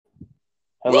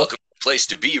Hello? Welcome to Place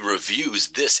to Be Reviews.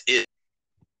 This is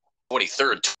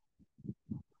 23rd.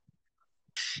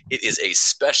 It is a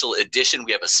special edition.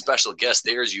 We have a special guest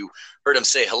there. As you heard him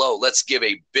say hello, let's give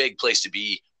a big Place to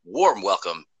Be warm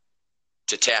welcome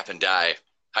to Tap and Die.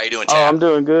 How you doing, Oh, Tap? I'm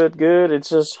doing good, good. It's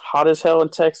just hot as hell in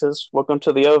Texas. Welcome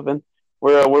to the oven.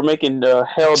 We're making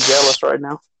hell jealous right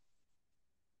now.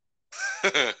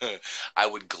 I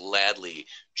would gladly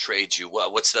trade you.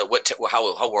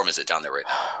 How warm is it down there right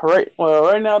now? Right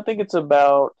now I think it's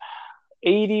about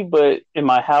 80, but in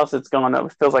my house it's going up.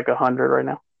 It feels like 100 right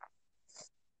now.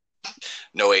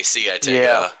 No AC, I take it.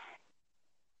 Yeah.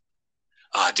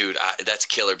 Dude, that's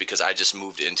killer because I just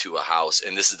moved into a house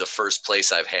and this is the first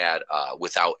place I've had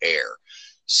without air.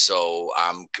 So,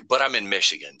 but I'm in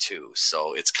Michigan too.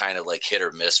 So it's kind of like hit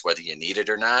or miss whether you need it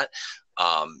or not.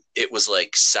 It was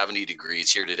like 70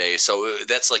 degrees here today. So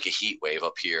that's like a heat wave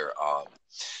up here. I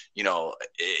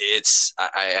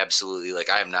absolutely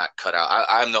I am not cut out.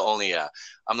 I'm the only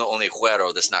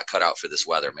güero that's not cut out for this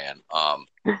weather, man.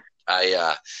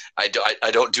 I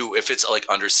don't do, if it's like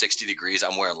under 60 degrees,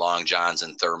 I'm wearing long johns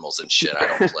and thermals and shit.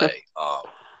 I don't play.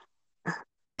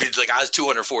 It's like I was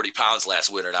 240 pounds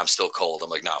last winter and I'm still cold. I'm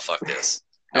like, nah, fuck this.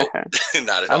 Nope,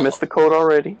 not at I all. missed the cold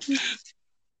already.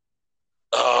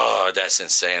 Oh, that's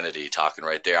insanity talking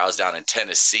right there. I was down in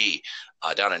Tennessee,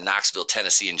 down in Knoxville,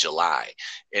 Tennessee in July,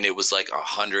 and it was like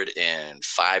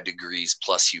 105 degrees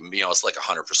plus humidity. It's like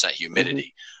 100%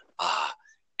 humidity.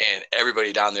 And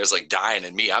everybody down there is like dying,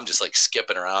 and me, I'm just like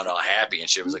skipping around all happy and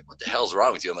shit. I was like, what the hell's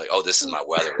wrong with you? I'm like, oh, this is my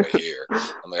weather right here.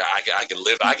 I'm like, I can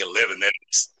live in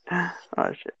this.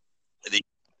 Oh shit.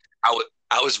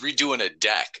 I was redoing a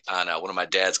deck on one of my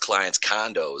dad's clients'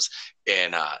 condos,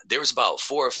 and there was about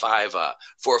four or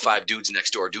five dudes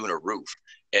next door doing a roof,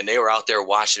 and they were out there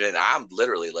watching it. And I'm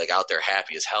literally like out there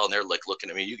happy as hell, and they're like looking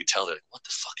at me. You could tell they're like, "What the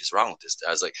fuck is wrong with this?"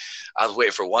 I was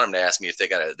waiting for one of them to ask me if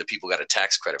the people got a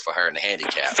tax credit for hiring a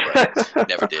handicap, but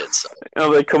never did. So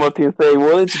They come up to you and say,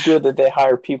 "Well, it's good that they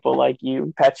hire people like you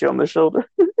and pat you on the shoulder."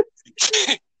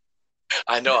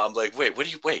 I know. I'm like, wait,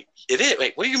 it is.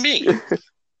 Wait, what do you mean?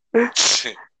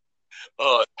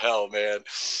 Oh hell, man.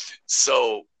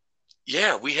 So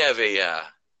yeah, we have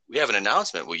an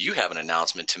announcement. Well, you have an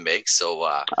announcement to make.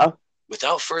 So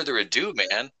without further ado,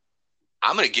 man,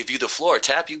 I'm going to give you the floor.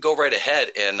 Tap, you go right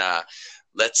ahead and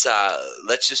let's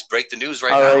just break the news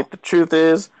right now. All right. The truth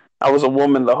is, I was a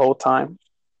woman the whole time.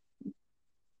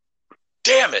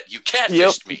 Damn it! You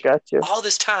catfished me gotcha. all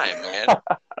this time, man.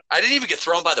 I didn't even get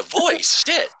thrown by the voice.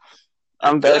 Shit.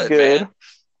 I'm that good. Man.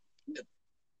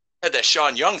 Had that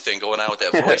Sean Young thing going on with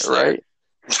that voice, right?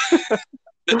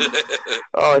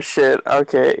 Oh shit.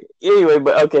 Okay. Anyway,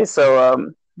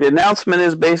 so the announcement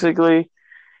is basically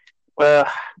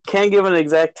can't give an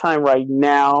exact time right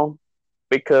now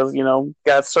because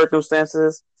got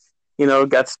circumstances,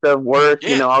 got stuff, work,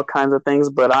 all kinds of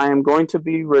things. But I am going to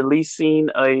be releasing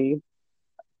a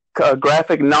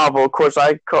graphic novel. Of course,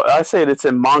 I say it's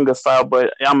in manga style,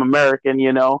 but I'm American.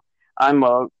 I'm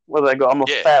a I'm a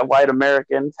fat white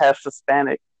American, half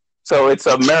Hispanic. So it's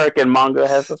American manga,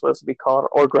 has supposed to be called,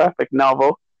 or graphic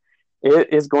novel.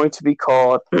 It is going to be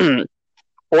called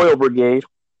Oil Brigade.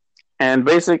 And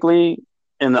basically,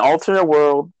 in the alternate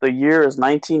world, the year is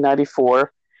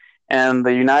 1994, and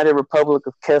the United Republic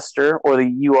of Kester, or the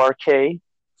URK,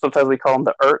 sometimes we call them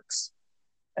the Urks,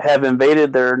 have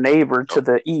invaded their neighbor to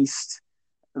the east,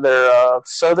 their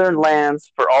southern lands,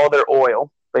 for all their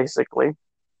oil, basically.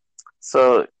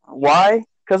 So why?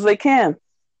 Because they can.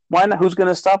 Why not? Who's going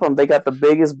to stop them? They got the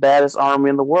biggest, baddest army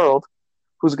in the world.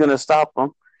 Who's going to stop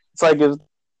them? It's like if the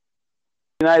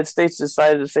United States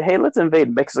decided to say, hey, let's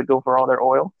invade Mexico for all their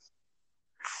oil.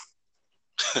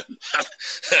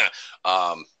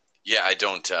 Yeah, I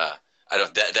don't,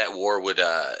 that war would,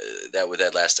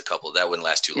 that last that wouldn't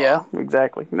last too long. Yeah,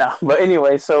 exactly. No, but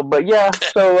anyway,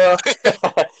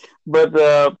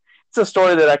 it's a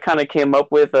story that I kind of came up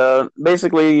with.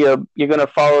 Basically, you're going to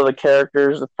follow the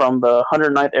characters from the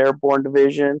 109th Airborne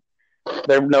Division.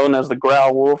 They're known as the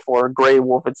Grau Wolf or Grey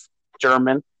Wolf. It's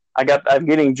German. I'm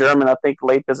getting German. I think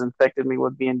Leif has infected me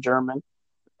with being German.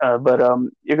 But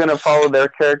you're going to follow their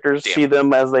characters, see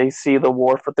them as they see the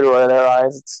war through their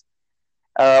eyes.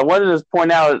 I wanted to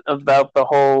point out about the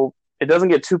whole. It doesn't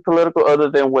get too political, other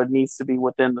than what needs to be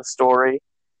within the story.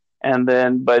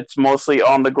 But it's mostly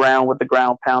on the ground with the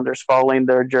ground pounders, following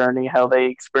their journey, how they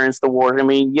experience the war. I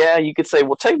mean, yeah, you could say,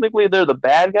 well, technically they're the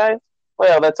bad guys.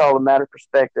 Well, that's all a matter of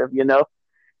perspective,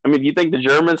 I mean, you think the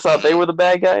Germans thought they were the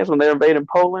bad guys when they were invading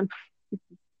Poland?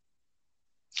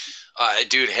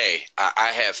 Dude, hey,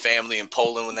 I have family in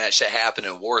Poland when that shit happened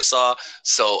in Warsaw.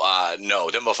 So, no,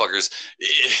 them motherfuckers,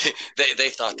 they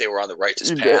thought they were on the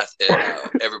righteous path,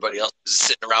 and everybody else was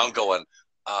sitting around going,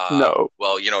 No.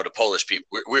 well, you know, the Polish people,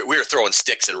 we were throwing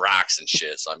sticks and rocks and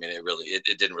shit. So, I mean,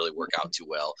 it didn't really work out too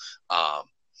well.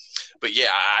 But yeah,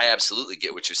 I absolutely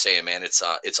get what you're saying, man.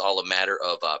 It's all a matter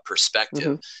of perspective.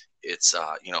 Mm-hmm. It's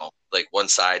you know, like one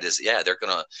side is they're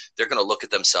gonna look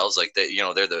at themselves like they, you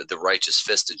know, they're the righteous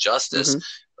fist of justice.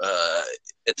 Mm-hmm.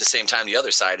 At the same time, the other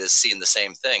side is seeing the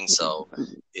same thing. So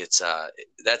it's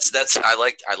that's I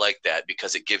like that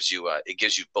because it gives you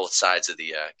both sides of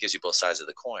the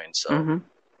coin. So mm-hmm.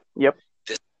 Yep.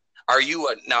 Are you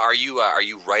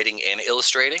writing and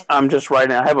illustrating? I'm just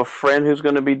writing. I have a friend who's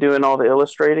going to be doing all the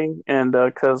illustrating, and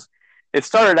because it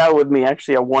started out with me,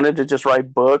 actually, I wanted to just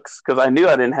write books because I knew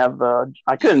I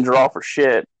couldn't draw for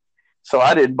shit, so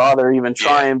I didn't bother even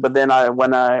trying. Yeah. But then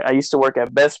when I used to work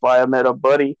at Best Buy, I met a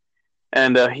buddy,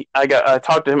 and I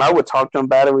talked to him. I would talk to him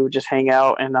about it. We would just hang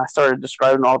out, and I started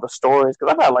describing all the stories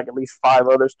because I've had like at least 5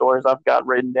 other stories I've got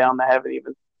written down that I haven't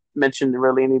even mentioned to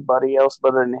really anybody else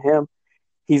other than him.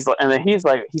 He's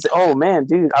like, oh man,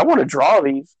 dude, I want to draw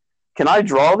these. Can I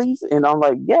draw these? And I'm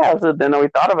like, yeah. So then we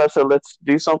thought about it. So let's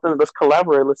do something. Let's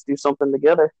collaborate. Let's do something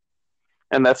together.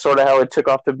 And that's sort of how it took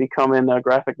off to becoming a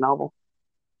graphic novel.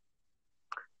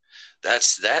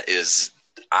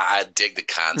 I dig the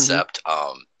concept.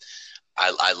 Mm-hmm.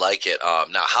 I like it.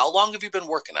 Now, how long have you been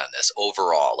working on this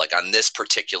overall, like on this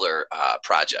particular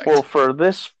project? Well, for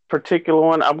this particular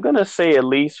one, I'm going to say at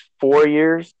least 4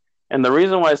 years. And the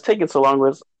reason why it's taking so long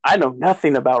was I know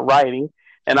nothing about writing,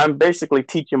 and I'm basically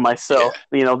teaching myself.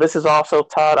 Yeah. You know, this is also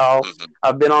taught off. Mm-hmm.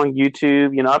 I've been on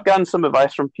YouTube. You know, I've gotten some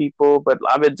advice from people, but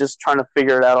I've been just trying to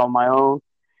figure it out on my own.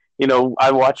 You know,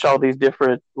 I watch all these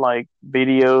different, like,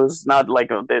 videos, not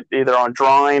like either on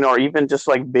drawing or even just,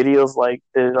 like, videos, like,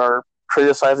 that are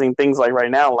criticizing things like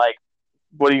right now, like,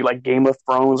 what do you like, Game of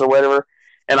Thrones or whatever.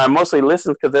 And I mostly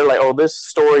listen because they're like, oh, this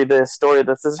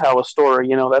is how a story,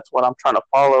 you know, that's what I'm trying to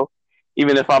follow.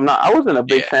 Even if I'm not, I wasn't a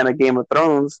big fan of Game of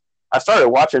Thrones. I started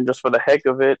watching just for the heck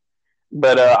of it.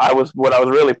 But what I was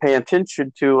really paying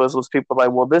attention to was people like,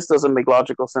 well, this doesn't make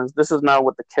logical sense. This is not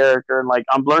what the character, and like,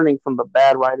 I'm learning from the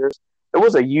bad writers. There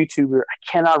was a YouTuber, I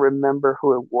cannot remember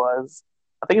who it was.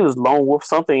 I think it was Lone Wolf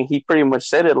something. He pretty much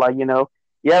said it like, you know,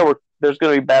 there's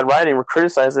going to be bad writing. We're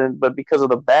criticizing, but because of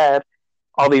the bad,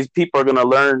 all these people are going to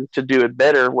learn to do it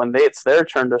better when it's their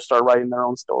turn to start writing their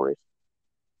own stories.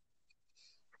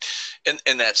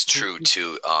 And that's true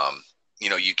too. You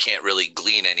know, you can't really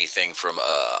glean anything from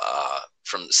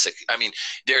I mean,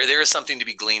 there is something to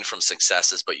be gleaned from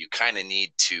successes, but you kind of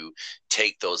need to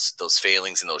take those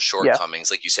failings and those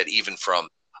shortcomings, like you said, even from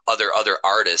other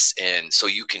artists, and so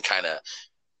you can kind of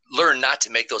learn not to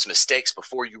make those mistakes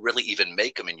before you really even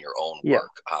make them in your own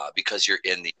work, because you're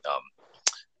in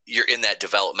that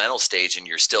developmental stage and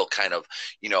you're still kind of,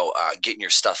 you know, getting your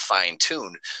stuff fine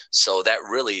tuned. So that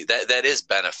really, that is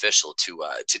beneficial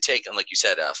to take. And like you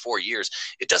said, 4 years,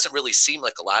 it doesn't really seem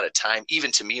like a lot of time,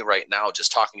 even to me right now,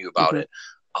 just talking to you about it,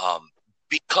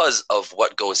 because of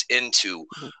what goes into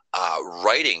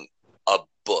writing a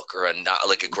book or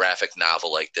like a graphic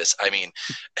novel like this. I mean,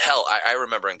 hell, I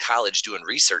remember in college doing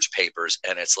research papers,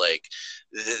 and it's like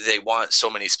they want so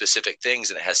many specific things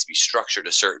and it has to be structured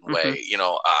a certain way, you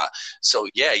know. So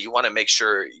yeah, you want to make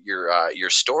sure your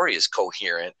story is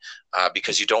coherent,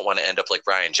 because you don't want to end up like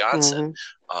Rian Johnson,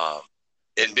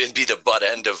 and be the butt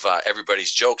end of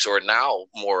everybody's jokes, or now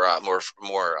more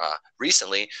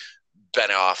recently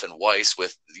Benioff and Weiss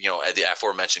with, you know, the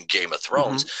aforementioned Game of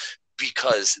Thrones.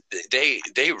 Because they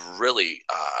really,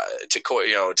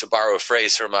 to borrow a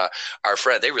phrase from our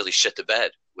friend, they really shit the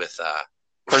bed with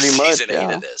pretty much season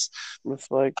 8 of this. It's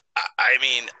like, I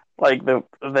mean, like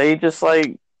they just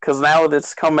like, because now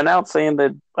it's coming out saying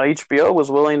that HBO was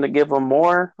willing to give them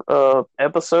more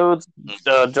episodes.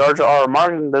 George R.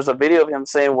 Martin, there's a video of him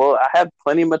saying, "Well, I had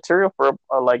plenty of material for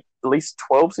like at least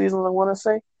 12 seasons, I want to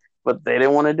say, but they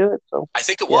didn't want to do it." So I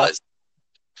think it was.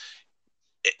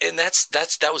 And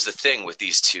that was the thing with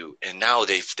these two, and now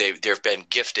they've been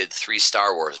gifted 3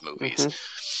 Star Wars movies,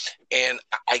 and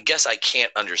I guess I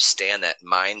can't understand that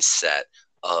mindset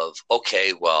of,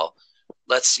 okay, well,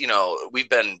 let's, you know, we've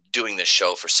been doing this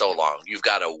show for so long, you've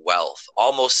got a wealth,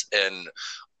 almost an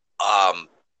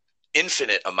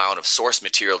infinite amount of source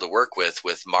material to work with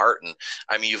Martin.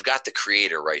 I mean, you've got the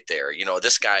creator right there. You know,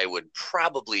 this guy would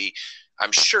probably,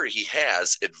 I'm sure he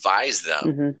has advised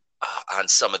them on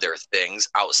some of their things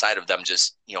outside of them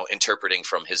just, you know, interpreting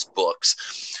from his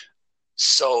books.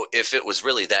 So if it was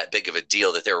really that big of a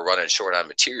deal that they were running short on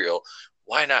material,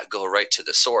 why not go right to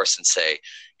the source and say,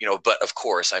 but of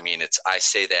course, I mean, I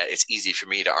say that it's easy for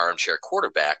me to armchair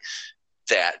quarterback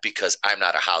that because I'm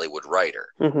not a Hollywood writer,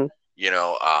 mm-hmm.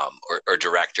 Or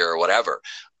director or whatever.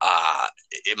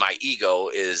 My ego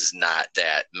is not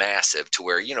that massive to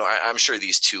where, I'm sure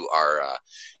these two are,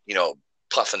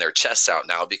 puffing their chests out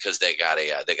now because they got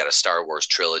a Star Wars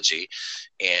trilogy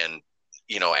and,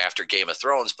 after Game of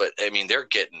Thrones, but I mean, they're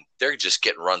just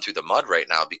getting run through the mud right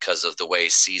now because of the way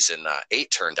season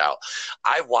 8 turned out.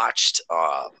 I watched,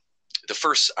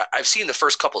 I've seen the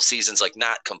first couple seasons, like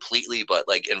not completely, but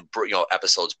like in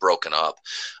episodes broken up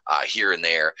here and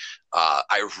there.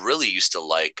 I really used to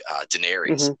like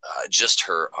Daenerys, mm-hmm. Just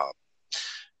her,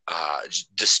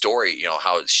 the story,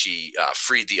 how she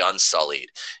freed the Unsullied,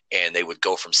 and they would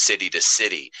go from city to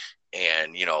city,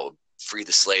 and free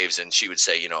the slaves, and she would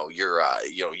say, you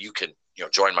can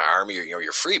join my army, or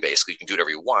you're free. Basically, you can do whatever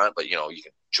you want, but you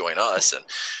can join us. And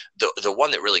the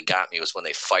one that really got me was when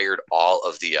they fired all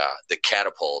of the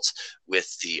catapults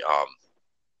with the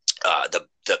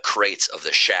crates of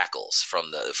the shackles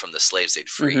from the slaves they'd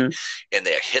freed, mm-hmm. and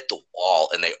they hit the wall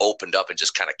and they opened up and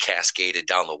just kind of cascaded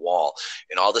down the wall,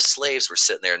 and all the slaves were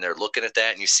sitting there and they're looking at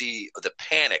that, and you see the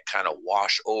panic kind of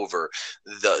wash over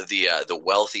the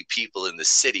wealthy people in the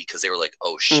city because they were like,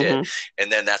 oh shit, mm-hmm.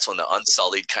 and then that's when the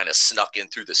Unsullied kind of snuck in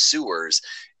through the sewers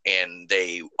and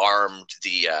they armed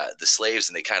the slaves,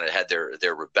 and they kind of had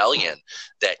their rebellion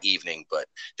that evening. But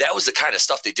that was the kind of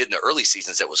stuff they did in the early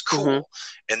seasons that was cool.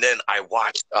 Mm-hmm. And then I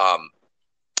watched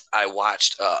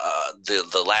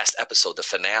the last episode, the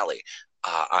finale,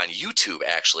 on YouTube.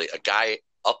 Actually, a guy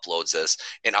uploads this,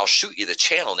 and I'll shoot you the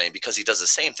channel name because he does the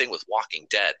same thing with Walking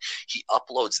Dead. He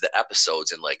uploads the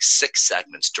episodes in like 6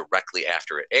 segments directly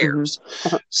after it airs.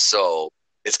 Mm-hmm. So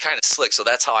it's kind of slick. So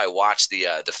that's how I watched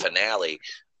the finale.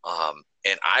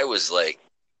 And I was like,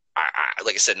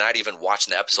 like I said, not even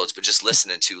watching the episodes, but just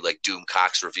listening to like Doom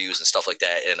Cox reviews and stuff like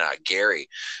that. And Gary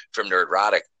from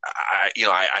Nerdrotic,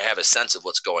 I have a sense of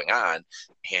what's going on,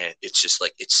 and it's just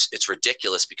like it's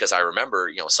ridiculous because I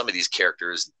remember some of these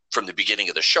characters from the beginning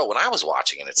of the show when I was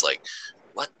watching, and it's like,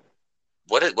 what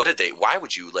did they? Why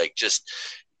would you like just?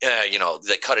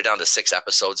 They cut it down to 6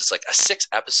 episodes. It's like a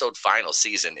 6-episode final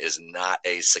season is not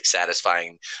a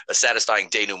satisfying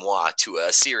denouement to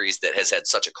a series that has had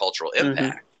such a cultural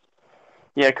impact. Mm-hmm.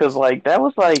 Yeah, because like that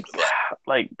was like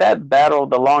that battle,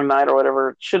 the Long Night or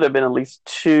whatever, should have been at least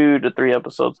 2 to 3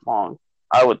 episodes long,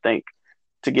 I would think,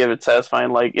 to give it satisfying.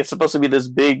 Like it's supposed to be this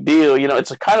big deal, it's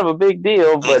a kind of a big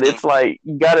deal, but it's like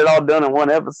you got it all done in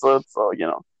 1 episode, so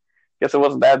guess it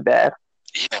wasn't that bad.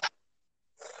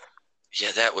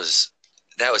 Yeah, that was,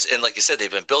 and like you said, they've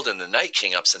been building the Night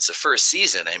King up since the first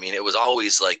season. I mean, it was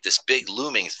always like this big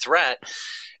looming threat,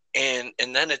 and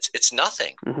then it's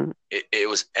nothing. Mm-hmm. It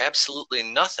was absolutely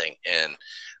nothing, and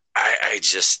I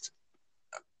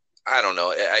don't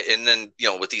know. And then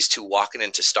with these two walking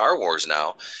into Star Wars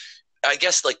now, I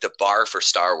guess like the bar for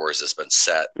Star Wars has been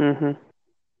set. Mm-hmm.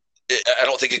 I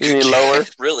don't think it could get lower.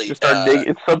 Really,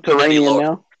 it's subterranean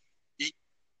now.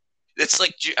 It's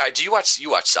like, do you watch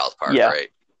South Park, yeah.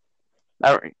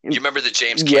 right? You remember the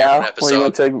James Cameron episode? Where he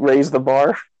went to raise the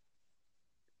bar.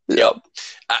 Yep.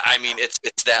 I mean, it's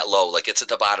that low, like it's at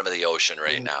the bottom of the ocean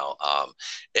right now.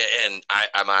 And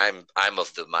I'm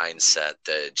of the mindset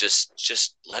that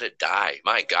just let it die.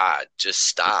 My God, just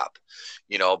stop.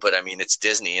 But I mean, it's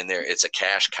Disney, and it's a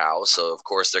cash cow, so of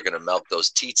course they're going to milk those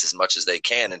teats as much as they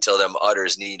can until them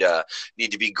udders need to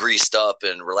be greased up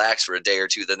and relaxed for a day or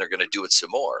two. Then they're going to do it some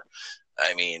more.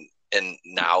 I mean, and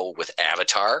now with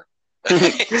Avatar,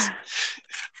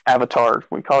 Avatar,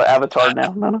 we call it Avatar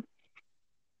now. No.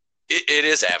 It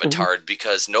is Avatar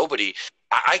because nobody.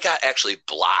 I got actually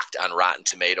blocked on Rotten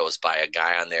Tomatoes by a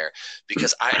guy on there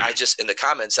because I just, in the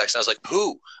comment section, I was like,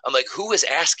 who? I'm like, who is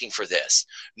asking for this?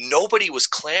 Nobody was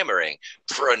clamoring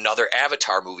for another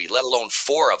Avatar movie, let alone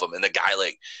 4 of them. And the guy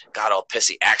like got all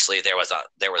pissy. Actually, there was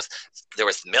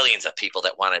millions of people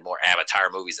that wanted more Avatar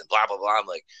movies and blah, blah, blah. I'm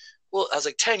like, well, I was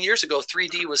like, 10 years ago,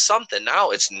 3D was something. Now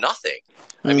it's nothing.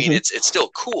 I mean, it's still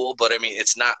cool, but I mean,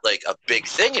 it's not like a big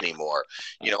thing anymore,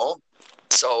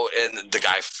 So, and the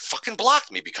guy fucking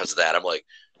blocked me because of that. I'm like,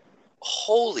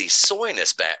 holy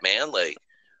soyness, Batman. Like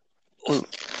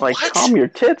what? Calm your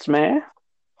tits, man.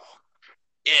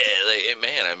 Yeah,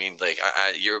 man. I mean, like,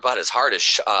 you're about as hard as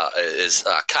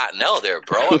Cottonelle there,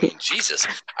 bro. I mean, Jesus.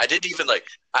 I didn't even like.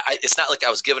 It's not like I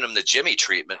was giving him the Jimmy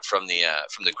treatment from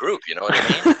the group. You know what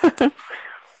I mean?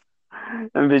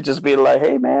 And they just be like,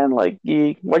 "Hey, man, like,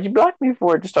 what'd you block me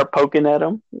for?" Just start poking at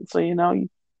him, so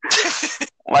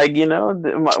like,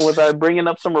 was I bringing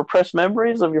up some repressed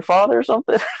memories of your father or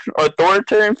something, or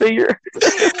authoritarian figure?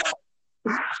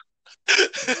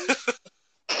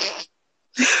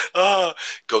 Oh,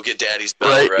 go get daddy's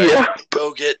belt, right? Yeah.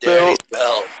 Go get daddy's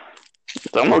belt.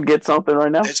 So I'm gonna get something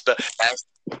right now.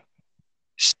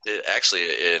 Actually,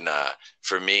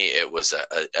 for me, it was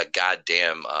a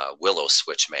goddamn willow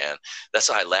switch, man. That's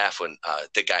why I laugh when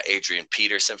they got Adrian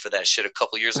Peterson for that shit a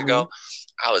couple years ago.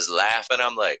 I was laughing.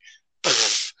 I'm like,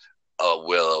 a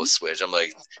willow switch. I'm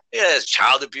like, yeah, it's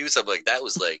child abuse. I'm like, that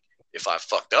was like, if I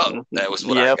fucked up, that was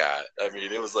what I got. I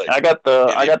mean, it was like I got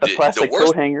the plastic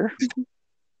coat hanger.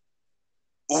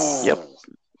 Ooh. Yep.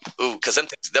 Ooh, because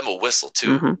them will whistle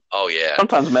too. Oh yeah.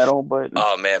 Sometimes metal, but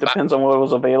oh man, depends on what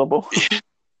was available.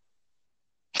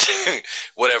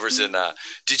 Whatever's in.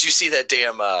 Did you see that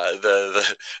damn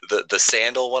the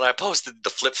sandal when I posted the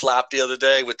flip flop the other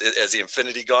day with as the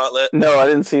Infinity Gauntlet? No, I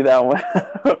didn't see that one.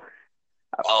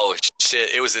 Oh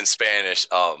shit! It was in Spanish.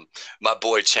 My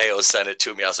boy Cheo sent it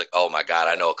to me. I was like, "Oh my god,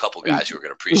 I know a couple guys who are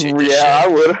gonna appreciate this." Yeah, shit. I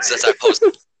would. Since I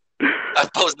posted.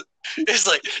 It's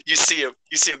like you see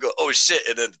him go, "Oh shit!"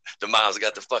 And then the mom's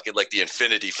got the fucking like the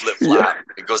infinity flip flop.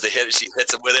 It goes to hit it, she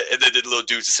hits him with it, and then the little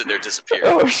dude's sitting there disappearing.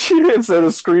 Oh shit! Instead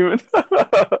of screaming.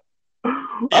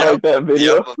 I like that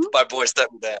video. Yeah, my boy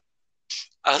sent me that.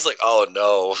 I was like, "Oh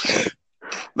no."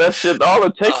 That shit, all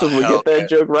it takes is we get that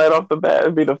joke right off the bat.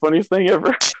 It'd be the funniest thing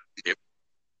ever.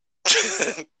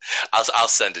 I'll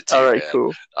send it to you. All right, man.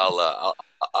 cool.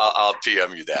 I'll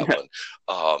PM you that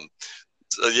one.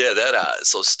 So yeah,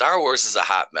 so Star Wars is a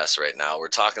hot mess right now. We're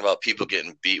talking about people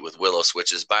getting beat with willow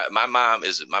switches. My mom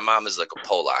is like a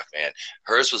Polak, man.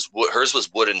 Hers was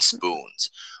wooden spoons.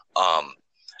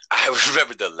 I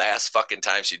remember the last fucking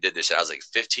time she did this shit. I was like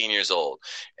 15 years old,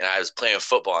 and I was playing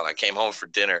football, and I came home for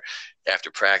dinner after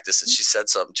practice, and she said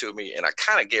something to me, and I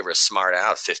kind of gave her a smart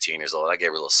ass. 15 years old, I gave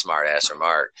her a little smart ass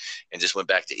remark, and just went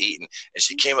back to eating. And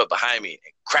she came up behind me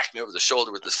and cracked me over the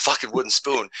shoulder with this fucking wooden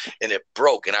spoon, and it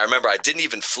broke. And I remember I didn't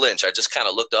even flinch. I just kind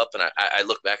of looked up, and I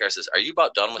looked back at her and says, "Are you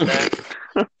about done with that?"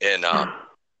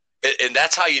 and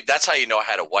that's how you know I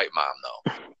had a white mom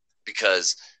though,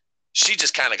 because she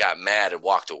just kind of got mad and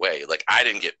walked away. Like, I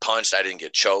didn't get punched. I didn't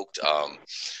get choked.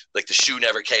 Like, the shoe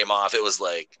never came off. It was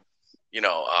like,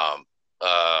 all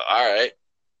right.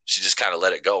 She just kind of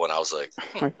let it go. And I was like,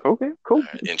 okay, cool.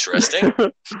 Interesting.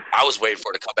 I was waiting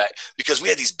for it to come back because we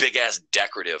had these big ass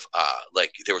decorative,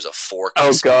 like there was a fork.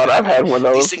 Oh God, I've had one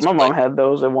of those. My mom had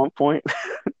those at one point.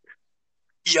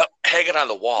 Yep. Hanging on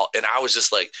the wall. And I was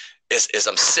just like, as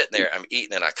I'm sitting there, I'm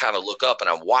eating, and I kind of look up and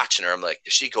I'm watching her. I'm like,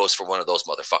 if she goes for one of those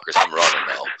motherfuckers, I'm running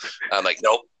now. I'm like,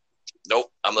 nope.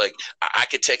 I'm like, I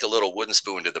could take a little wooden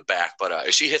spoon to the back, but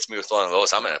if she hits me with one of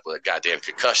those, I'm gonna have a goddamn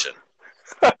concussion.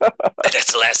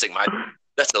 That's the last thing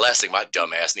my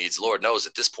dumb ass needs. Lord knows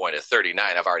at this point at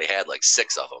 39, I've already had like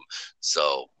 6 of them.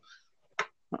 So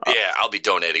yeah, I'll be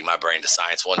donating my brain to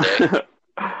science one day.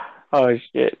 Oh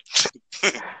shit.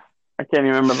 I can't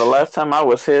even remember the last time I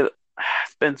was hit.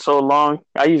 It's been so long.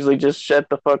 I usually just shut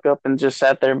the fuck up and just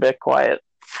sat there and be quiet.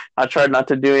 I tried not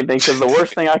to do anything because the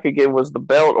worst thing I could get was the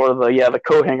belt or the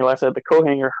coat hanger. Like I said, the coat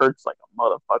hanger hurts like a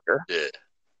motherfucker. Yeah.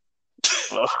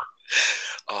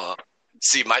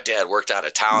 See, my dad worked out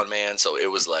of town, man. So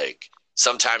it was like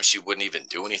sometimes she wouldn't even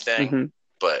do anything,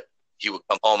 but he would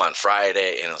come home on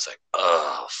Friday, and it was like,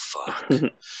 oh fuck, I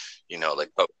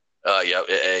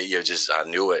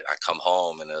knew it. I come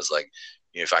home, and it was like,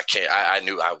 if I can't, I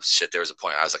knew there was a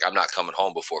point. I was like, I'm not coming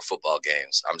home before football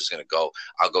games. I'm just going to go.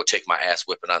 I'll go take my ass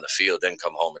whipping on the field, then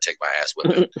come home and take my ass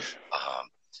whipping.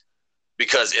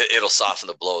 Because it'll soften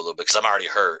the blow a little bit because I'm already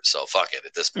hurt. So fuck it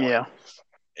at this point. Yeah.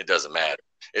 It doesn't matter.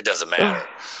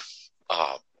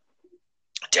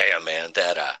 Damn, man.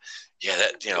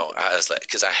 I was like,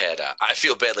 because I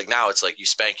feel bad. Like now it's like you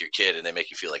spank your kid and they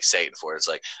make you feel like Satan for it. It's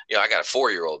like, I got a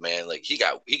 4-year-old, man. Like he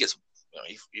gets,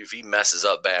 if he messes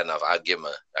up bad enough, I'd give him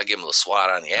a little swat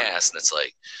on the ass. And it's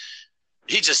like,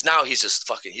 he's just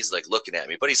like looking at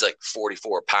me, but he's like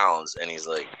 44 pounds and he's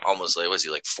like almost like, was he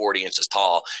like 40 inches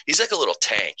tall? He's like a little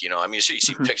tank, I mean, you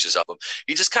see pictures of him.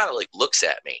 He just kind of like looks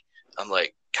at me. I'm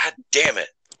like, God damn it.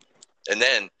 And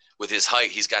then with his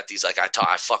height, he's got these, like, I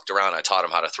fucked around. I taught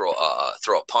him how to throw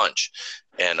a punch.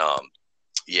 And,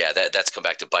 that's come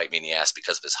back to bite me in the ass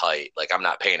because of his height. Like, I'm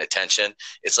not paying attention.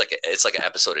 It's like an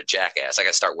episode of Jackass. I got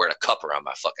to start wearing a cup around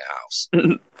my fucking house.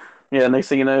 Yeah, next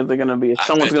thing you know,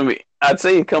 someone's going to be, I'd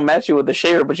say he'd come at you with a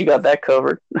shaver, but you got that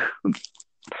covered.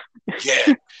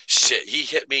 Yeah, shit. He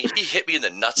hit me in the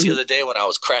nuts the other day when I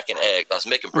was cracking eggs. I was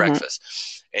making breakfast.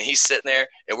 And he's sitting there,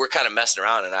 and we're kind of messing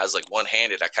around, and I was like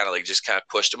one-handed. I kind of like just kind of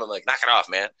pushed him. I'm like, knock it off,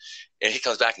 man. And he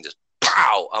comes back and just,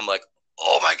 pow. I'm like,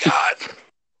 oh, my God.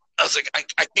 I was like,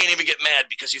 I can't even get mad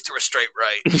because you threw a straight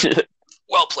right.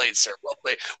 Well played, sir.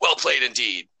 Well played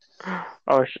indeed.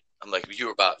 Oh, I'm like,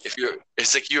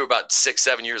 it's like you were about 6,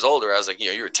 7 years older. I was like,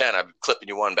 you were 10. I'm clipping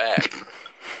you one back.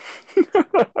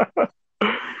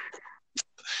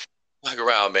 Look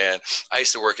around, man. I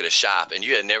used to work at a shop, and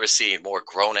you had never seen more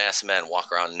grown-ass men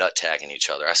walk around nut-tagging each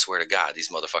other. I swear to God, these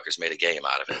motherfuckers made a game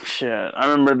out of it. Shit, I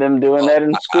remember them doing that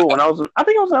in school when I think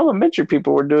I was in elementary.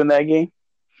 People were doing that game.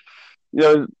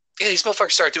 Yeah, these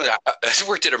motherfuckers started doing that. I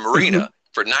worked at a marina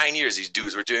for 9 years. These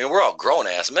dudes were doing it. We're all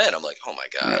grown-ass men. I'm like, oh, my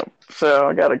God. Yep. So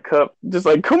I got a cup. Just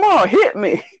like, come on, hit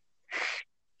me.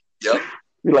 Yep.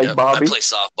 You like Bobby? I play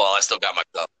softball. I still got my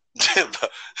cup.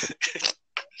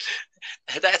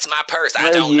 That's my purse. I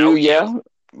don't know you. Yeah.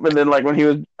 But then, like, when he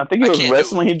was, I think he was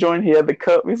wrestling, he joined, he had the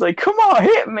cup. He's like, come on,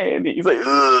 hit me. And he's like,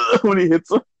 ugh, when he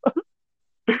hits him.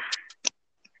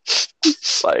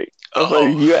 Like, I was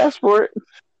like, you asked for it?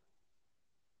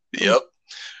 Yep.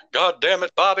 God damn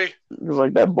it, Bobby. He was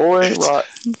like, that boy ain't right.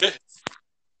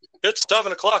 It's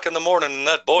 7 o'clock in the morning, and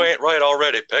that boy ain't right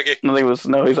already, Peggy. I think it was he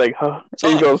like, huh.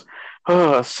 And he goes,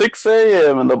 6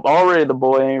 a.m. and already the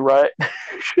boy ain't right.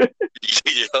 Yep.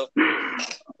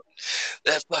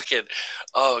 That fucking,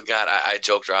 oh God, I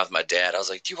joked around with my dad. I was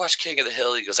like, do you watch King of the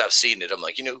Hill? He goes, I've seen it. I'm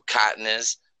like, you know who Cotton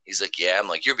is? He's like, yeah. I'm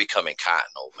like, you're becoming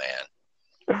Cotton, old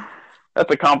man.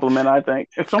 That's a compliment, I think.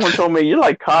 If someone told me, you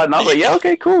like Cotton, I was like, yeah,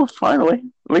 okay, cool, finally.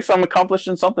 At least I'm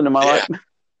accomplishing something in my life.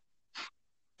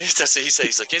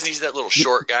 He's like, isn't he that little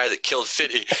short guy that killed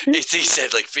 50? He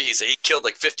said, like, he killed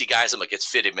like 50 guys. I'm like, it's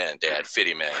 50 men, Dad,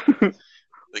 50 men.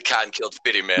 The Cotton killed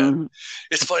 50 men. Mm-hmm.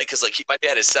 It's funny because like my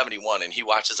dad is 71 and he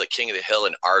watches like King of the Hill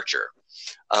and Archer.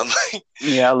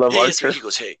 Yeah, I love Archer. He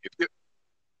goes, hey,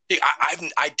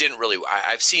 I didn't really.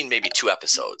 I've seen maybe 2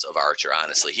 episodes of Archer.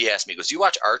 Honestly, he asked me, he goes, you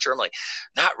watch Archer? I'm like,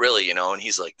 not really, you know. And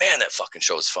he's like, man, that fucking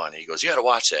show is fun. He goes, you got to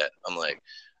watch that. I'm like,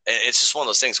 and it's just one of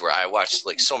those things where I watched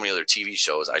like so many other TV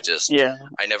shows. I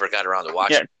never got around to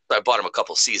watching. So I bought him a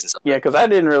couple seasons. Yeah, because I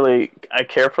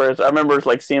care for it. I remember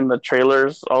like seeing the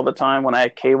trailers all the time when I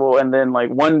had cable, and then like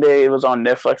one day it was on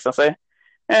Netflix. I say,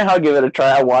 I'll give it a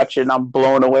try. I watch it, and I'm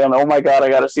blown away. I'm like, oh my God, I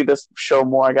got to see this show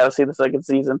more. I got to see the second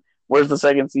season. Where's the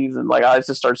second season? Like I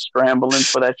just start scrambling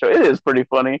for that show. It is pretty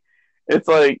funny. It's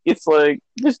like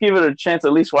just give it a chance.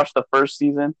 At least watch the first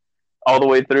season all the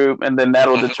way through, and then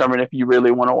that'll determine if you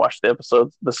really want to watch the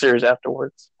series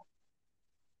afterwards.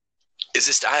 Is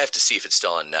this? I have to see if it's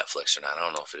still on Netflix or not. I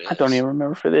don't know if it is. I don't even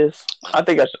remember if it is. I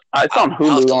think it's on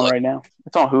Hulu right now.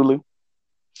 It's on Hulu.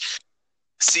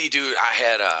 See, dude, I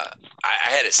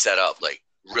had it set up like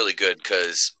really good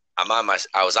because I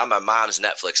was on my mom's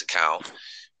Netflix account,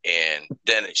 and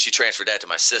then she transferred that to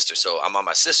my sister. So I'm on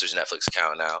my sister's Netflix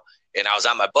account now, and I was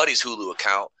on my buddy's Hulu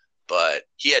account, but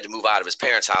he had to move out of his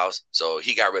parents' house, so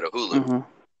he got rid of Hulu. Mm-hmm.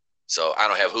 So I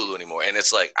don't have Hulu anymore. And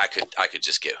it's like I could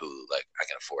just get Hulu. Like I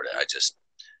can afford it.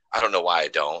 I don't know why I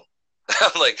don't.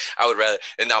 I'm like, I would rather.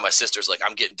 And now my sister's like,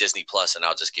 I'm getting Disney Plus, and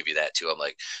I'll just give you that too. I'm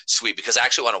like, sweet, because I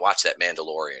actually want to watch that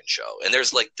Mandalorian show. And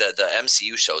there's like the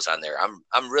MCU shows on there.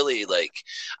 I'm really like,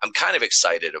 I'm kind of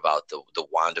excited about the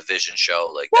WandaVision show.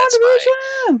 Like that's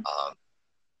my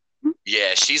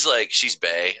yeah, she's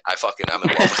bae. I'm in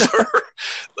love with her.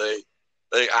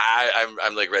 Like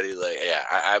I'm like ready. Like, yeah,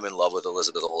 I'm in love with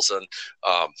Elizabeth Olsen.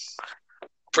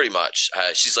 Pretty much.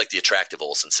 She's like the attractive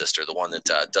Olsen sister, the one that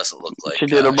doesn't look like she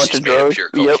did a bunch of drugs. Pure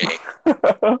cocaine.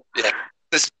 Yep. Yeah,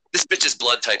 this bitch's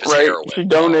blood type is heroin. She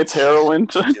donates heroin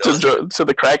to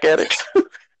the crack addicts.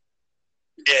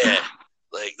 Yeah,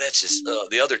 like that's just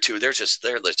the other two. They're just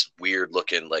weird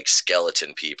looking like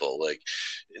skeleton people. Like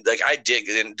I dig,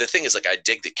 and the thing is, like I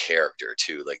dig the character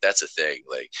too. Like that's the thing.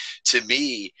 Like to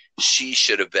me, she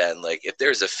should have been like if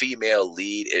there's a female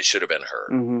lead, it should have been her.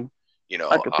 Mm-hmm. You know,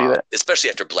 I could see that. Especially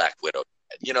after Black Widow,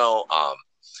 you know,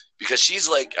 because she's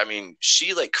like, I mean,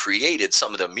 she like created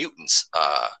some of the mutants,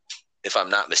 if I'm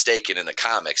not mistaken, in the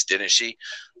comics, didn't she?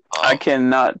 I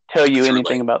cannot tell you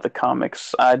anything about the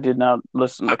comics. I did not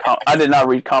listen to I did not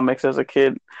read comics as a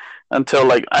kid until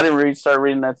like I didn't start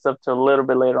reading that stuff till a little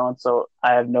bit later on. So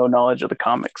I have no knowledge of the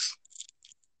comics.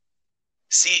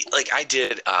 See, like I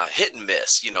did hit and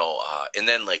miss, you know, and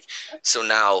then like so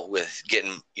now with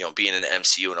getting, you know, being in the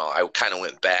MCU and all, I kind of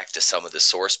went back to some of the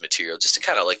source material just to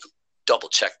kind of like double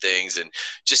check things and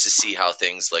just to see how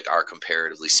things like are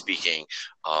comparatively speaking.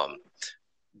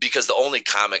 Because the only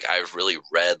comic I've really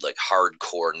read like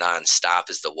hardcore nonstop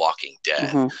is The Walking Dead.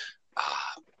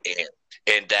 Mm-hmm.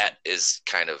 And that is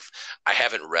kind of, I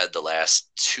haven't read the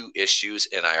last 2 issues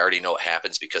and I already know what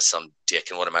happens because some dick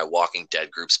in one of my Walking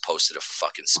Dead groups posted a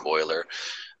fucking spoiler.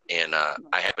 And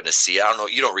I happen to see, I don't know,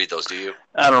 you don't read those, do you?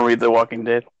 I don't read The Walking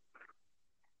Dead.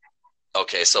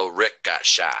 Okay, so Rick got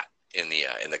shot. in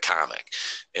the comic.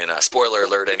 And spoiler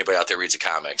alert, anybody out there reads the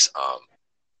comics.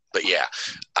 But yeah,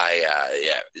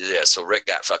 so Rick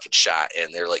got fucking shot,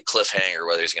 and they're like cliffhanger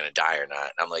whether he's gonna die or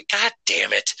not. And I'm like, God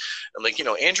damn it! I'm like,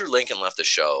 Andrew Lincoln left the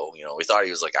show. We thought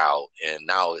he was like out, and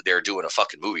now they're doing a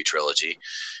fucking movie trilogy,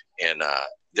 and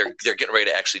they're getting ready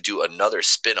to actually do another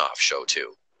spin-off show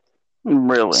too.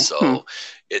 Really? So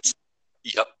it's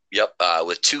Yep.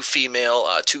 With two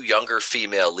younger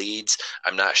female leads.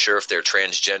 I'm not sure if they're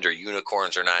transgender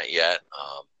unicorns or not yet.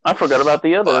 I forgot about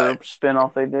the other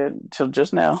spinoff they did till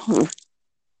just now.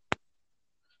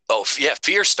 Oh yeah,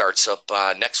 Fear starts up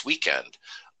next weekend,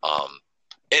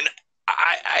 and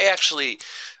I actually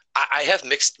have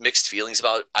mixed feelings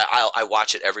about it. I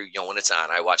watch it every when it's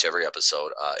on. I watch every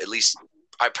episode. At least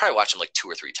I probably watch them like 2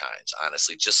 or 3 times,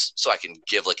 honestly, just so I can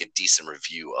give like a decent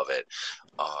review of it.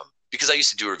 Because I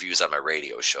used to do reviews on my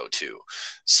radio show too.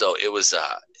 So it was,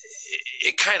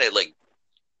 it kind of like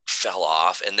fell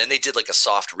off. And then they did like a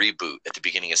soft reboot at the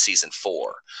beginning of season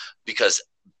 4, because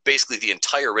basically the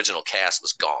entire original cast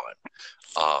was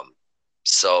gone.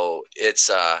 So it's,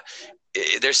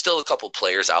 there's still a couple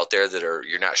players out there that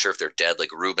you're not sure if they're dead,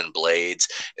 like Ruben Blades.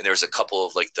 And there's a couple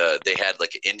of like they had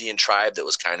like an Indian tribe that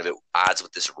was kind of at odds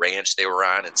with this ranch they were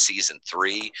on in season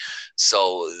 3.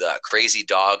 So the Crazy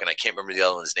Dog, and I can't remember the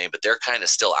other one's name, but they're kind of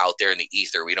still out there in the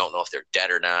ether. We don't know if they're dead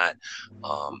or not.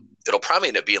 It'll probably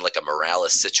end up being like a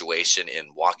Morales situation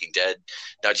in Walking Dead.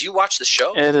 Now, do you watch the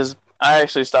show? It is. I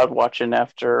actually stopped watching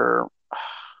after,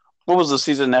 what was the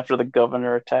season after the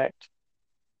governor attacked?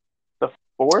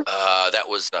 4? That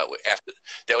was after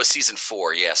that was season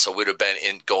 4. Yeah, so it would have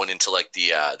been going into like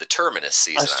the Terminus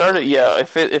season. I started,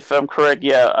 if I'm correct,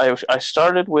 I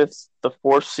started with the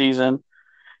 4th season,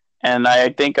 and I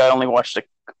think I only watched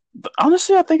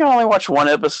honestly, I think I only watched 1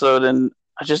 episode, and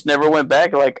I just never went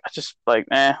back. Like I just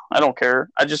I don't care.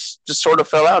 I just sort of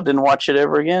fell out, didn't watch it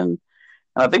ever again.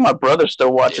 And I think my brother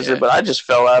still watches it, but I just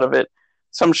fell out of it.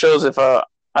 Some shows, if I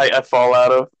fall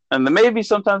out of, and then maybe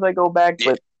sometimes I go back,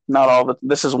 but not all the.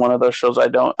 This is one of those shows I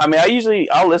don't. I mean,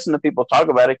 I'll listen to people talk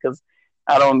about it because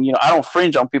I don't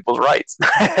fringe on people's rights.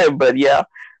 But yeah,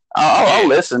 I'll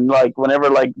listen. Like whenever,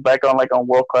 like back on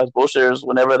World Class Bullshitters,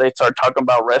 whenever they start talking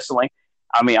about wrestling.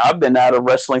 I mean, I've been out of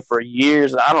wrestling for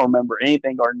years, and I don't remember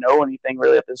anything or know anything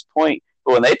really at this point.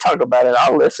 But when they talk about it,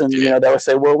 I'll listen. They would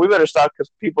say, "Well, we better stop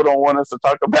because people don't want us to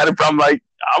talk about it." But I'm like,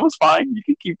 I was fine. You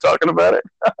can keep talking about it.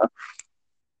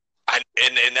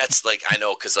 And that's like, I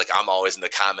know, because like I'm always in the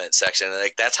comment section, and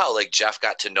like that's how like Jeff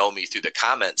got to know me through the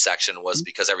comment section, was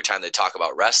because every time they talk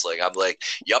about wrestling, I'm like,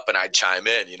 "Yup," and I'd chime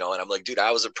in, and I'm like, "Dude,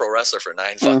 I was a pro wrestler for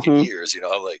 9 fucking years,"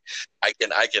 I'm like, I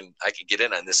can get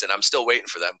in on this, and I'm still waiting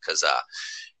for them because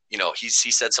he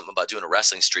said something about doing a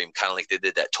wrestling stream, kind of like they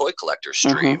did that toy collector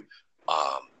stream.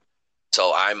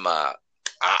 So I'm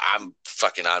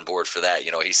fucking on board for that.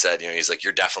 He said, he's like,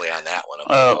 "You're definitely on that one."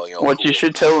 I'm like, what cool. You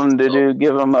should tell him to do,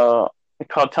 give him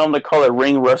tell him to call it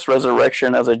Ring Rust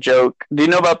Resurrection as a joke. Do you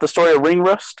know about the story of Ring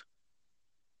Rust?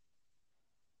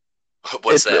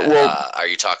 What's that? Well, are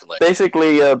you talking like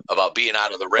basically about being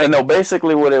out of the ring? No,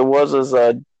 basically what it was is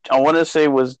I want to say I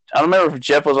don't remember if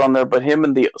Jeff was on there, but him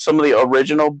and some of the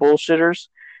original bullshitters,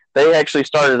 they actually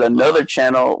started another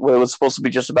channel where it was supposed to be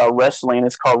just about wrestling.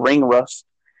 It's called Ring Rust.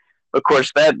 Of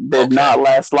course, that did not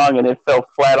last long, and it fell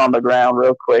flat on the ground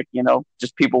real quick.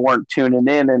 Just people weren't tuning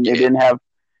in, and it didn't have,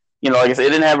 like I said,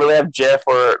 it didn't really have Jeff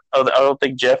I don't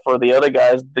think Jeff or the other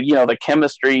guys, the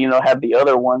chemistry, had the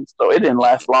other ones, so it didn't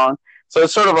last long. So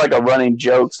it's sort of like a running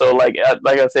joke. So like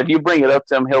I said, if you bring it up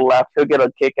to him, he'll laugh. He'll get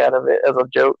a kick out of it as a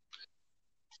joke.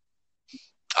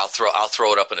 I'll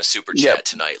throw it up in a super chat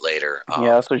tonight later.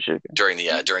 That's what you during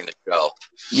the show.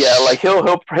 Yeah, like he'll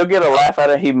get a laugh out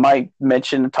of it. He might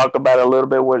mention and talk about it a little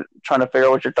bit. Trying to figure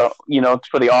out what you're talking,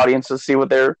 for the audience to see what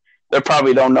they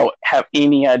probably don't have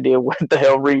any idea what the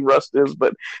hell Ring Rust is.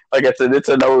 But like I said,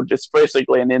 it's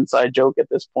basically an inside joke at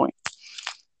this point.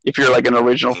 If you're like an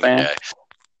original fan.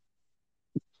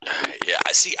 Yeah,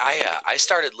 see, I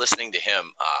started listening to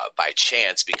him by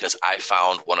chance because I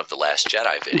found one of the Last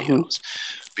Jedi videos,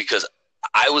 because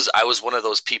I was one of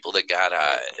those people that got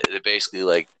that basically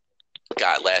like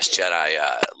got Last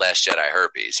Jedi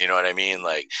herpes. You know what I mean?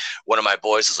 Like one of my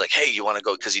boys was like, "Hey, you want to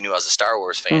go?" Because he knew I was a Star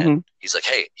Wars fan. He's like,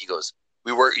 "Hey," he goes,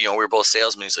 we were both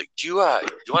salesmen. He's like, "Do you want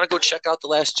to go check out the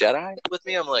Last Jedi with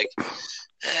me?" I'm like,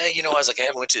 I was like, I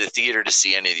haven't went to the theater to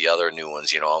see any of the other new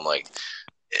ones. I'm like.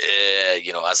 I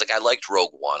was like, I liked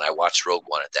Rogue One. I watched Rogue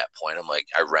One at that point. I'm like,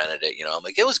 I rented it. I'm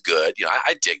like, it was good.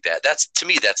 I dig that. That's, to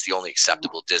me, that's the only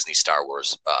acceptable Disney Star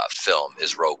Wars film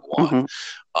is Rogue One.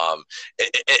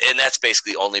 And that's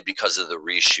basically only because of the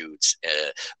reshoots.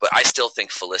 But I still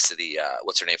think Felicity,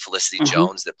 what's her name? Felicity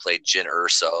Jones, that played Jyn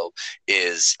Erso,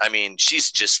 is, I mean,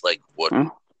 she's just like wooden.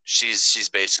 She's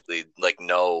basically like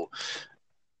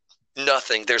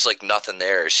nothing. There's like nothing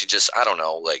there. She just, I don't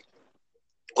know, like,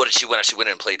 what did she win? She went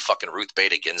and played fucking Ruth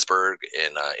Bader Ginsburg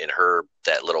in her,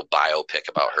 that little biopic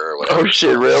about her or whatever. Oh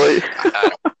shit, really?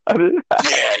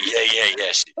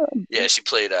 Yeah. She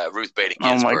played Ruth Bader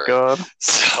Ginsburg. Oh my god.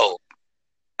 So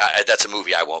that's a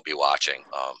movie I won't be watching.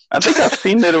 I think I've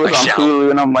seen that it was on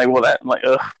Hulu, and I'm like, well,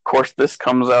 of course this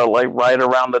comes out like right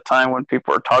around the time when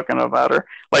people are talking about her.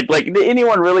 Like did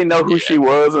anyone really know who she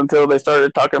was until they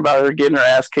started talking about her getting her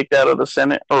ass kicked out of the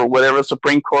Senate or whatever,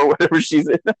 Supreme Court, whatever she's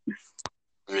in?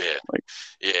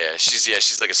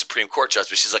 She's like a Supreme Court judge,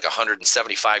 but she's like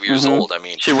 175 years old. I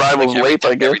mean, she rivals Leip,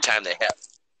 I guess. Every time they have.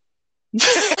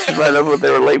 She's right up with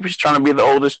their Leip. She's trying to be the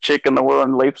oldest chick in the world,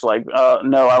 and Leip's like,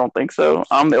 no, I don't think so.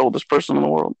 I'm the oldest person in the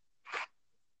world.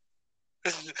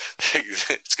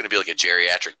 It's going to be like a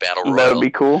geriatric battle royal. That would be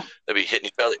cool. They'll be hitting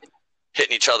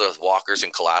each other with walkers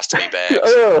and colostomy bags.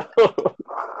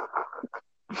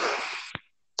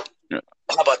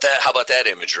 How about that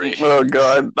imagery? Oh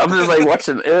god, I'm just like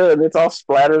watching it, and it's all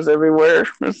splatters everywhere.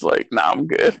 It's like, nah, I'm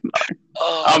good.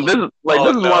 This is one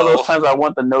of those times I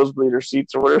want the nosebleeder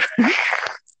seats or whatever.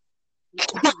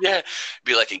 Yeah,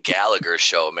 be like a Gallagher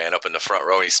show, man, up in the front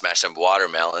row. And you smash some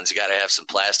watermelons. You got to have some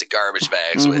plastic garbage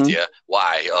bags with you.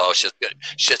 Why? Oh,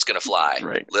 shit's gonna fly.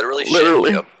 Right. Literally.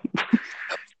 Yep.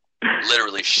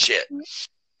 Literally shit.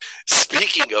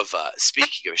 Speaking of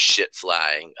shit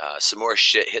flying, some more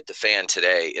shit hit the fan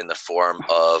today in the form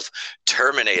of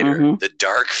Terminator: The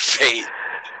Dark Fate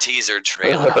teaser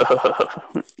trailer.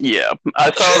 Yeah,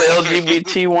 I saw the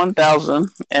LGBT 1000,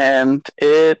 and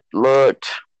it looked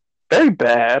very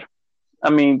bad. I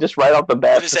mean, just right off the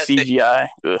bat, the CGI.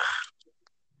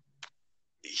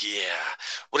 Yeah.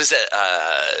 What is that?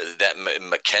 That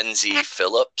Mackenzie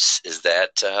Phillips? Is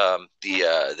that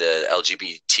the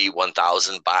LGBT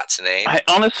 1000 bot's name? I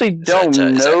honestly don't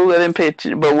know. I didn't pay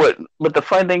attention. But the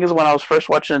funny thing is, when I was first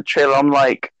watching the trailer, I'm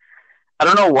like, I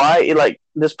don't know why.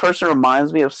 This person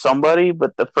reminds me of somebody,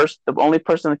 but the only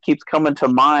person that keeps coming to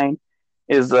mind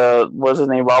is what's his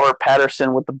name? Robert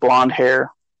Pattinson with the blonde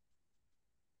hair.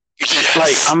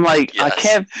 Yes. I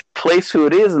can't place who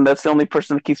it is, and that's the only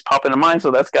person that keeps popping in mind.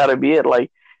 So that's got to be it. Like,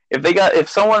 if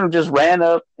someone just ran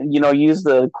up and used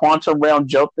the quantum realm,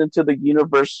 jumped into the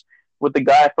universe with the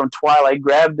guy from Twilight,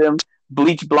 grabbed him,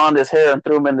 bleached blonde his hair, and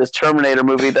threw him in this Terminator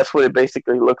movie, that's what it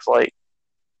basically looks like.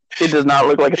 It does not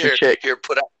look like it's a chick. Here,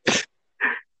 put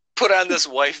on this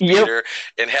wife beater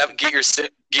and get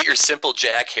your simple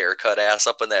Jack haircut ass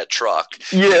up in that truck.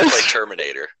 Yes. And play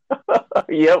Terminator.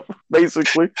 Yep,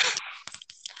 basically.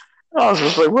 I was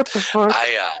just like, what the fuck?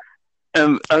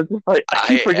 And I was just like, I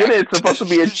keep forgetting it's supposed to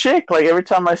be a chick. Like, every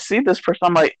time I see this person,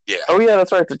 I'm like, oh yeah,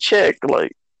 that's right, it's a chick.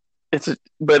 Like,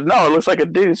 but no, it looks like a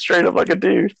dude, straight up like a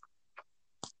dude.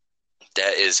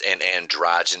 That is an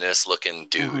androgynous looking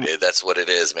dude. That's what it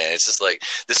is, man. It's just like,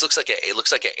 it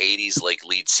looks like an 80s like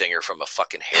lead singer from a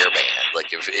fucking hair band. Like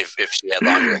if she had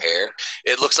longer hair,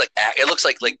 it looks like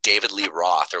David Lee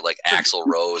Roth or like Axl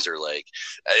Rose or like,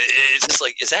 it's just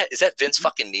like, is that Vince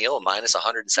fucking Neil minus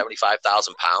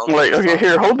 175,000 pounds? Like, okay,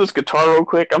 here, hold this guitar real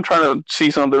quick. I'm trying to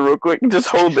see something real quick. Just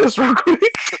hold this real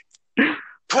quick.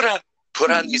 Put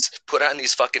on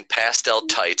these fucking pastel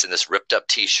tights and this ripped up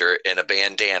t-shirt and a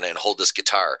bandana and hold this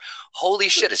guitar. Holy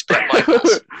shit, it's Bret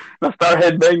Michaels. Now start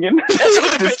headbanging.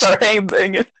 Start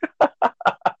headbanging.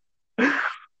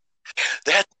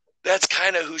 That's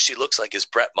kind of who she looks like, is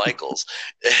Bret Michaels.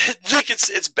 Like,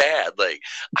 it's bad. Like,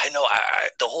 I know I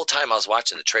the whole time I was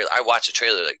watching the trailer, I watched the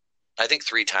trailer like I think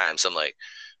 3 times. I'm like,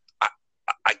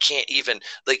 I can't even,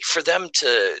 like, for them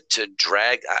to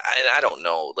drag, I don't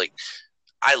know, like,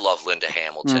 I love Linda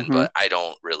Hamilton, but I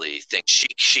don't really think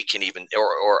she can even,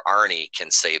 or Arnie can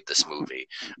save this movie.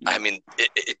 I mean,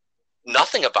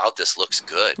 nothing about this looks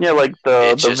good. Yeah, like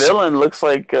the villain looks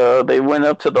like they went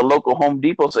up to the local Home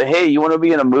Depot and said, "Hey, you want to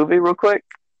be in a movie real quick?"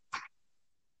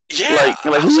 Yeah,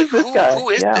 like who's this guy?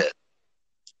 Who is it?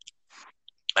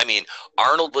 I mean,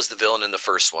 Arnold was the villain in the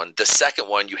first one. The second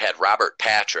one, you had Robert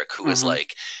Patrick, who was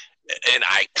like an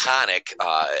iconic,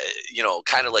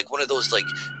 kind of like one of those like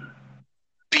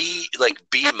B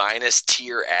B-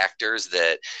 tier actors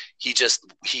that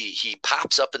he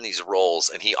pops up in these roles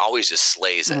and he always just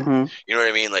slays it. Mm-hmm. You know what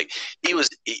I mean? Like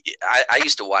I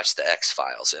used to watch the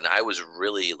X-Files and I was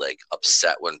really like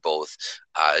upset when both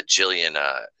Gillian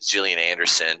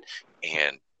Anderson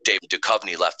and David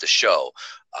Duchovny left the show.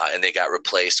 And they got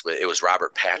replaced with, it was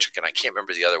Robert Patrick, and I can't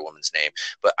remember the other woman's name,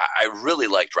 but I really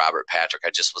liked Robert Patrick. I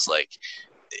just was like,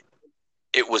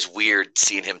 it was weird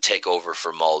seeing him take over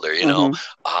for Mulder, you know.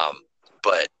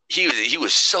 But he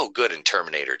was so good in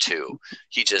Terminator 2.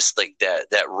 He just like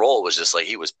that role was just like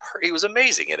he was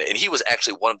amazing in it, and he was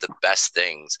actually one of the best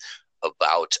things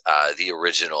about the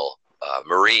original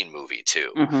Marine movie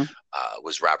too.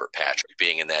 Was Robert Patrick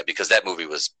being in that, because that movie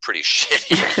was pretty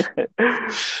shitty.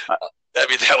 I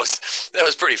mean, that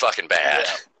was pretty fucking bad.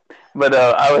 Yeah. But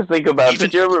I was thinking about. Do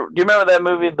you remember that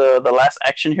movie, The Last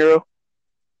Action Hero?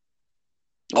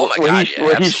 Oh my god!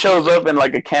 Where he shows up in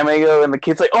like a cameo, and the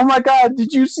kid's like, "Oh my god,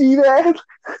 did you see that?"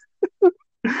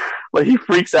 Like he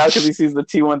freaks out because he sees the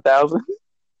T-1000.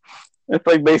 It's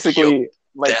like basically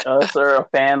us or a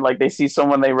fan, like they see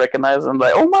someone they recognize, and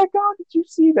like, "Oh my god, did you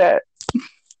see that?"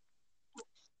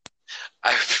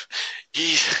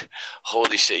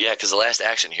 Holy shit, yeah, because The Last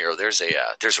Action Hero, there's a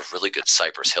really good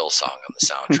Cypress Hill song on the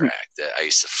soundtrack that I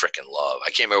used to freaking love. I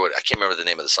can't remember the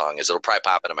name of the song is. It'll probably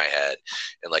pop into my head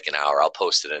in like an hour. I'll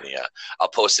post it in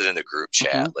the group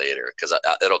chat later because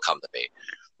it'll come to me.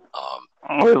 I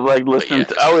always like listening.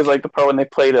 I always like the part when they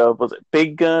played was it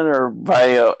Big Gun or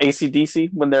by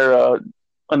AC/DC when they're on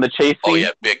the chase scene. Oh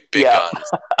yeah, big guns.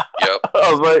 Yep.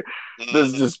 I was like, this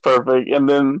is just perfect. And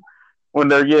then when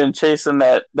they're getting chased and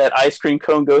that ice cream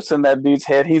cone goes in that dude's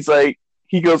head, he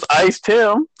goes, iced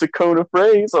him to cone a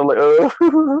phrase. I'm like,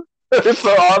 oh. It's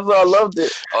so awesome. I loved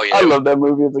it. Oh yeah, I loved that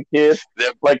movie as a kid.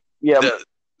 Go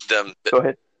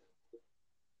ahead.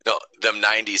 No, them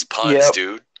 90s puns,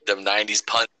 dude. Them 90s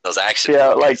puns, those action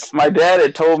movies. Like my dad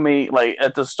had told me like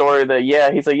at the story that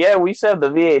he's like, we used to have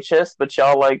the VHS, but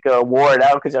y'all like wore it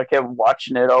out because y'all kept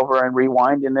watching it over and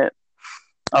rewinding it.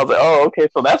 I was like, oh, okay,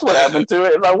 so that's what happened to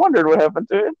it. And I wondered what happened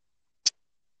to it.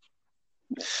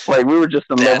 Like, we were just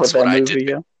in love with that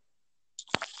movie,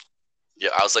 Yeah,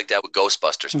 I was like that with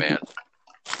Ghostbusters, man.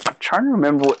 I'm trying to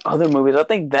remember what other movies. I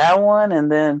think that one, and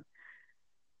then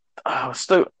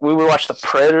we would watch The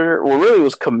Predator. Well, really, it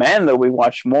was Commando we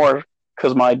watched more,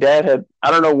 because my dad had,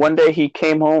 I don't know, one day he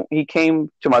came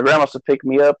to my grandma's to pick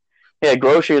me up. He had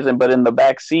groceries, but in the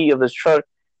back seat of his truck,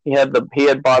 he had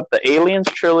bought the Aliens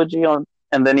trilogy on.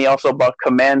 And then he also bought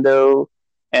Commando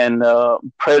and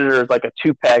Predator, like a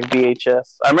 2-pack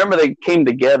VHS. I remember they came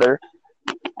together.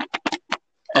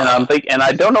 And I'm thinking, and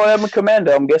I don't know what happened to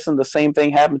Commando. I'm guessing the same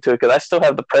thing happened to it because I still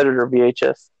have the Predator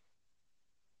VHS.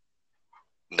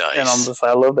 Nice. And I'm just,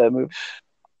 I love that movie.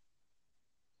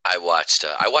 I watched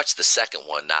the second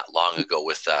one not long ago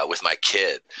with my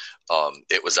kid.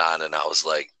 It was on, and I was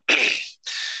like,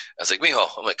 Mijo,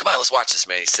 I'm like, come on, let's watch this,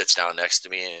 man. He sits down next to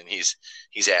me, and he's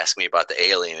asking me about the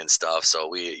alien and stuff. So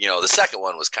we, the second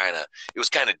one was kind of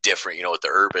different, with the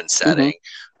urban setting.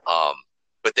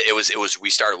 But it was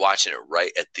we started watching it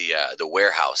right at the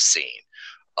warehouse scene.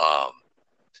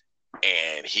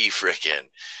 And he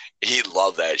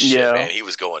loved that shit, man. He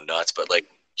was going nuts. But like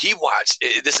he watched,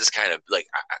 this is kind of like,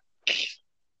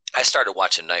 I started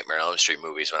watching Nightmare on Elm Street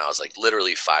movies when I was like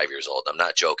literally 5 years old. I'm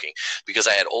not joking, because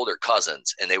I had older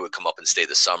cousins and they would come up and stay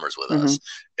the summers with us.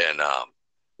 And,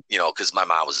 because my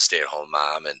mom was a stay-at-home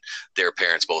mom and their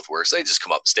parents both worked, so they just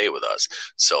come up and stay with us.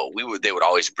 So they would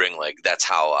always bring that's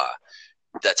how I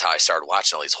started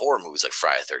watching all these horror movies like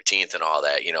Friday the 13th and all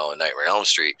that, and Nightmare on Elm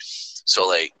Street. So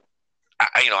like,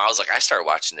 I was like, I started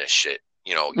watching this shit,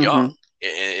 young.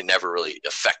 It never really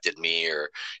affected me, or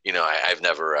I've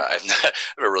never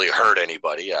really hurt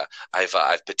anybody. I've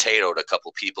potatoed a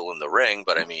couple people in the ring,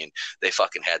 but I mean, they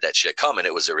fucking had that shit coming.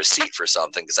 It was a receipt for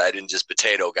something, because I didn't just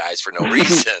potato guys for no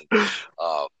reason.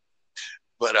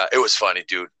 But it was funny,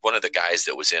 dude. One of the guys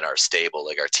that was in our stable,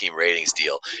 like our team ratings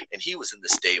deal, and he was in the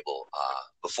stable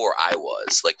before I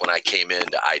was. Like when I came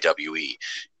into IWE.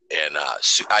 And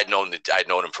I'd known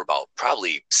him for about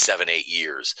probably 7-8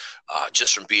 years,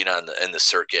 just from being in the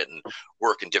circuit and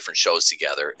working different shows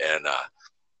together. And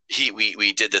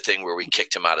we did the thing where we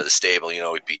kicked him out of the stable.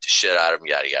 We beat the shit out of him,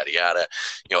 yada yada yada,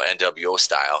 NWO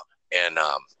style. And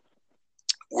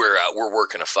we're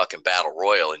working a fucking battle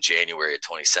royal in January of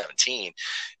 2017.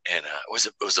 And was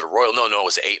it a royal? No, it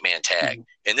was an 8-man tag.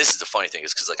 And this is the funny thing,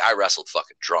 is because like I wrestled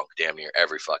fucking drunk damn near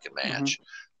every fucking match.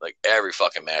 Like every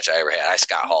fucking match I ever had, I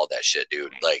Scott Hall'd that shit,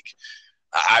 dude. Like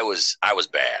I was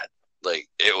bad. Like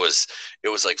it was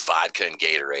like vodka and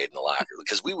Gatorade in the locker,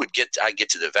 because I'd get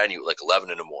to the venue at like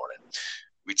 11 in the morning.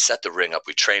 we'd set the ring up,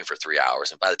 we'd train for 3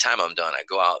 hours, and by the time I'm done, I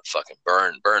go out and fucking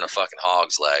burn a fucking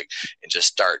hog's leg and just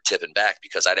start tipping back,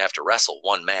 because I'd have to wrestle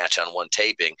one match on one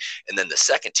taping, and then the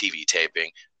second TV taping,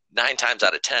 9 times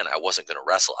out of 10, I wasn't going to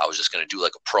wrestle. I was just going to do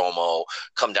like a promo,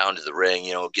 come down to the ring,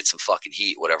 you know, get some fucking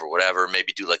heat, whatever,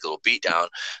 maybe do like a little beat down.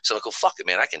 So I go, fuck it,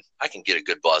 man, I can get a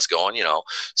good buzz going, you know.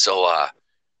 So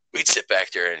we'd sit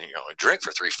back there and, you know, drink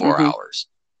for 3-4 hours.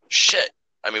 Shit.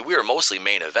 I mean, we were mostly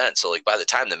main event. So like by the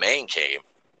time the main came,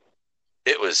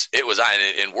 it was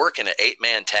in working an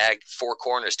 8-man tag, 4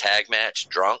 corners tag match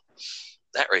drunk.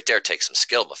 That right there takes some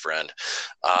skill, my friend.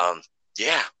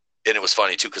 Yeah. And it was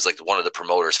funny too, because like one of the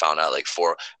promoters found out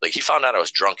he found out I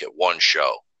was drunk at one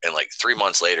show, and like 3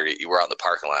 months later, you were out in the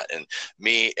parking lot, and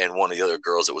me and one of the other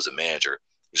girls that was a manager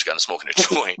was kind of smoking a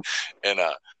joint, and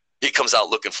he comes out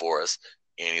looking for us,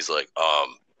 and he's like,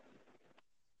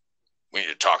 "We need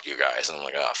to talk to you guys," and I'm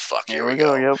like, "Oh fuck, here we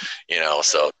go." Yep. You know,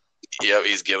 so yeah,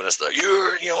 he's giving us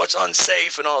it's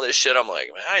unsafe and all this shit. I'm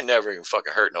like, man, I never even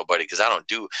fucking hurt nobody, because I don't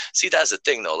do. See, that's the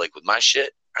thing though. Like with my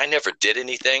shit, I never did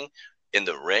anything in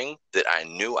the ring that I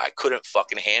knew I couldn't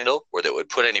fucking handle, or that would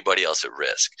put anybody else at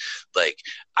risk. Like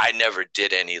I never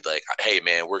did any like, hey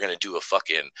man, we're gonna do a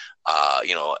fucking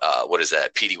what is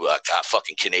that?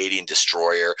 Fucking Canadian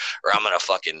destroyer, or I'm gonna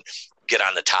fucking get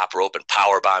on the top rope and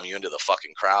power bomb you into the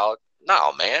fucking crowd.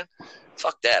 No, man.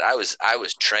 Fuck that. I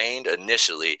was trained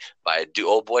initially by a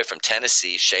old boy from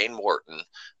Tennessee, Shane Morton,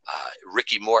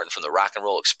 Ricky Morton from the Rock and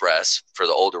Roll Express. For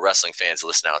the older wrestling fans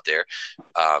listening out there,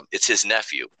 it's his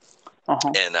nephew.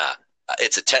 And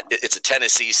it's a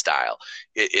Tennessee style.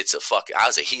 I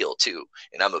was a heel too,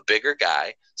 and I'm a bigger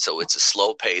guy, so it's a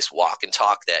slow pace, walk and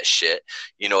talk that shit.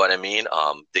 You know what I mean?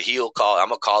 The heel call. I'm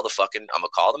gonna call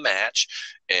the match,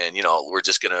 and you know we're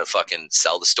just gonna fucking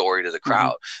sell the story to the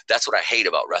crowd. That's what I hate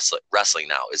about wrestling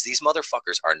now, is these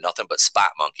motherfuckers are nothing but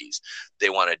spot monkeys. They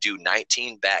want to do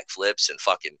 19 backflips and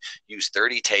fucking use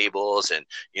 30 tables, and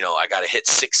you know I got to hit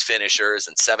 6 finishers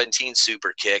and 17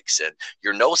 super kicks, and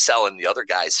you're no selling the other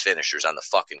guy's finishers on the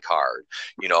fucking card,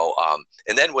 you know.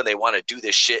 And then when they want to do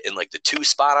this shit in like the 2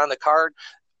 spot on the card,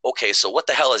 okay, so what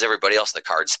the hell is everybody else in the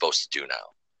card supposed to do now?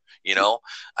 You know,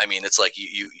 I mean, it's like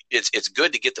it's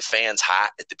good to get the fans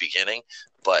hot at the beginning,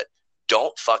 but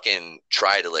don't fucking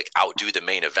try to like outdo the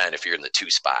main event if you're in the 2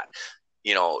 spot.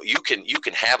 You know, you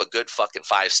can have a good fucking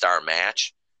 5-star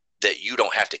match that you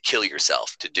don't have to kill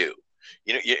yourself to do.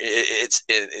 You know,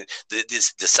 the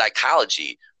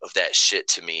psychology of that shit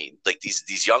to me, like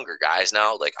these younger guys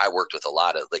now, like I worked with a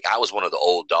lot of, like I was one of the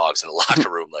old dogs in the locker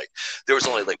room. Like there was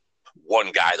only like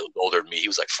one guy that was older than me. He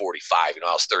was like 45, you know,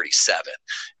 I was 37.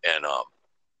 And,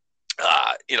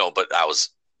 you know, but I was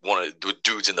one of the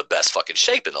dudes in the best fucking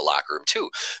shape in the locker room too,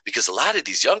 because a lot of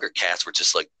these younger cats were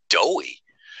just like doughy.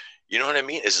 You know what I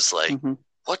mean? It's just like,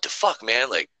 what the fuck, man?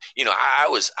 Like, you know, I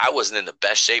wasn't in the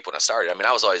best shape when I started. I mean,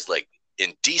 I was always like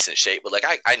in decent shape, but like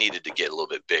I needed to get a little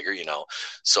bit bigger, you know?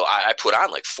 So I put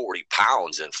on like 40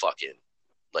 pounds in fucking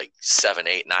like 7,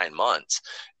 8, 9 months.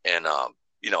 And,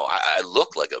 you know, I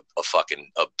look like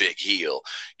a big heel,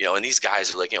 you know, and these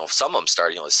guys are like, you know, some of them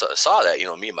started, you know, saw that, you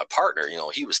know, me and my partner, you know,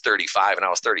 he was 35 and I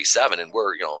was 37, and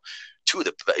we're, you know, 2 of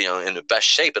the, you know, in the best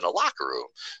shape in the locker room.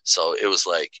 So it was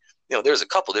like, you know, there's a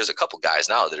couple guys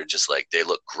now that are just like, they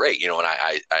look great, you know, and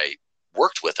I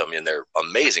worked with them and they're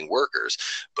amazing workers.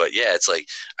 But yeah, it's like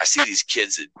I see these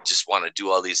kids that just want to do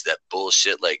all that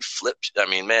bullshit like flip. I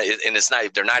mean, man, and it's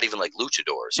not, they're not even like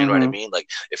luchadors. You know what I mean? Like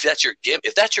if that's your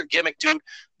gimmick, dude,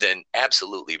 then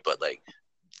absolutely. But like,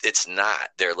 it's not.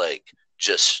 They're like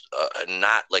just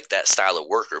not like that style of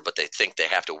worker, but they think they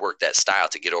have to work that style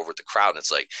to get over the crowd. And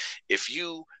it's like, if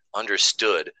you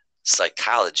understood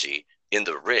psychology in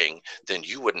the ring, then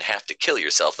you wouldn't have to kill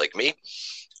yourself like me.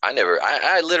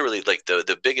 I literally, like,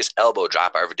 the biggest elbow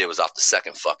drop I ever did was off the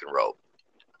second fucking rope.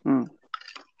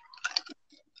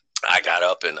 I got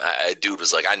up and dude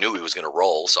was like, I knew he was going to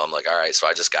roll. So I'm like, all right. So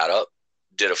I just got up,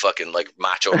 did a fucking like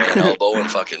macho man elbow and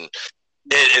fucking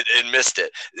and missed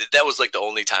it. That was like the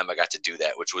only time I got to do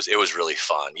that, it was really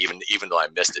fun, even though I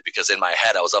missed it, because in my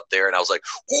head I was up there and I was like,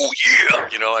 oh yeah,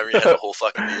 you know, I mean, I had the whole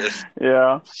fucking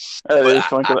yeah, that is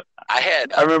fun.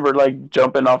 I remember like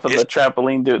jumping off of the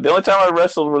trampoline, dude. The only time I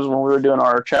wrestled was when we were doing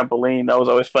our trampoline. That was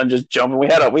always fun, just jumping. We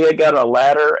had got a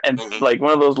ladder, and like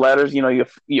one of those ladders, you know,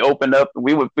 you opened up.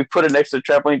 We put it next to the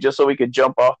trampoline just so we could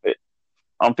jump off it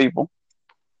on people.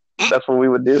 That's what we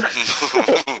would do.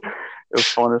 It was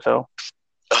fun as hell.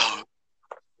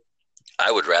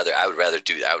 I would rather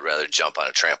do that. I would rather jump on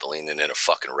a trampoline than in a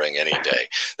fucking ring any day.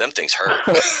 Them things hurt.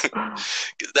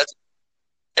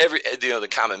 the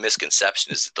common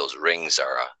misconception is that those rings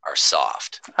are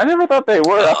soft. I never thought they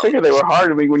were. I figured they were hard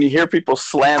to me. When you hear people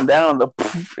slam down the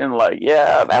poof, and like,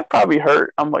 yeah, that probably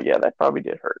hurt. I'm like, yeah, that probably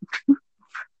did hurt.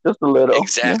 Just a little.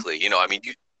 Exactly. Yeah. I mean,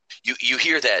 you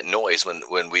hear that noise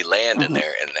when we land in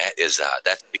there, and that is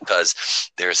that's because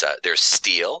there's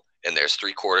steel, and there's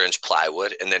 3/4 inch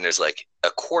plywood, and then there's like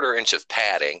 1/4 inch of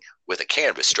padding with a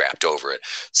canvas strapped over it.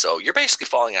 So you're basically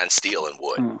falling on steel and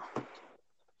wood.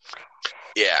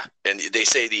 Yeah, and they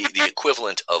say the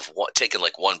equivalent of taking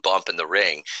like one bump in the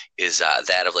ring is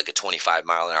that of like a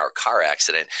 25-mile-an-hour car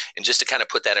accident. And just to kind of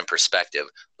put that in perspective,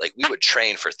 like we would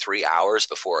train for 3 hours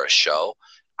before a show.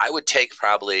 I would take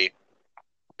probably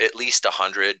at least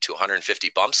 100 to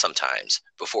 150 bumps sometimes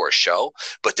before a show.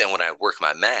 But then when I work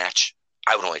my match,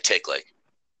 I would only take like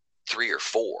 3 or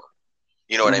 4.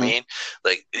 You know what I mean?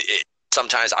 Like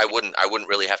sometimes I wouldn't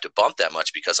really have to bump that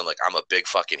much because I'm a big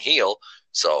fucking heel.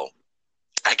 So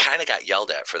I kind of got yelled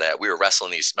at for that. We were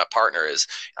wrestling these. My partner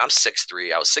I'm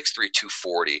 6'3". I was 6'3",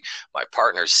 240. My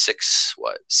partner's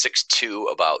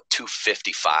 6'2", about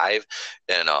 255.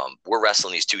 And we're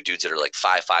wrestling these two dudes that are like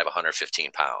 5'5",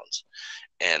 115 pounds.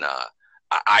 And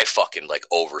I fucking like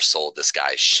oversold this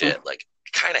guy's shit. Like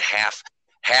kind of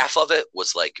half of it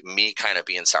was like me kind of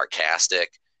being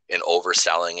sarcastic and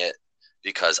overselling it,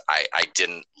 because I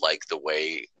didn't like the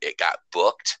way it got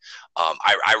booked.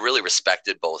 I really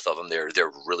respected both of them.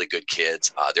 They're really good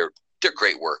kids. They're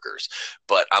great workers,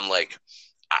 but I'm like,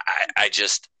 I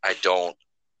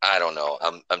don't know.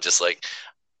 I'm just like,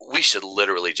 we should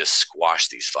literally just squash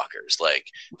these fuckers. Like,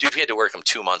 dude, we had to work them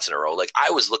 2 months in a row. Like,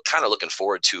 I was kind of looking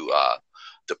forward to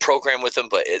the program with them,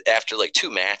 but after like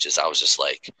 2 matches, I was just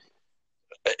like,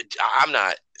 I'm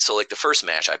not. So like the first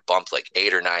match, I bumped like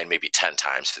 8 or 9, maybe 10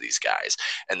 times for these guys.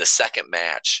 And the second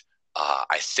match,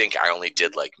 I think I only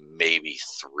did like maybe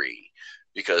 3,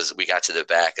 because we got to the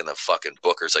back and the fucking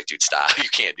booker's like, dude, stop. You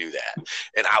can't do that.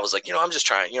 And I was like, I'm just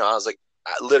trying, I was like,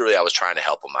 I was trying to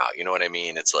help them out. You know what I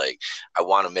mean? It's like, I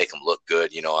want to make them look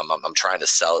good. I'm trying to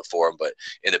sell it for them, but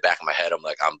in the back of my head, I'm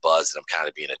like, I'm buzzed and I'm kind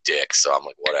of being a dick. So I'm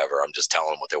like, whatever. I'm just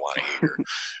telling them what they want to hear,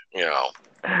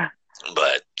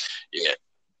 but yeah.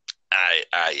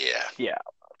 Yeah.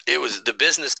 It was the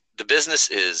business. The business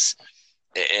is,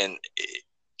 and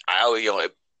I always,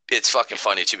 it's fucking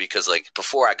funny too, because like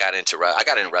before I got into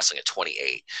wrestling at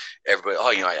 28.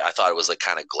 Everybody, I thought it was like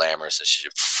kind of glamorous and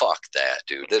shit. Fuck that,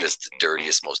 dude. That is the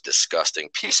dirtiest, most disgusting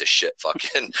piece of shit.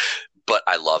 Fucking, but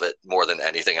I love it more than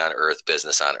anything on earth.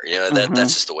 Business on earth.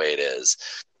 That's just the way it is.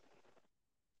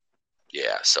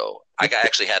 Yeah. So I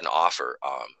actually had an offer.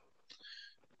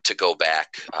 To go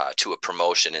back to a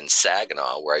promotion in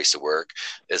Saginaw where I used to work,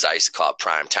 as I used to call it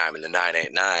prime time in the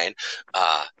 989,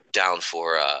 down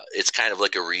for it's kind of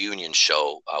like a reunion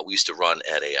show. We used to run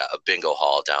at a bingo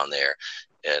hall down there,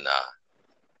 and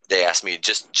they asked me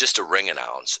just to ring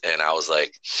announce, and I was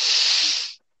like,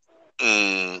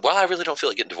 well, I really don't feel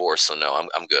like getting divorced, so no,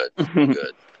 I'm good. I'm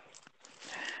good.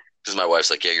 Because my wife's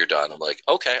like, yeah, you're done. I'm like,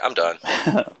 okay, I'm done.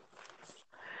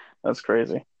 That's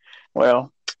crazy.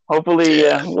 Well, hopefully,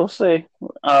 we'll see.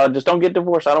 Just don't get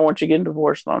divorced. I don't want you getting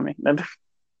divorced on me. Neither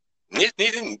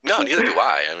do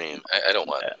I. I mean, I don't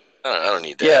want. I don't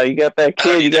need that. Yeah, you got that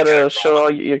kid. You got to show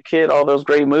your kid all those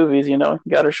great movies. You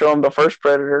got to show him the first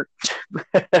Predator.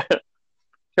 Because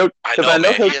I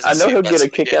know he'll get a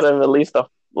kick out of at least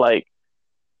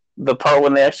the part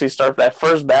when they actually start that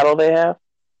first battle they have.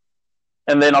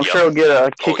 And then I'm sure he'll get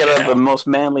a kick out of the most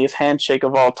manliest handshake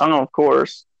of all time, of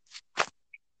course.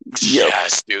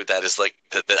 Yes, dude, that is like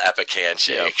the epic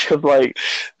handshake. Because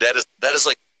that is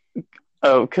like.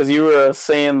 Oh, because you were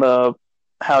saying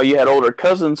how you had older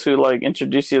cousins who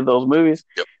introduced you to those movies.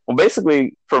 Yep. Well,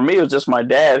 basically, for me, it was just my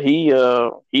dad. He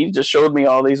just showed me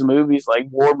all these movies, like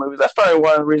war movies. That's probably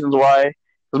one of the reasons why.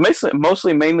 Because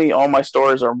mainly all my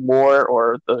stories are war,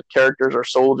 or the characters are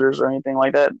soldiers or anything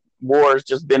like that. War has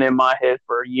just been in my head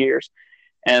for years,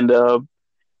 and I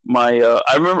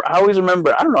always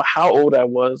remember. I don't know how old I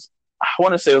was. I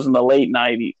want to say it was in the late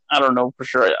 90s. I don't know for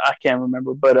sure. I can't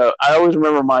remember, but I always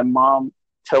remember my mom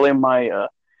telling my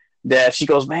dad. She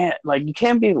goes, "Man, you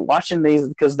can't be watching these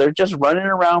because they're just running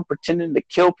around pretending to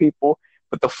kill people."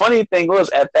 But the funny thing was,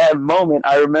 at that moment,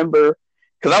 I remember.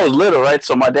 Because I was little, right?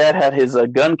 So my dad had his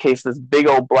gun case, this big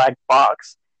old black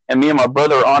box, and me and my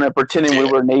brother were on it pretending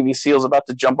we were Navy SEALs about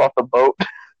to jump off the boat.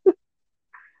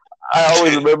 I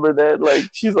always remember that.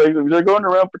 She's like, they're going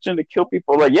around pretending to kill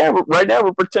people. Yeah, right now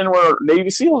we're pretending we're Navy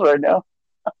SEALs right now.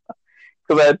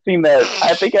 Because I had seen that.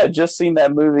 I think I had just seen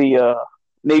that movie,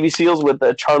 Navy SEALs, with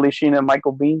Charlie Sheen and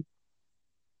Michael Biehn.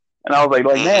 And I was like,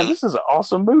 man, this is an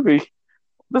awesome movie.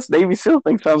 This Navy SEAL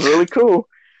thing sounds really cool.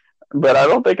 but I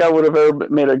don't think I would have ever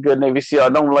made a good Navy SEAL. I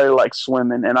don't really like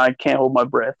swimming, and I can't hold my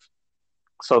breath,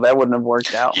 so that wouldn't have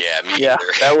worked out. Yeah, me Yeah,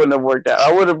 either. that wouldn't have worked out.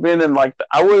 I would have been in like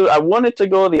I wanted to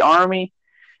go to the Army,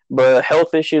 but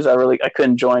health issues, I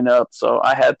couldn't join up, so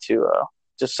I had to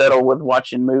just settle with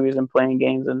watching movies and playing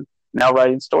games, and now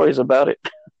writing stories about it.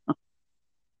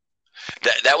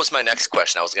 That was my next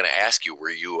question. I was going to ask you,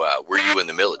 were you in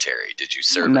the military? Did you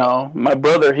serve? No, my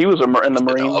brother, he was in the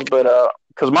Marines, okay. but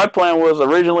because my plan was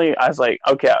originally, I was like,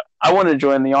 okay, I want to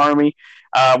join the Army.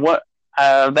 That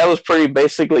was pretty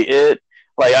basically it.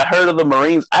 Like I heard of the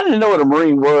Marines, I didn't know what a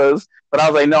Marine was, but I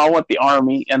was like, no, I want the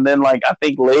Army. And then like I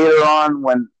think later on,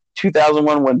 when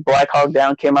 2001, when Black Hawk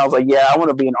Down came out, I was like, yeah, I want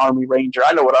to be an Army Ranger.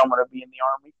 I know what I want to be in the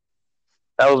Army.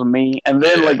 That was me. And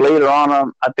then like later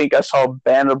on, I think I saw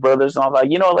Band of Brothers, and I was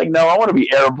like, like no, I want to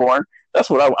be airborne.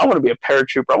 That's what I want to be a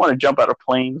paratrooper. I want to jump out of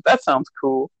planes. That sounds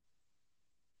cool.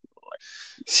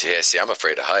 Yeah, see, I'm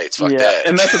afraid of heights. Fuck that.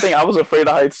 And that's the thing. I was afraid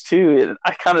of heights too.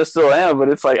 I kind of still am, but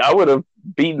it's like I would have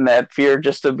beaten that fear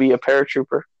just to be a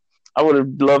paratrooper. I would have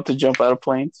loved to jump out of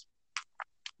planes.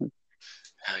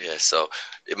 Oh, yeah, so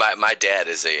my dad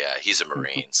is he's a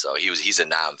Marine, so he's a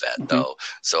non-vet though.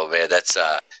 So man, that's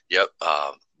yep.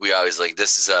 We always like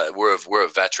this is we're a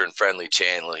veteran friendly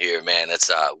channel here, man. That's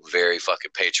very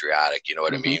fucking patriotic. You know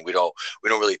what I mean? We don't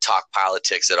really talk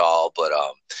politics at all, but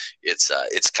it's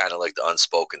kind of like the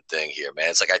unspoken thing here, man.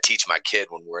 It's like I teach my kid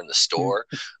when we're in the store.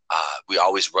 We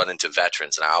always run into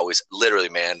veterans, and I always literally,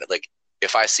 man, like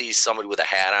if I see somebody with a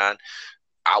hat on,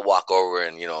 I'll walk over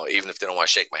and, even if they don't want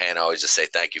to shake my hand, I always just say,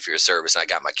 thank you for your service. And I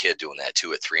got my kid doing that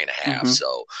too at 3.5.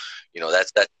 So,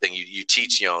 that's that thing you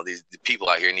teach, the people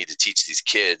out here need to teach these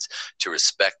kids to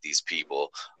respect these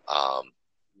people,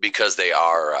 because they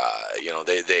are,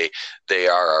 they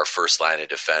are our first line of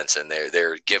defense, and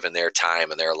they're given their time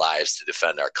and their lives to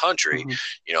defend our country,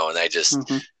 and they just,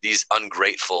 these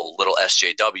ungrateful little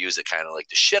SJWs that kind of like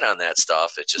to shit on that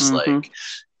stuff. It's just like,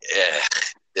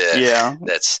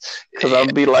 that's because I'll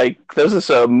be like, there's this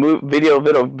video on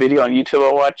YouTube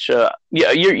I watch. Are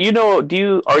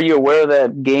you aware of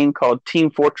that game called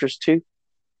Team Fortress 2?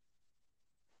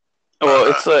 Well,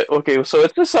 it's okay, so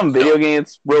it's just some video game.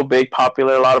 It's real big,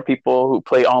 popular. A lot of people who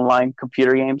play online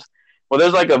computer games. Well,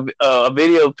 there's like a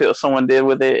video someone did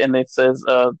with it, and it says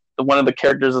one of the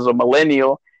characters is a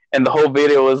millennial, and the whole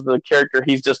video is the character,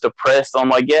 he's just depressed. I'm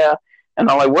like, yeah, and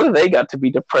I'm like, what do they got to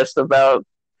be depressed about?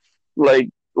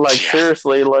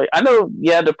 Seriously, like I know,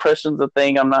 depression's a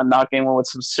thing. I'm not knocking anyone with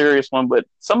some serious one, but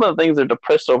some of the things they're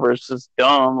depressed over is just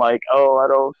dumb. Like,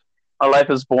 my life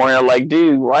is boring. I'm like,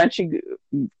 dude, why don't you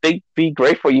be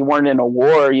grateful you weren't in a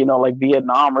war, like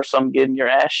Vietnam or something, getting your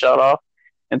ass shot off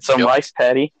in some rice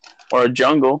paddy or a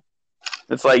jungle.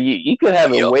 It's like you could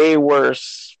have it way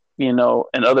worse, in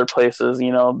other places.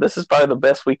 This is probably the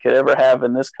best we could ever have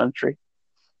in this country,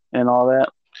 and all that.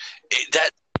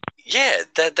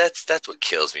 That's what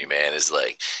kills me, man. Is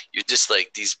like you're just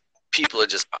like these people are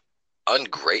just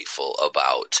ungrateful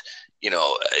about.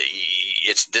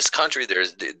 It's this country.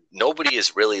 There's nobody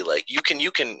is really like you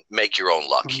can make your own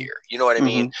luck here. You know what I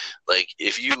mean? Like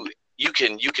if you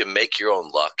can make your own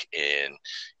luck, and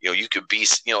you could be.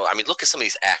 I mean, look at some of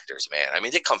these actors, man. I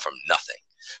mean, they come from nothing.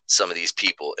 Some of these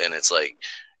people, and it's like.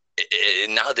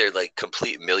 And now they're like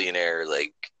complete millionaire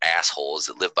like assholes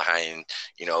that live behind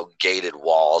gated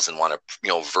walls and want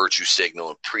to virtue signal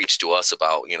and preach to us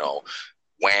about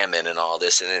whammon and all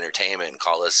this and entertainment, and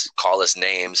call us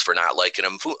names for not liking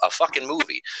a fucking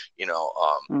movie.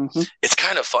 It's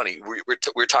kind of funny.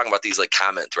 We're talking about these like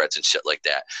comment threads and shit like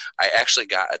that. I actually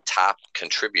got a top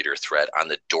contributor thread on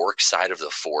the Dork Side of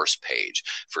the Force page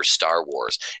for Star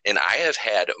Wars, and I have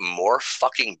had more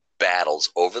fucking battles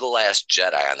over the Last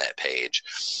Jedi on that page,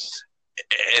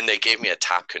 and they gave me a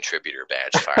top contributor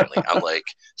badge finally. I'm like,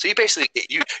 so you basically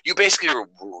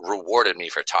rewarded me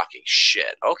for talking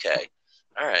shit. Okay,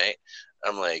 all right.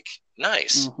 I'm like,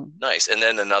 nice. And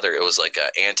then it was like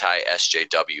a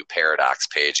anti-SJW Paradox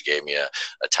page gave me a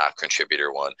top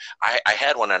contributor one. I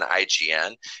had one on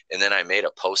IGN, and then I made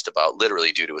a post about,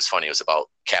 literally, dude, it was funny. It was about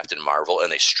Captain Marvel,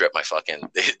 and they stripped my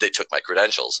they took my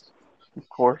credentials. Of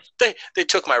course. They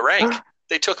took my rank.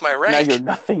 They took my rank. Now you're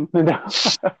nothing.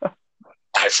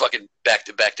 I fucking back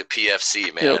to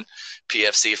PFC, man. Yep.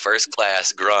 PFC first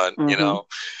class grunt,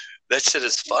 That shit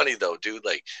is funny though, dude.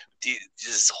 Like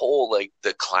this whole like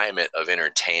the climate of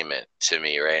entertainment to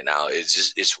me right now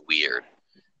is it's weird.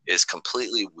 It's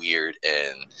completely weird,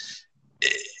 and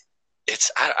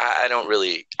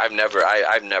I've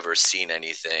never seen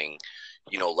anything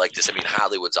like this. I mean,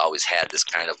 Hollywood's always had this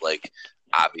kind of like,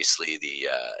 obviously the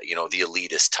the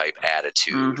elitist type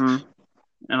attitude,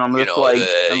 And I'm You just know,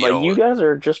 like, you guys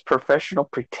are just professional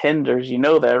pretenders. You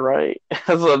know that, right?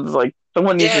 So it's like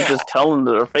someone needs to yeah, just tell them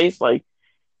to their face, like,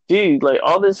 dude, like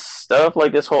all this stuff,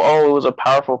 like this whole, oh, it was a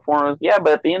powerful performance. Yeah,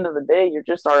 but at the end of the day, you're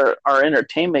just our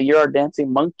entertainment. You're our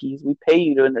dancing monkeys. We pay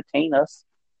you to entertain us.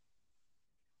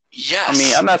 I mean,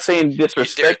 yes, I'm not saying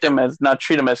disrespect them as not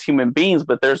treat them as human beings,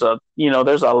 but there's a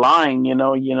line,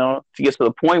 to get to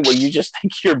the point where you just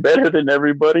think you're better than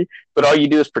everybody, but all you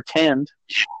do is pretend.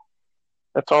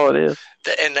 That's all it is.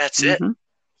 And that's it. Mm-hmm.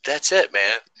 That's it,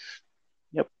 man.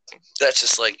 Yep. That's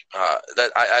just like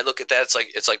that. I look at that.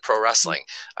 It's like pro wrestling.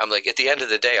 I'm like, at the end of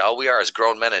the day, all we are is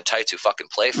grown men in tights who fucking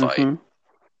play fight. Mm-hmm.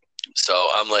 So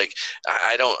I'm like,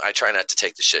 I try not to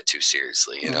take the shit too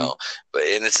seriously, you know. But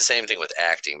and it's the same thing with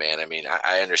acting, man. I mean,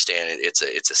 I understand it. It's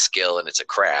a skill and it's a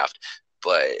craft,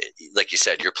 but like you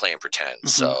said, you're playing pretend. Mm-hmm.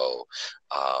 So,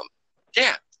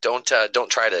 yeah. Don't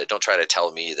try to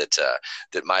tell me that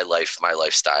that my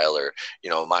lifestyle or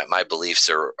my beliefs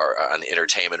are on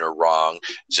entertainment are wrong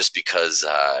just because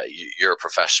you're a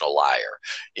professional liar.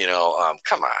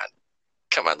 Come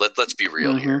on. Let's be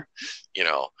real here.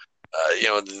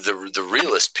 The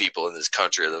realest people in this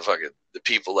country are the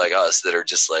people like us that are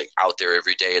just like out there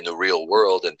every day in the real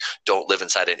world and don't live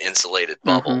inside an insulated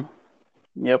bubble.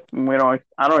 Mm-hmm. Yep.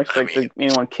 I don't expect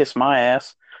anyone to kiss my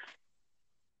ass.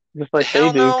 Just like they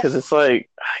do, because it's like,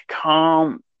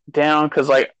 calm down, because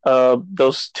like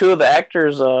those two of the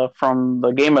actors from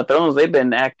the Game of Thrones, they've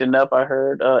been acting up, I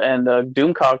heard, and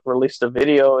Doomcock released a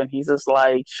video, and he's just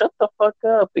like, shut the fuck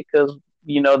up, because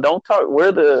don't talk.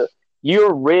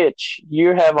 You're rich,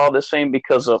 you have all this fame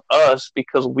because of us,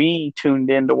 because we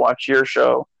tuned in to watch your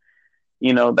show.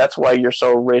 That's why you're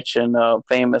so rich and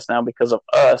famous now, because of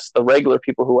us, the regular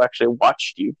people who actually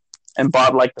watched you and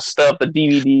bought like the stuff, the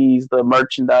DVDs, the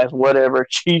merchandise, whatever,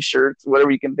 T-shirts,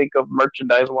 whatever you can think of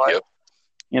merchandise-wise.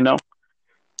 Yep.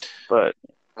 But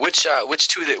which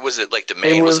two was it? Like the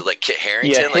main was it like Kit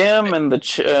Harington? Yeah, him and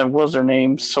the what was her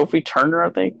name? Sophie Turner, I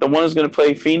think. The one who's going to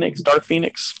play Phoenix, Dark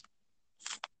Phoenix.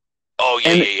 Oh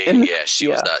yeah. She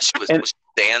was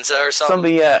Sansa or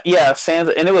something. Yeah,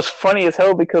 Sansa, and it was funny as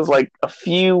hell because like a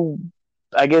few,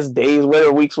 I guess, days,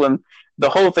 whatever, weeks when the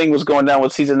whole thing was going down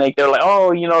with season 8, they're like,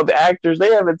 oh, the actors,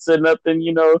 they haven't said nothing,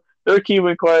 they're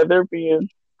keeping quiet, they're being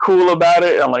cool about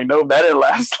it. And I'm like, no, that didn't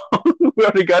last long. We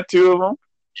already got 2 of them.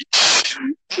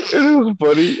 It was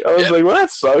funny. I was like, well,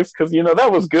 that sucks, because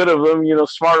that was good of them,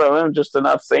 smart of them just to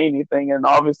not say anything. And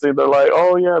obviously they're like,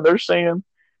 oh yeah,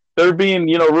 they're being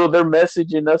real, they're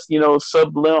messaging us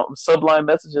sublime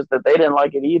messages that they didn't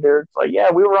like it either. It's like,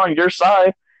 yeah, we were on your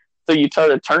side, so you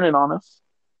started turning on us.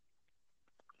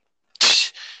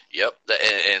 Yep,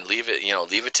 and leave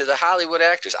it to the Hollywood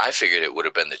actors. I figured it would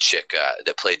have been the chick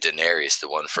that played Daenerys, the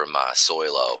one from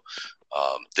Solo,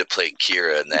 that played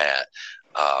Kira in that.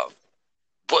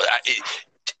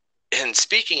 And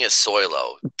speaking of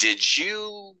Solo, did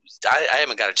you? I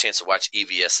haven't got a chance to watch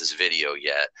EVS's video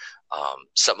yet.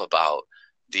 Something about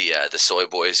the Soy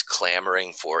Boys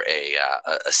clamoring for a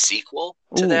sequel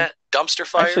to that dumpster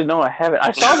fire. Actually, no, I haven't.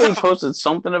 I saw they posted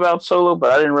something about Solo,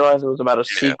 but I didn't realize it was about a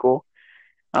sequel.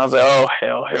 I was like, oh,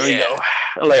 hell, here we go.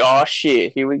 Like, oh,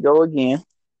 shit, here we go again.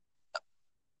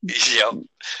 Yep.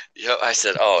 I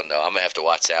said, oh, no, I'm going to have to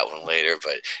watch that one later.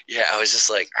 But, yeah, I was just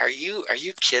like, are you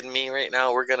kidding me right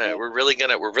now? We're really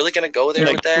gonna go there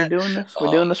with that?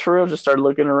 We're doing this for real? Just start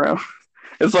looking around.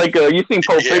 It's like, you think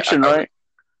Pulp Fiction, right?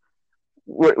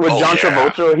 With John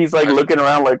Travolta, he's like looking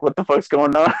around like, what the fuck's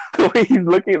going on? The way he's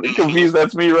looking confused,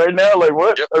 that's me right now. Like,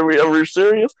 what? Yep. Are we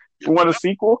serious? You want a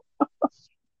sequel?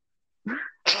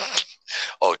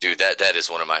 Oh, dude, that is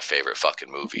one of my favorite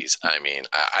fucking movies. I mean,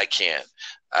 I can't.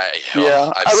 I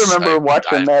remember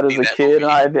watching that as a kid,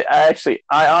 and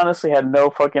I honestly had no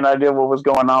fucking idea what was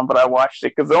going on, but I watched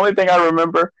it because the only thing I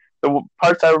remember, the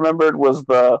parts I remembered was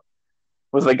the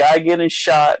guy getting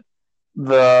shot,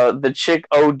 the chick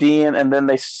ODing, and then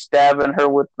they stabbing her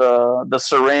with the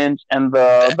syringe, and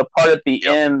the part at the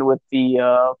end with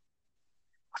the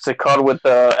what's it called, with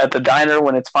at the diner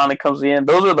when it finally comes in.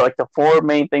 Those are like the 4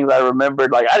 main things I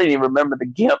remembered. Like, I didn't even remember the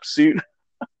GIMP suit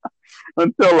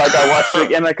until like I watched it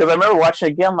again, because I remember watching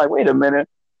it again. I'm like, wait a minute,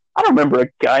 I don't remember a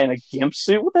guy in a GIMP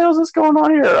suit. What the hell is this going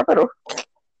on here?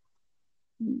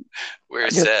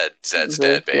 Where's Zed? Zed's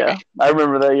dead, baby. Yeah, I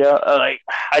remember that. Yeah,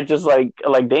 I just like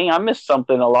dang, I missed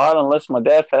something a lot unless my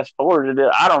dad fast forwarded it.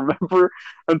 I don't remember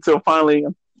until finally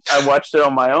I watched it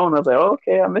on my own. I was like, oh,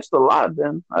 okay, I missed a lot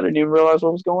then. I didn't even realize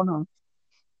what was going on.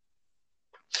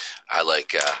 I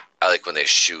like when they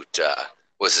shoot,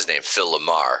 what's his name? Phil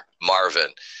Lamar. Marvin.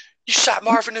 You shot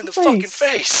Marvin in the fucking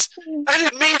face. I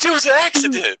didn't mean to. It was an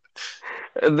accident.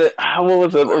 What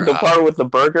was it? Or The part with the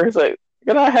burger? It's like,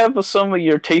 can I have some of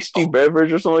your tasty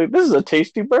beverage or something? This is a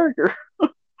tasty burger.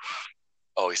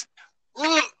 He's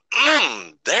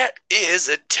that is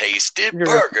a tasty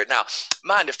burger. Now,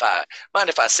 mind if I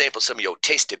sample some of your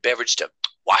tasty beverage to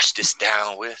wash this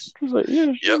down with? He's like,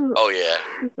 yeah, sure. Yep. Oh yeah.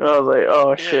 And I was like,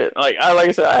 oh shit. Like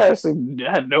I said, I actually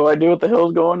had no idea what the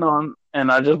hell's going on, and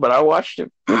but I watched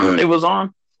it. It was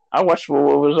on. I watched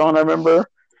what was on. I remember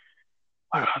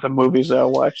the movies that I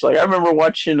watched. Like I remember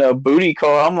watching a Booty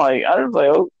Call. I was like,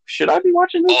 oh, should I be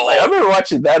watching this? Like, I remember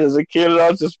watching that as a kid, and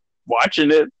I was just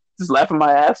watching it, just laughing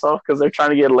my ass off because they're trying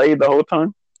to get laid the whole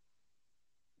time.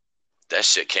 That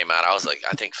shit came out. I was like,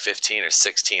 I think 15 or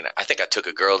 16. I think I took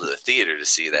a girl to the theater to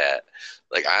see that.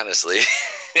 Like, honestly.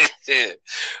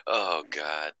 Oh,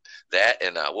 God. That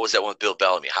and what was that one with Bill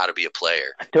Bellamy? How to Be a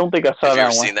Player. I don't think I saw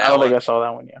that one. I don't think I saw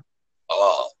that one yet.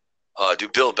 Oh,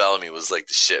 dude, Bill Bellamy was like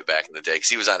the shit back in the day because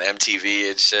he was on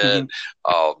MTV and shit. Mm-hmm.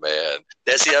 Oh, man.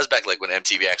 That was back like when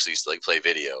MTV actually used to like play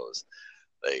videos.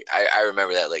 Like, I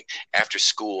remember that like after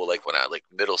school, like when I like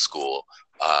middle school,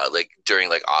 like during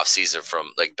like off season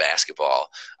from like basketball,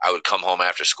 I would come home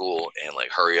after school and like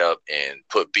hurry up and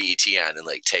put BET on and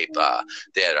like tape.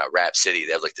 They had Rap City.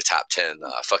 They had like the top 10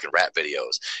 fucking rap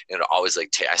videos, and it always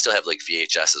like I still have like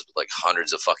VHSs with like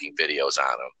hundreds of fucking videos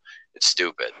on them. It's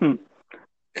stupid.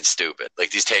 It's stupid.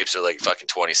 Like these tapes are like fucking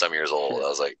 20 some years old. I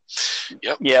was like,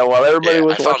 yep. Yeah, while everybody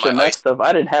was watching that stuff,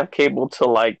 I didn't have cable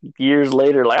till like years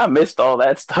later. Like I missed all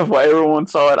that stuff. While everyone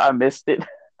saw it, I missed it.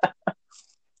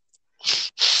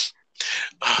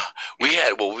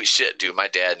 Shit, dude. My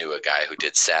dad knew a guy who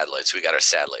did satellites. We got our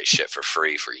satellite shit for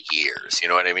free for years. You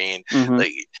know what I mean? Mm-hmm.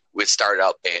 Like we started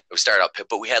out,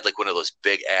 but we had like one of those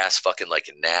big ass fucking like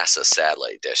NASA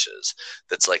satellite dishes.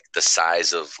 That's like the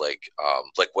size of like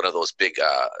one of those big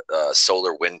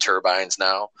solar wind turbines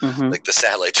now. Mm-hmm. Like the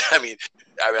satellite. I mean,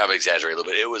 I'm exaggerating a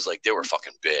little bit. It was like they were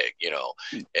fucking big, you know,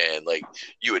 and like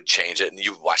you would change it and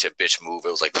you would watch that bitch move.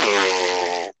 It was like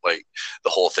the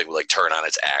whole thing would like turn on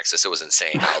its axis. It was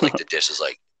insane. How like the dish is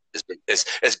like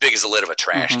as big as the lid of a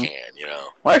trash can, you know.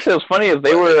 Well, actually, what's funny is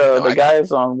they were the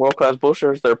guys on World Class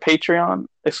Bullshitters, their Patreon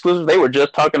exclusive. They were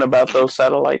just talking about those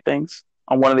satellite things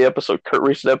on one of the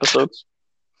recent episodes.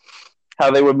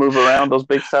 How they would move around, those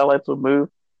big satellites would move,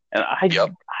 and I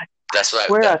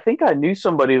swear I think I knew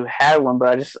somebody who had one,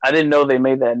 but I didn't know they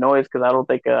made that noise because I don't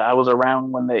think I was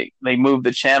around when they moved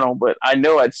the channel. But I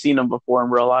know I'd seen them before in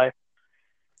real life.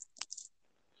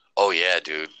 Oh yeah,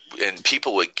 dude. And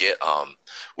people would get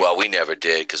well, we never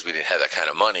did because we didn't have that kind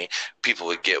of money. People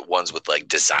would get ones with like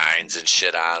designs and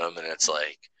shit on them, and it's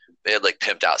like they had like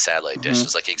pimped out satellite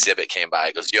dishes. Like Exhibit came by,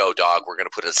 and goes, "Yo, dog, we're gonna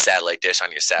put a satellite dish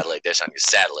on your satellite dish on your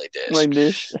satellite dish." Like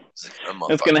dish.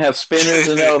 It's gonna have spinners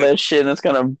and all that shit.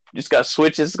 And it's got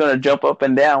switches. It's gonna jump up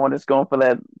and down when it's going for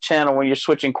that channel when you're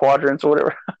switching quadrants or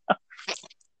whatever.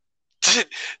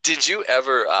 Did you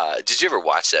ever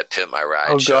watch that Pimp My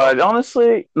Ride show? God,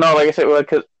 honestly, no. Like I said,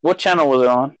 what channel was it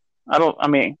on? It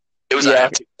was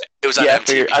on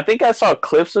MTV. I think I saw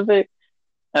clips of it,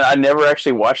 and I never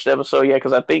actually watched the episode yet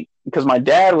because my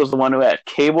dad was the one who had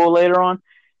cable later on,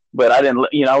 but I didn't.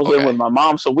 You know, I was living with my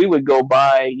mom, so we would go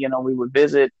by. You know, we would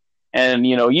visit, and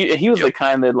you know, he was the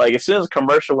kind that like as soon as a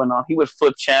commercial went on, he would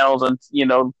flip channels and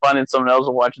finding something else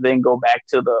to watch, then go back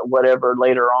to the whatever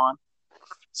later on.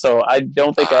 So I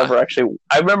don't think I ever actually.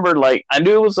 I remember like I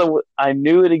knew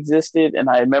it existed, and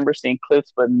I remember seeing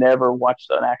clips, but never watched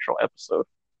an actual episode.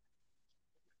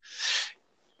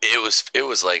 It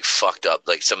was like fucked up,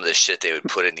 like some of the shit they would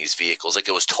put in these vehicles. Like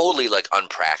it was totally like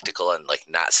unpractical and like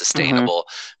not sustainable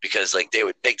because like they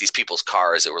would take these people's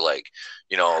cars that were like,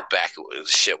 you know, back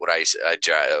shit. What I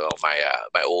drive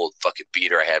my old fucking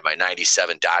beater. I had my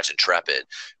 '97 Dodge Intrepid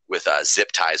with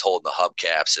zip ties holding the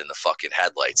hubcaps and the fucking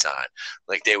headlights on.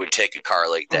 Like they would take a car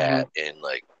like that and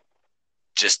like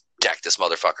just deck this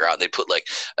motherfucker out. And they put like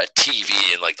a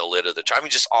TV in like the lid of the truck. I mean,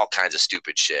 just all kinds of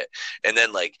stupid shit. And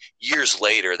then like years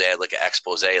later, they had like an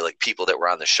expose. Like people that were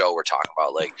on the show were talking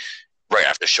about like right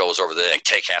after the show's over, they like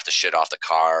take half the shit off the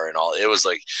car and all. It was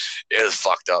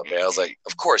fucked up, man. I was like,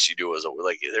 of course you do. It was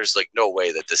like, there's like no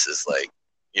way that this is like,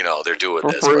 you know, they're doing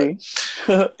for this. Free.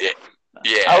 But,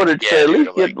 yeah, I would have said at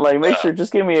least get make sure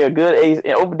just give me a good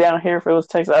AC. Over down here if it was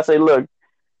Texas, I say look,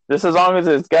 just as long as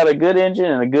it's got a good engine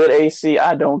and a good AC,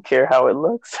 I don't care how it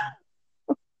looks.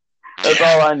 That's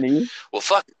all I need. Well,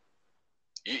 fuck,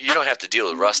 you don't have to deal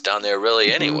with rust down there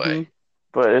really anyway.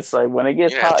 But it's like when it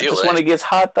gets hot. Just when it gets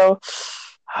hot though,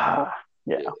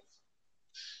 yeah,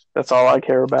 that's all I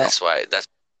care about. That's why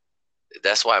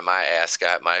That's why my ass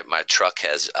got my truck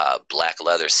has black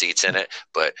leather seats in it,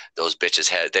 but those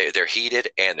bitches they're heated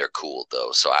and they're cooled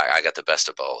though. So I got the best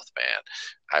of both, man.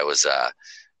 I was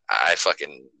I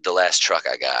fucking the last truck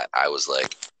I got, I was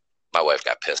like, my wife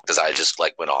got pissed because I just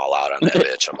like went all out on that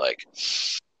bitch. I'm like,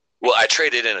 well, I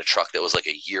traded in a truck that was like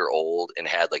a year old and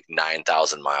had like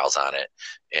 9,000 miles on it,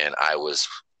 and I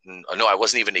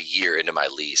wasn't even a year into my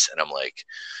lease, and I'm like,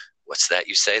 what's that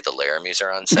you say? The Laramies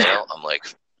are on sale. I'm like,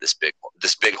 this big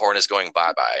horn is going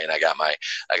bye-bye, and I got my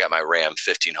Ram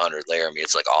 1500 Laramie.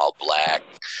 It's like all black.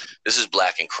 This is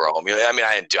black and chrome. You know, I mean,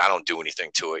 I don't do anything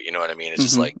to it. You know what I mean? It's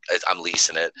just like I'm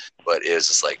leasing it, but it's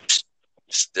just like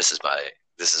this is my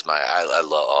I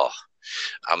love. Oh,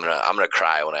 I'm gonna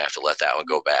cry when I have to let that one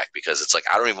go back, because it's like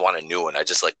I don't even want a new one. I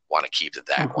just like want to keep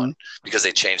that one because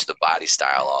they changed the body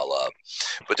style all up.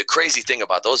 But the crazy thing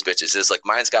about those bitches is like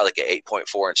mine's got like an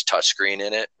 8.4 inch touchscreen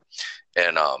in it,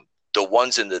 and the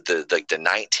ones in the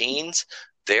 19s,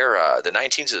 they're the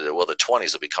 19s are the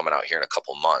 20s will be coming out here in a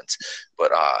couple months,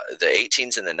 but the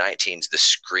 18s and the 19s, the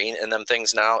screen in them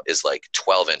things now is like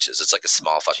 12 inches. It's like a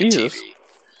small fucking TV.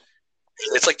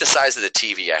 It's like the size of the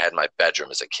TV I had in my bedroom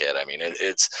as a kid. I mean,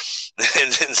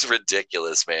 it's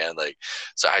ridiculous, man. Like,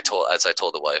 so I told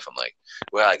the wife, I'm like,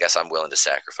 well, I guess I'm willing to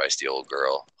sacrifice the old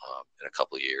girl in a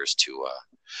couple of years to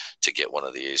get one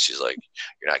of these. She's like,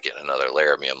 you're not getting another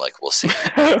Laramie. I'm like, we'll see.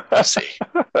 We'll see.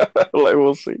 Like,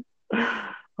 we'll see.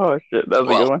 Oh shit, that's a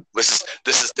good one. This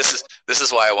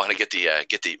is why I want to get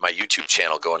my YouTube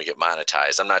channel going to get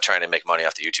monetized. I'm not trying to make money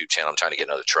off the YouTube channel. I'm trying to get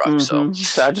another truck. So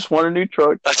I just want a new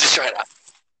truck. I'm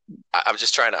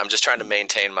just trying to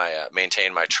maintain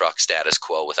my truck status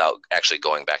quo without actually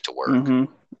going back to work.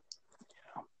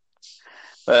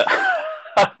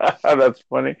 That's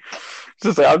funny.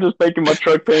 Just say, I'm just making my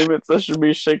truck payments. That should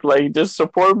be shit. Like, just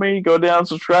support me, go down,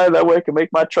 subscribe. That way I can make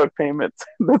my truck payments.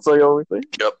 That's the only thing.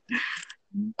 Yep.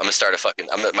 I'm gonna start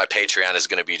my Patreon is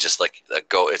gonna be just like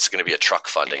it's gonna be a truck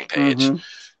funding page.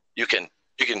 You can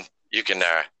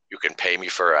pay me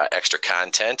for extra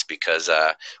content because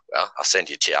well, I'll send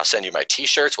you my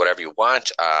t-shirts, whatever you want.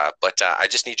 But I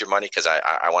just need your money because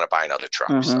I want to buy another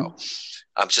truck. So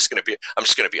I'm just gonna be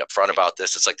upfront about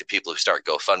this. It's like the people who start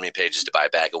GoFundMe pages to buy a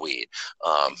bag of weed.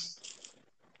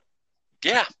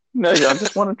 Yeah. No, I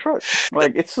just want a truck.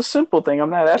 Like, it's a simple thing.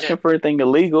 I'm not asking for anything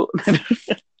illegal.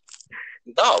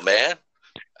 No, man.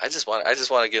 I just want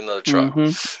to get another truck.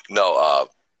 No,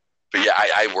 but yeah,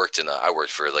 I worked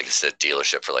for, like I said,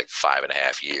 dealership for like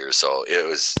 5.5 years. So it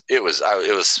was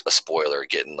a spoiler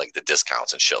getting like the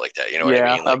discounts and shit like that. You know what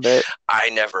I mean? Like, I bet.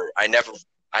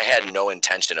 I had no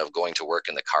intention of going to work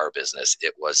in the car business.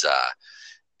 It was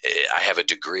I have a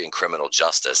degree in criminal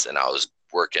justice, and I was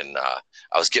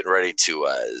getting ready to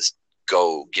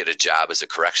go get a job as a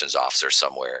corrections officer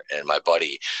somewhere. And my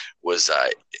buddy was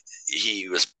he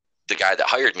was the guy that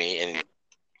hired me and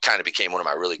kind of became one of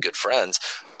my really good friends.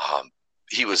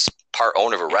 He was part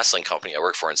owner of a wrestling company I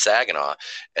worked for in Saginaw,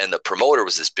 and the promoter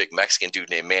was this big Mexican dude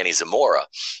named Manny Zamora.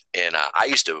 And I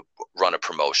used to run a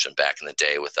promotion back in the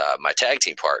day with my tag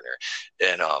team partner.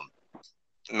 And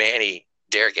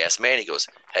Derek asked Manny, goes,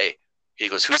 hey, he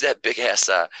goes, who's that big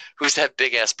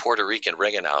ass Puerto Rican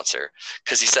ring announcer?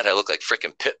 Because he said I look like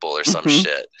freaking Pitbull or some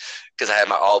shit. Because I had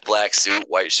my all black suit,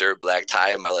 white shirt, black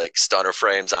tie, and my like stunner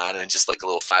frames on, and just like a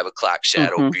little 5 o'clock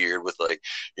shadow beard with like,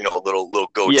 you know, a little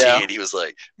goatee. Yeah. And he was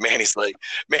like, Manny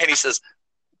says,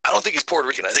 I don't think he's Puerto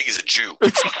Rican. I think he's a Jew.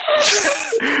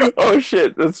 Oh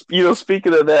shit! That's, you know,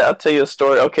 speaking of that, I'll tell you a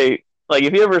story. Okay, like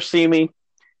if you ever see me,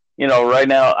 you know, right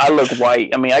now I look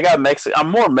white. I mean, I got Mexican. I'm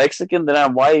more Mexican than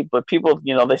I'm white, but people,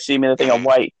 you know, they see me, they think I'm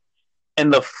white.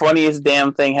 And the funniest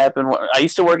damn thing happened. I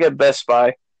used to work at Best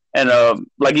Buy, and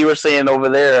like you were saying over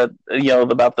there, you know,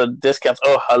 about the discounts.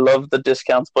 Oh, I love the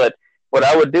discounts. But what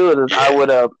I would do is I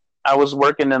was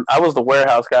the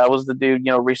warehouse guy. I was the dude,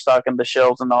 you know, restocking the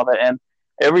shelves and all that. And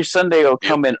every Sunday I would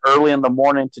come in early in the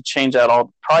morning to change out all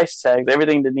the price tags,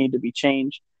 everything that needed to be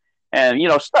changed. And, you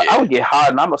know, I would get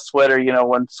hot, and I'm a sweater. You know,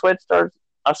 when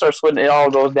I start sweating, it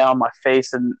all goes down my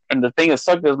face. And the thing that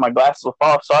sucked is my glasses will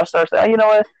fall off. So I started saying, oh, you know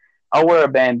what? I'll wear a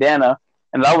bandana.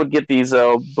 And I would get these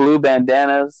blue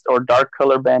bandanas or dark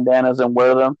color bandanas and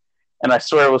wear them. And I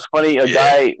swear it was funny. A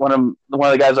guy, one of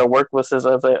the guys I worked with says,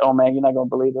 I was like, oh, man, you're not going to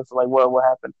believe this. I'm like, what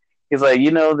happened? He's like,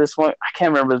 you know, this one, I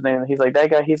can't remember his name. He's like, that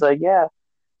guy. He's like, yeah.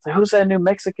 Like, who's that new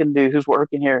Mexican dude who's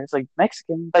working here? It's like,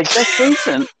 Mexican? Like, that's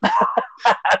Jason.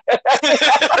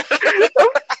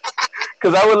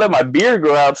 Because I would let my beard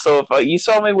grow out. So if you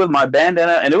saw me with my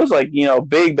bandana, and it was like, you know,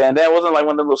 big bandana. It wasn't like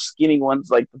one of those little skinny ones,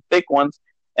 like the thick ones.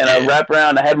 And I wrapped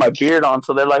around, I had my beard on.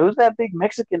 So they're like, who's that big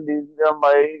Mexican dude? And I'm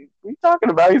like, what are you talking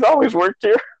about? He's always worked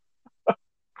here.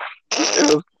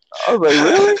 I was like,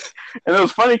 really? And it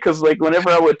was funny because like whenever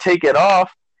I would take it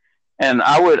off, and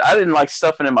I didn't like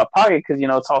stuffing it in my pocket because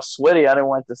it's all sweaty. I didn't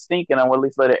want it to stink, and I would at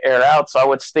least let it air out. So I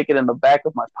would stick it in the back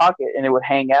of my pocket, and it would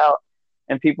hang out,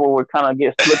 and people would kind of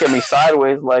look at me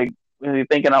sideways, like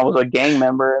thinking I was a gang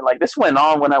member. And like this went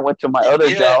on when I went to my other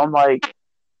job. I'm like,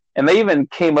 and they even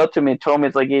came up to me and told me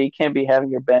it's like, yeah, you can't be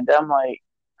having your bandana. I'm like,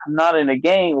 I'm not in a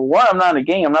gang. One, I'm not in a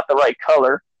gang. I'm not the right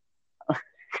color.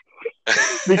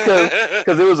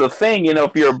 because it was a thing,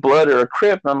 if you're a blood or a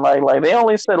crip, and like they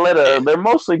only said they're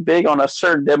mostly big on a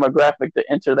certain demographic to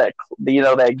enter that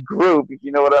that group.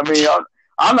 You know what I mean?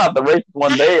 I'm not the racist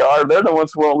one. They are. They're the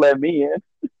ones who won't let me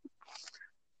in.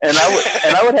 And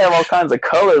I would have all kinds of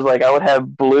colors. Like I would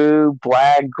have blue,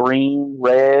 black, green,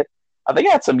 red. I think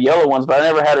I had some yellow ones, but I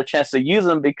never had a chance to use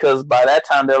them because by that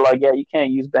time they're like, yeah, you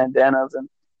can't use bandanas and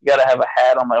you got to have a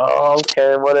hat. I'm like, oh,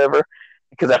 okay, whatever.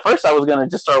 Because at first I was going to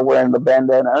just start wearing the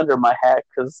bandana under my hat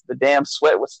because the damn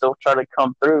sweat would still try to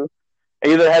come through. I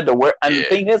either had to wear, and the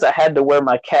thing is, I had to wear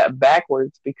my cap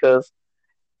backwards because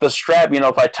the strap,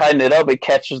 if I tighten it up, it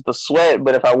catches the sweat.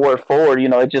 But if I wore it forward,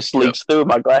 it just leaks through.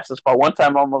 My glasses fall. One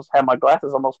time I almost had my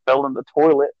glasses almost fell in the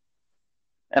toilet.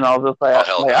 And I was just like,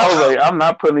 I was like, I'm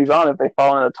not putting these on if they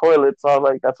fall in the toilet. So I was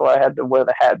like, that's why I had to wear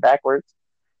the hat backwards.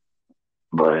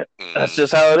 But that's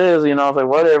just how it is, I was like,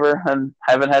 whatever, and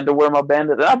haven't had to wear my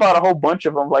bandit. And I bought a whole bunch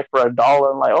of them, like for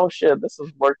 $1. I'm like, oh shit, this has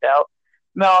worked out.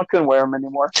 No, I couldn't wear them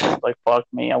anymore. Like, fuck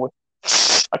me,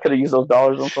 I could have used those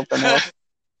dollars on something else.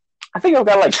 I think I've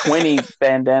got like 20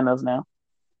 bandanas now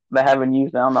that I haven't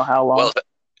used. I don't know how long.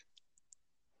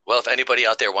 Well, if anybody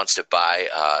out there wants to buy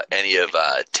any of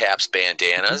Tap's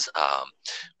bandanas,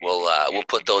 we'll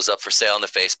put those up for sale on the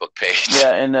Facebook page.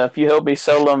 Yeah, and if you help me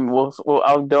sell them,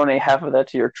 I'll donate half of that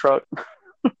to your truck.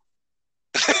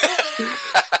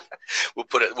 We'll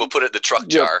put it in the truck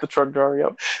jar. Yep, the truck jar.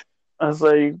 Yep. I was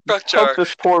like, help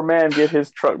this poor man get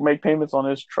his truck, make payments on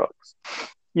his trucks.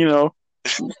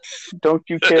 Don't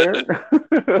you care?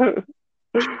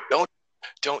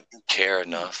 Don't you care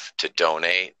enough to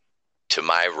donate to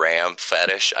my Ram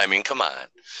fetish? I mean, come on.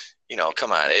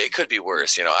 Come on. It could be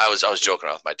worse. I was joking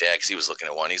around with my dad because he was looking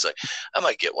at one. He's like, I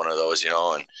might get one of those,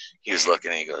 and he was looking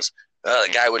and he goes, the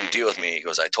guy wouldn't deal with me. He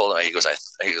goes, I told him, I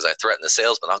threatened the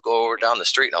salesman. I'll go over down the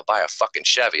street and I'll buy a fucking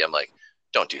Chevy. I'm like,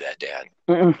 don't do that, Dad.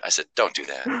 I said, don't do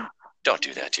that. Don't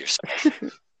do that to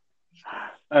yourself.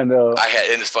 I know.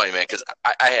 And it's funny, man, because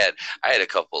I had a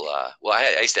couple.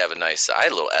 I used to have I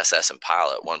had a little SS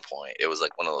Impala at one point. It was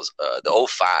like one of those, the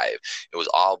 05. It was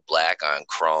all black on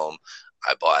chrome.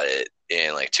 I bought it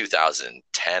in like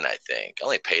 2010, I think. I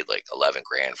only paid like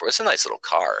 $11,000 for it. It's a nice little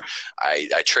car.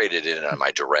 I traded it in on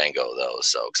my Durango though,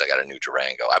 because I got a new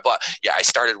Durango. I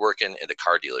started working in the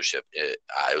car dealership. It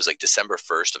was like December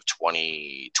 1st of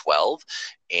 2012,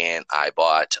 and I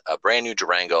bought a brand new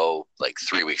Durango like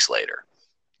 3 weeks later.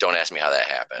 Don't ask me how that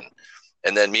happened.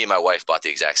 And then me and my wife bought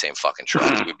the exact same fucking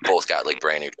truck. We both got like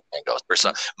brand new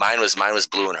Durangos. Mine was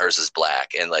blue and hers is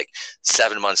black. And like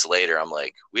 7 months later, I'm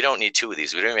like, we don't need two of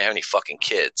these. We don't even have any fucking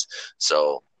kids.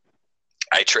 So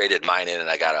I traded mine in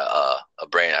and I got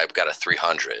I've got a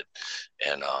 300.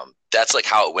 And that's like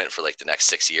how it went for like the next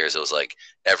 6 years. It was like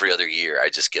every other year I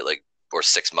just get like, or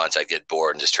 6 months I'd get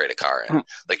bored and just trade a car in.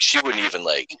 Like she wouldn't even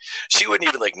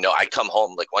know. I'd come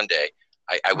home like one day.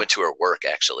 I went to her work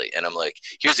actually, and I'm like,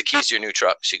 "Here's the keys to your new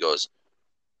truck." She goes,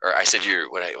 or I said,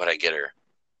 "What I get her?"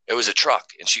 It was a truck,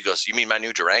 and she goes, "You mean my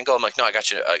new Durango?" I'm like, "No, I got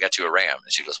you a Ram."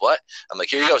 And she goes, "What?" I'm like,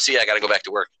 "Here you go. See, I got to go back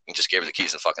to work." And just gave her the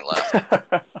keys and fucking left.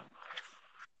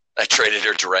 I traded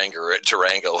her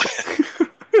Durango.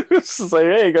 It's like,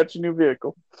 hey, I got your new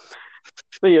vehicle.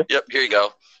 See ya. Yep, here you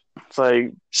go. It's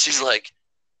like she's like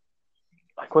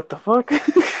what the fuck?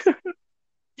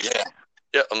 Yeah.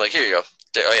 I'm like, here you go.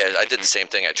 Oh yeah, I did the same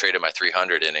thing. I traded my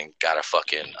 300 in and got a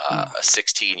fucking a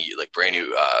 16 like brand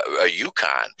new a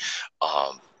Yukon,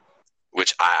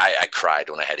 which I cried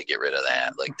when I had to get rid of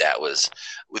that. Like that was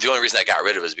the only reason I got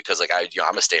rid of it is because like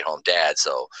I'm a stay-at-home dad,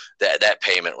 so that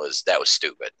payment was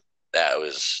stupid. That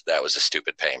was a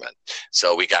stupid payment.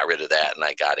 So we got rid of that, and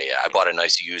I bought a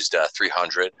nice used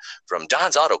 300 from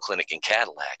Don's Auto Clinic in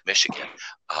Cadillac, Michigan.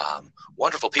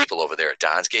 Wonderful people over there at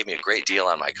Don's gave me a great deal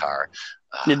on my car.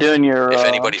 You're doing your. If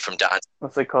anybody from Don's,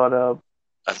 what's it called?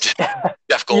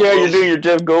 Jeff Goldblum. Yeah, you're doing your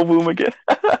Jeff Goldblum again.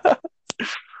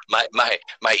 my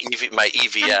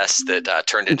EVS that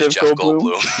turned into Jeff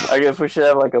Goldblum. I guess we should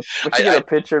have like get a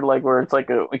picture like where it's like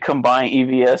we combine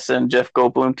EVS and Jeff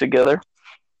Goldblum together.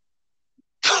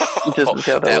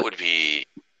 That would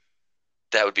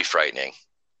be frightening.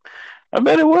 I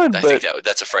bet it would. I think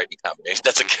that's a frightening combination.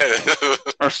 That's a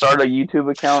or start a YouTube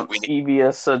account.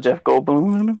 EVS Jeff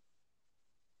Goldblum.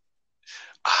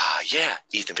 Yeah,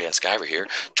 Ethan Van Sciver here,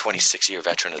 26-year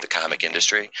veteran of the comic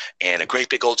industry and a great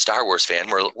big old Star Wars fan.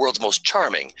 World's most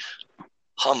charming,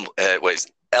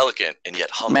 elegant and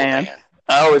yet humble man.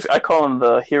 I call him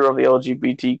the hero of the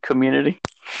LGBT community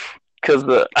because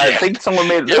I think someone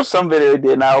made there's some video they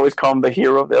did, and I always call him the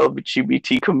hero of the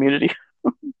LGBT community.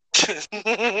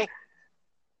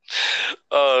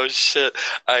 Oh shit!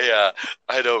 I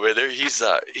know, man. He's.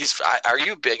 Are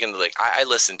you big into like? I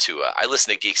listen to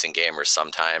Geeks and Gamers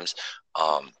sometimes.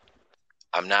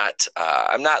 I'm not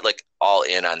like all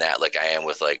in on that like I am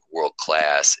with like World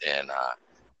Class and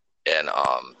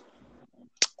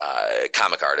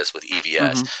comic artists with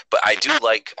EVS, but I do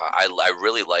like I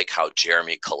really like how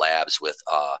Jeremy collabs with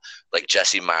like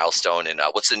Jesse Milestone and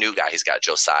what's the new guy he's got,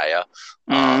 Josiah.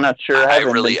 I'm not sure. I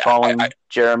haven't been following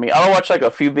Jeremy. I'll watch like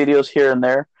a few videos here and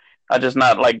there. I just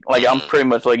not like I'm pretty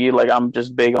much like you. Like I'm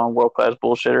just big on World Class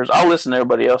bullshitters. I'll listen to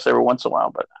everybody else every once in a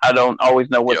while, but I don't always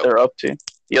know what they're up to.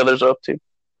 The others are up to.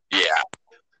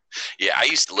 Yeah, I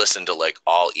used to listen to like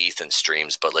all Ethan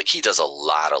streams, but like he does a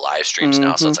lot of live streams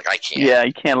now, so it's like I can't. Yeah,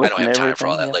 you can't listen. I don't have time for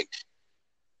all that. Yeah. Like,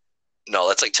 no,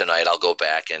 that's like tonight. I'll go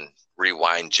back and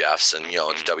rewind Jeff's and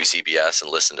WCBS and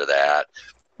listen to that.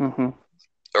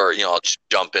 Or I'll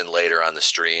jump in later on the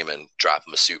stream and drop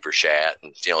him a super chat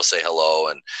and say hello.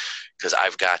 And because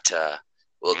I've got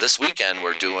this weekend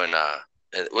we're doing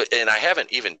and I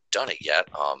haven't even done it yet.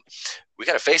 We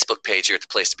got a Facebook page here at The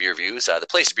Place to Be Reviews. The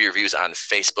Place to Be Reviews on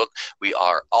Facebook. We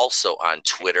are also on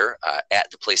Twitter at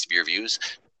The Place to Be Reviews.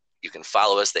 You can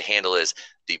follow us. The handle is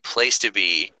The Place to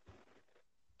Be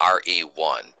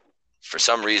RE1. For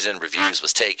some reason, reviews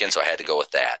was taken, so I had to go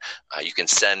with that. You can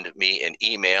send me an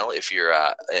email if you're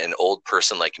an old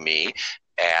person like me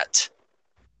at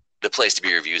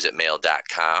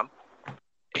theplacetobereviews@mail.com.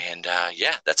 And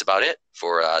that's about it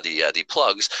for the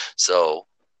plugs. So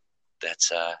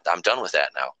that's I'm done with that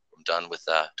now. I'm done with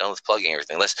plugging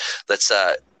everything. Let's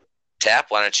Tap.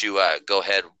 Why don't you go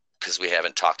ahead, because we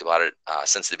haven't talked about it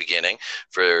since the beginning.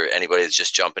 For anybody that's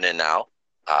just jumping in now,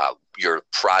 your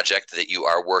project that you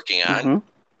are working on.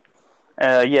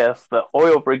 Yes, the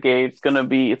Oil Brigade.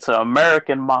 It's an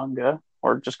American manga,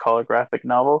 or just call it graphic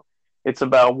novel. It's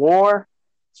about war.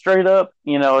 Straight up,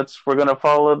 we're going to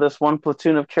follow this one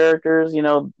platoon of characters,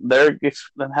 and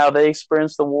how they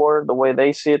experience the war, the way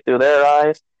they see it through their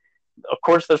eyes. Of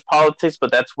course, there's politics, but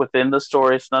that's within the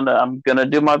story. I'm going to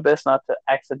do my best not to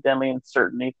accidentally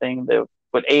insert anything that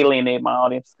would alienate my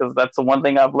audience, because that's the one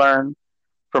thing I've learned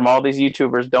from all these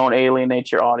YouTubers: don't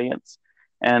alienate your audience.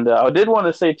 And I did want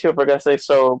to say, too, I forgot to say,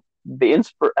 so do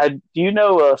you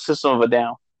know System of a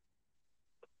Down?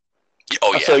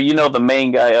 Oh, yeah. So the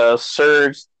main guy,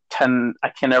 Serge I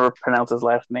can never pronounce his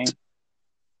last name.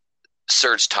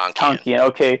 Serge Tankian. Tankian,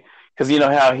 okay. Because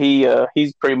how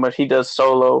he's pretty much, he does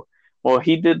solo. Well,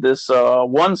 he did this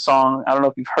one song, I don't know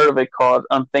if you've heard of it, called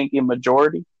Unthinking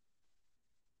Majority.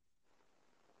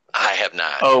 I have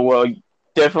not. Oh, well,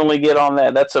 definitely get on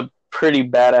that. That's a pretty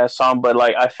badass song. But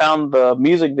I found the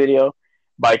music video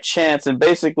by chance, and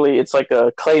basically it's like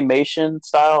a claymation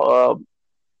style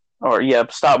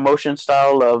stop motion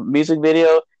style of music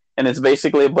video, and it's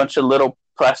basically a bunch of little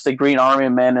plastic green army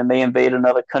men, and they invade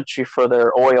another country for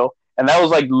their oil. And that was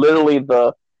literally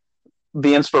the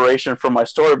inspiration for my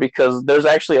story, because there's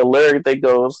actually a lyric that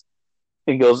goes,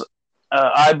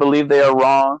 I believe they are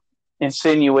wrong,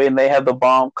 insinuating they have the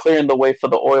bomb, clearing the way for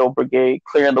the Oil Brigade,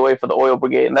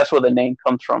 and that's where the name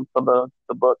comes from for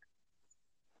the book.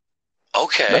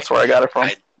 Okay, that's where I got it from.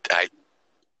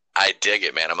 I dig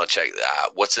it, man. I'm gonna check.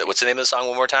 What's the name of the song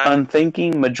one more time?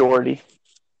 Unthinking Majority.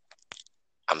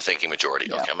 I'm thinking Majority.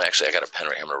 Yeah. Okay, I got a pen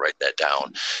right here. I'm gonna write that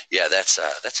down. Yeah, that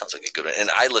sounds like a good one. And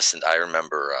I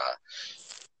remember,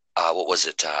 what was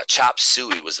it? Chop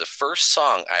Suey was the first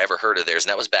song I ever heard of theirs, and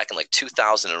that was back in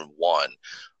 2001.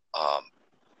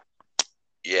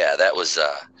 Yeah, that was.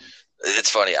 It's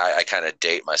funny. I kind of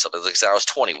date myself. Like I said, I was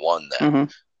 21 then.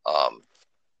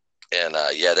 And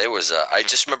there was. I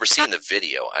just remember seeing the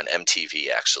video on MTV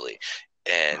actually,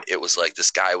 and it was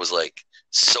this guy was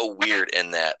so weird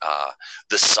in that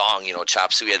the song,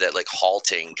 Chop Suey had that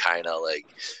halting kind of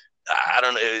I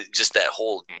don't know, just that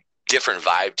whole different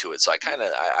vibe to it. So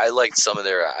I liked some of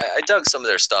their. I dug some of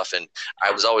their stuff, and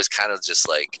I was always kind of just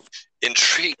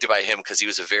intrigued by him because he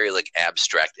was a very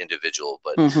abstract individual,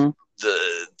 but the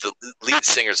lead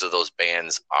singers of those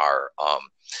bands are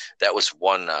that was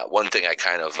one thing I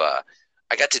kind of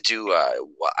I got to do.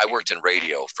 I worked in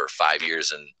radio for 5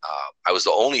 years, and I was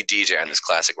the only DJ on this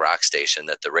classic rock station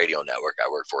that the radio network I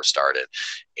worked for started.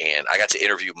 And I got to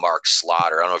interview Mark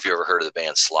Slaughter. I don't know if you ever heard of the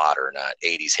band Slaughter or not.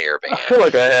 80s hair band. I feel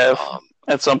like I have.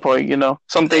 at some point.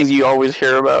 Some things you always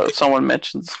hear about. Someone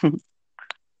mentions.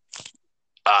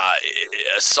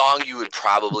 A song you would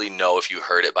probably know if you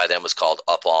heard it by them was called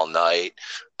 "Up All Night."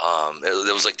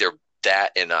 It was like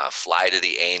that and "Fly to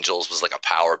the Angels" was like a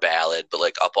power ballad, but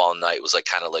like "Up All Night" was like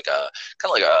kind of like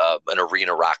an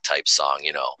arena rock type song,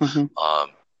 Mm-hmm.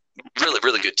 Really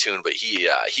really good tune. But he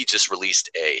just released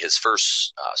his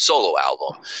first solo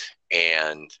album,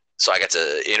 and so I got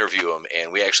to interview him,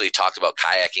 and we actually talked about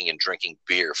kayaking and drinking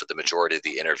beer for the majority of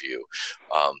the interview,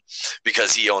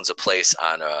 because he owns a place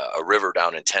on a river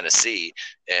down in Tennessee,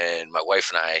 and my wife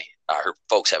and I, her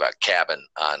folks have a cabin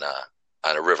on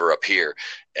a river up here,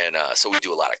 and so we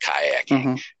do a lot of kayaking,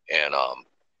 Mm-hmm. and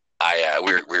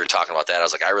we were talking about that. I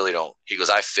was like, I really don't. He goes,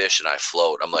 I fish and I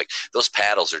float. I'm like, those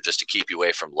paddles are just to keep you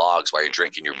away from logs while you're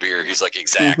drinking your beer. He's like,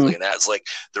 exactly. Mm-hmm. And that's like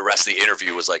the rest of the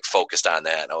interview was like focused on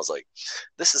that. And I was like,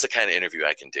 this is the kind of interview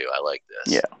I can do. I like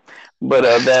this. Yeah, but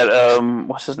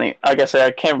what's his name? Like I said,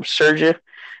 I can't Sergey.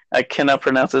 I cannot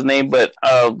pronounce his name, but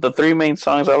the three main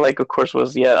songs I like, of course,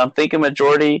 was I'm Thinking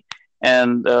Majority,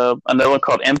 and another one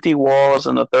called Empty Walls,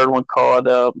 and the third one called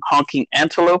Honking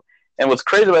Antelope. And what's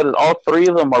crazy about it is all three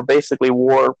of them are basically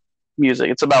war music.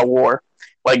 It's about war.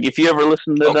 Like if you ever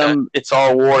listen to them, it's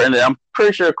all war. And I'm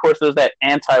pretty sure, of course, there's that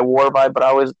anti-war vibe. But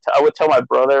I would tell my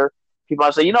brother, people, I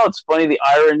say, it's funny, the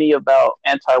irony about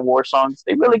anti-war songs.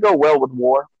 They really go well with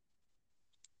war.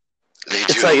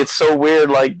 It's like it's so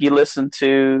weird. Like you listen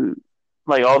to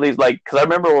like all these because I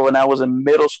remember when I was in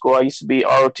middle school, I used to be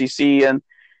ROTC, and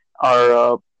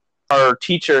our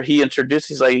teacher he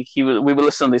introduced. We would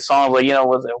listen to these songs like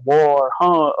was it war?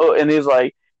 Huh? Oh, and he's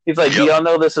like, yep. Do y'all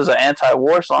know this is an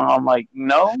anti-war song? I'm like,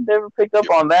 no, never picked up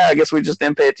on that. I guess we just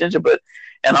didn't pay attention.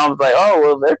 And I was like, oh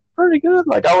well, they're pretty good.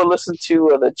 Like I would listen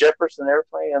to the Jefferson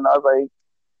Airplane, and I was like,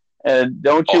 and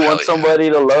don't you want somebody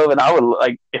to love? And I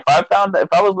would if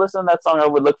I was listening to that song, I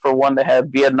would look for one that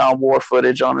had Vietnam War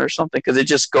footage on it or something, because it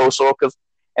just goes so.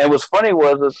 And what's funny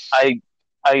was I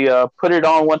put it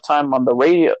on one time on the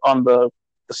radio, on the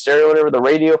stereo, whatever, the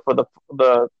radio for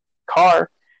the car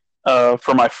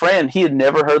for my friend. He had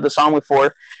never heard the song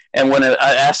before, and when I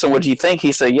asked him what do you think,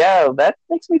 he said, "Yeah, that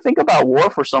makes me think about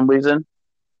war for some reason."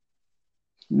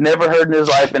 Never heard in his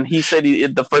life, and he said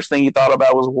the first thing he thought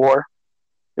about was war.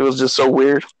 It was just so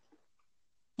weird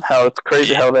how it's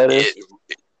crazy how that is.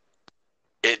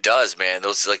 It does, man.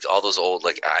 Those like all those old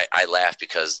I laugh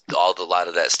because a lot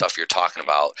of that stuff you're talking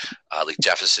about, like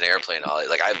Jefferson Airplane, all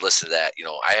like I've listened to that.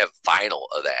 I have vinyl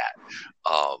of that.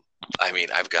 I mean,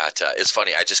 I've got. It's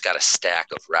funny. I just got a stack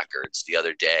of records the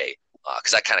other day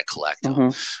because I kind of collect them.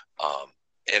 Mm-hmm.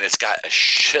 And it's got a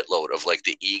shitload of like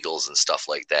the Eagles and stuff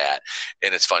like that.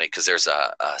 And it's funny because there's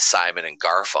a Simon and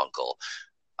Garfunkel.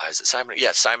 Is it Simon?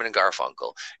 Yeah, Simon and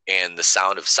Garfunkel, and The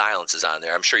Sound of Silence is on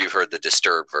there. I'm sure you've heard the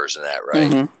Disturbed version of that, right?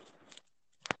 Mm-hmm.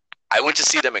 I went to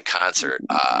see them in concert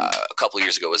a couple of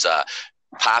years ago. It was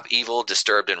Pop Evil,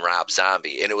 Disturbed, and Rob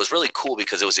Zombie, and it was really cool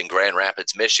because it was in Grand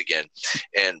Rapids, Michigan.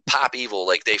 And Pop Evil,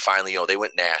 like they finally, they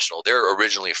went national. They're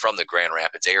originally from the Grand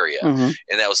Rapids area, mm-hmm.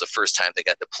 and that was the first time they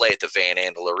got to play at the Van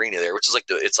Andel Arena there, which is like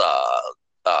it's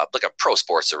like a pro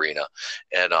sports arena,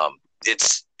 and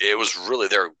it was really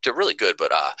they're really good.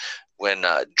 But when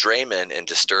Draiman and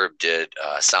Disturbed did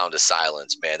Sound of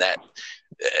Silence, man, that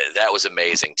was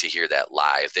amazing to hear that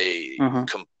live.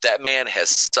 That man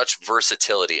has such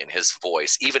versatility in his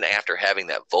voice, even after having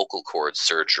that vocal cord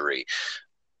surgery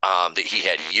that he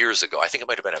had years ago. I think it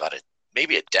might have been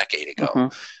maybe a decade ago.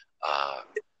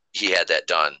 Mm-hmm. He had that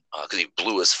done because he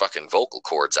blew his fucking vocal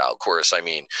cords out. Of course, I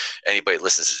mean, anybody that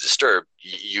listens to Disturbed,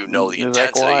 the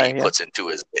intensity he puts into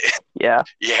his. Yeah.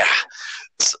 Yeah.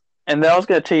 So, and then I was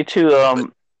going to tell you too.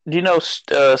 Do you know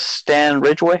Stan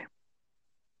Ridgway?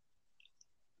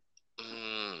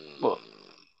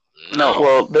 No.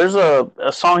 Well, there's a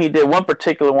song he did. One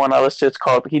particular one I listened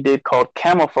to. Called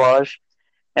Camouflage,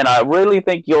 and I really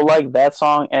think you'll like that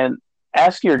song. And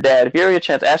ask your dad, if you ever get a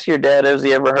chance, ask your dad, has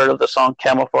he ever heard of the song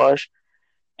Camouflage?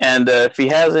 And if he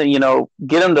hasn't,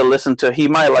 get him to listen to it. He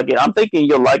might like it. I'm thinking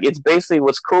you'll like it. It's basically,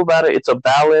 what's cool about it, it's a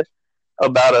ballad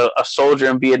about a soldier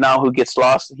in Vietnam who gets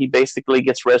lost. He basically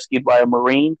gets rescued by a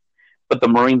Marine, but the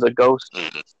Marine's a ghost.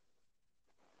 Mm-hmm.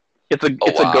 It's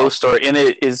a ghost story, and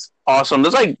it is awesome.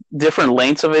 There's like different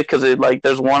lengths of it because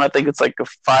there's one, I think it's like a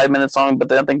 5-minute song, but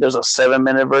then I think there's a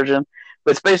 7-minute version.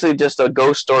 But it's basically just a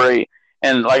ghost story.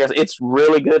 And like I said, it's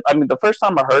really good. I mean, the first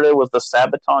time I heard it was the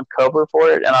Sabaton cover for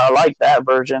it, and I like that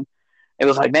version. It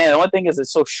was like, man, the only thing is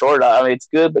it's so short. I mean, it's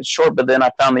good, but short. But then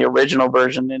I found the original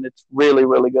version, and it's really,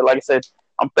 really good. Like I said,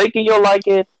 I'm thinking you'll like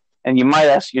it, and you might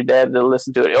ask your dad to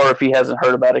listen to it, or if he hasn't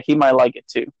heard about it, he might like it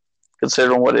too,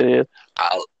 considering what it is.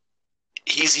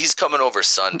 He's coming over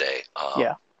Sunday.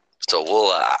 Yeah. So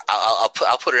we'll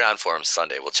I'll put it on for him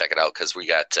Sunday. We'll check it out because we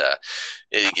got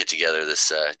get together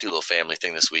this do a little family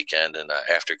thing this weekend, and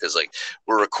after, because like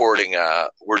we're recording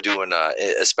we're doing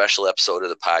a special episode of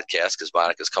the podcast because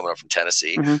Monica's coming up from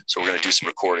Tennessee, so we're gonna do some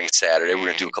recording Saturday. We're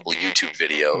gonna do a couple of YouTube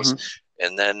videos,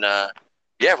 and then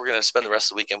yeah, we're gonna spend the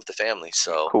rest of the weekend with the family.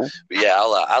 So cool. Yeah,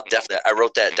 I'll definitely. I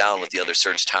wrote that down with the other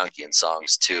Serge Tankian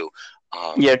songs too.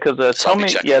 Yeah, because tell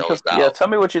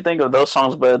me what you think of those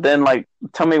songs, but then like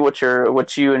tell me what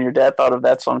you and your dad thought of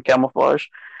that song, Camouflage.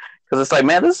 Because it's like,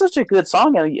 man, this is such a good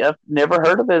song, and I've never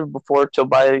heard of it before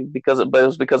but it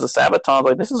was because of Sabaton.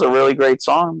 Like, this is a really great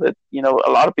song that, you know,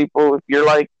 a lot of people, if you're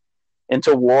like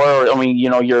into war, or, I mean, you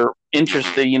know, you're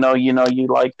interested, you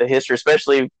like the history,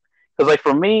 especially because like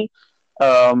for me,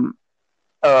 I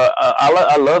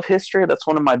love history. That's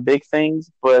one of my big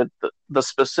things. But the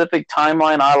specific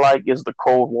timeline I like is the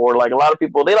Cold War. Like, a lot of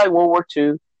people, they like World War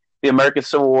II, the American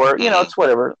Civil War. You know, it's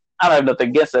whatever. I don't have nothing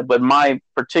against it. But my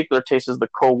particular taste is the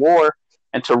Cold War.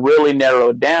 And to really narrow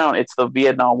it down, it's the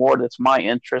Vietnam War that's my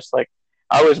interest. Like,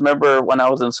 I always remember when I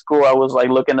was in school, I was like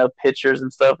looking up pictures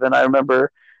and stuff. And I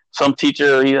remember some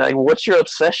teacher, he's like, "What's your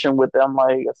obsession with them?" I'm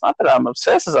like, it's not that I'm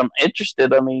obsessed, it's I'm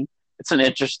interested. I mean, it's an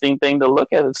interesting thing to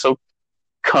look at. It's so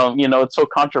it's so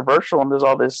controversial, and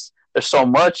there's so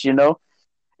much,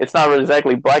 it's not really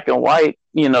exactly black and white,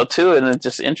 too, and it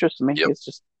just interests me. It's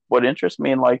just what interests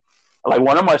me. And like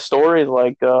one of my stories,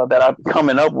 that I'm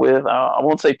coming up with, I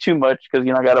won't say too much because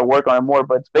I got to work on it more,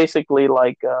 but it's basically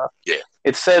like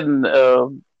it's set in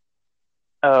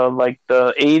like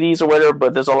the 80s or whatever,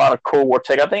 but there's a lot of Cold War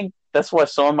tech. I think that's why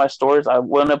some of my stories, I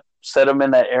wouldn't have set them in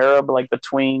that era, but like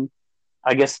between,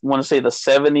 I guess I want to say the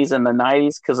 70s and the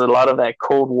 90s, because a lot of that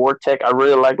Cold War tech I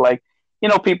really like,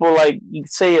 people like, you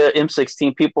say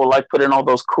M16, people like put in all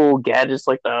those cool gadgets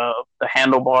like the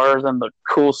handlebars and the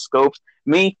cool scopes.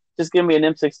 Me, just give me an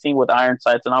M16 with iron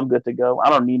sights and I'm good to go.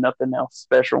 I don't need nothing else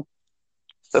special.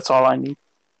 That's all I need.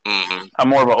 I'm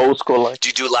more of an old school. Like, do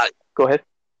you do a lot? Go ahead.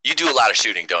 You do a lot of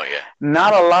shooting, don't you?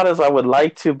 Not a lot as I would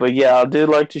like to, but yeah, I do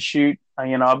like to shoot.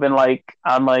 I've been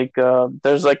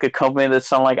there's like a company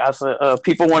that's on, like, I said,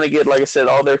 people want to get, like I said,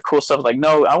 all their cool stuff. Like,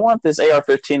 no, I want this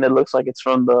AR-15 that looks like it's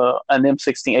from an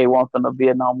M16A1 from the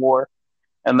Vietnam War,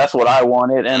 and that's what I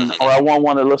wanted. And or I want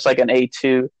one that looks like an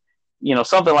A2,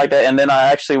 something like that. And then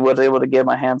I actually was able to get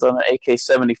my hands on an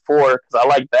AK-74 because I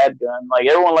like that gun. Like,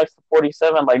 everyone likes the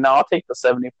 47. Like, no, I'll take the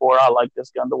 74. I like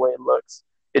this gun the way it looks.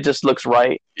 It just looks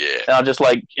right. Yeah. And I just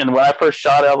and when I first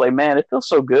shot it, I was like, man, it feels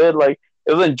so good. Like,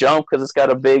 it doesn't jump because it's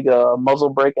got a big muzzle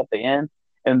brake at the end,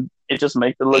 and it just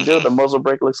makes it look good. The muzzle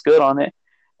brake looks good on it,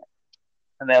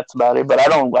 and that's about it. But I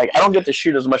don't get to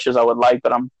shoot as much as I would like.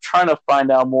 But I'm trying to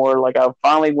find out more. Like, I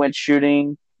finally went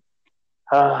shooting.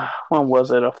 When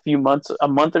was it? A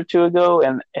month or two ago,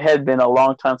 and it had been a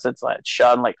long time since I had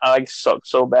shot. And like, I sucked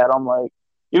so bad. I'm like,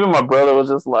 even my brother was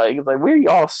just like, it's like, we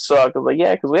all suck. I was like,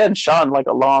 yeah, because we hadn't shot in like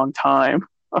a long time.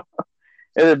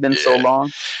 It had been so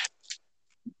long.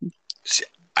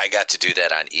 I got to do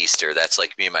that on Easter. That's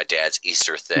like me and my dad's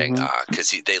Easter thing,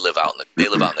 because they live out in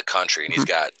the country, and he's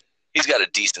got a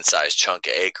decent sized chunk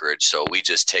of acreage. So we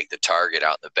just take the target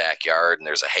out in the backyard, and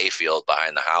there's a hayfield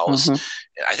behind the house. And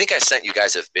I think I sent you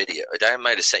guys a video. I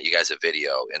might have sent you guys a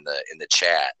video in the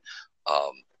chat.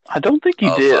 I don't think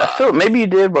you did. I feel maybe you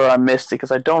did, but I missed it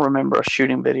because I don't remember a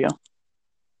shooting video.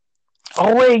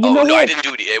 Oh wait, you know what? No, I didn't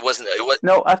do it. It wasn't.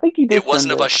 No, I think you did. It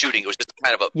wasn't about shooting. It was just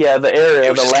kind of the area,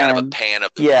 it was the just land. kind of a pan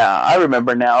of. Yeah, I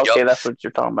remember now. Okay, that's what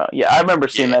you're talking about. Yeah, I remember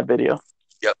seeing that video.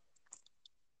 Yep.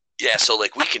 Yeah, so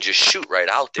like we can just shoot right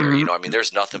out there. I mean,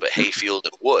 there's nothing but hayfield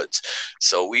and woods.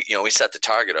 So we set the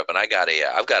target up, and I've got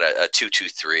a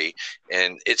 223,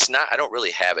 and it's not. I don't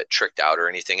really have it tricked out or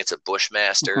anything. It's a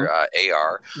Bushmaster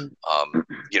AR.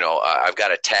 I've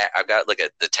got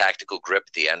the tactical grip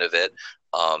at the end of it.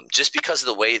 Just because of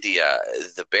the way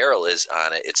the barrel is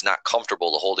on it, it's not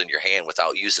comfortable to hold in your hand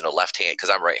without using a left hand,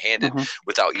 because I'm right-handed,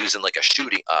 without using like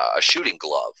a shooting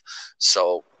glove.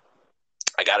 So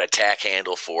I got a tack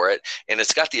handle for it, and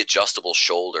it's got the adjustable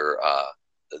shoulder.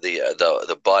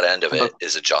 The butt end of it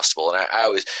is adjustable, and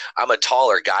I'm a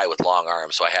taller guy with long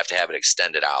arms, so I have to have it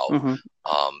extended out.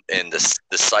 And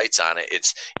the sights on it,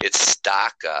 it's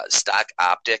stock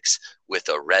optics with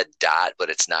a red dot, but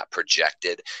it's not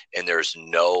projected, and there's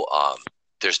no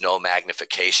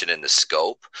magnification in the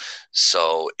scope,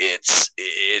 so it's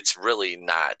really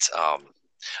not.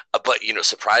 But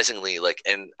surprisingly, like,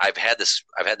 and I've had this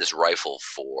rifle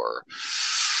for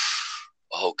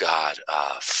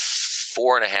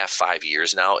 4.5, 5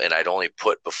 years now, and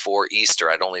before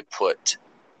Easter, I'd only put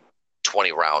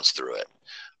 20 rounds through it.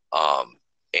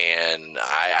 and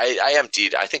I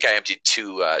emptied. I think I emptied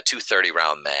two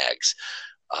 30-round mags.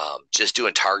 Just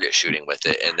doing target shooting with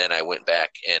it. And then I went back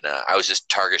and I was just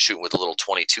target shooting with a little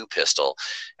 22 pistol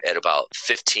at about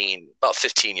 15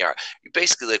 yards.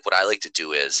 Basically, like what I like to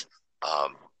do is,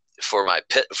 for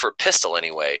pistol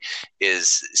anyway,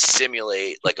 is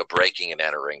simulate like a breaking and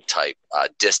entering type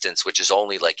distance, which is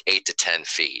only like 8 to 10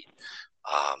 feet.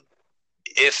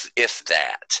 If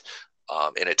that.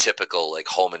 In a typical like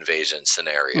home invasion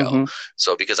scenario. Mm-hmm.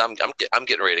 So because I'm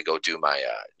getting ready to go do my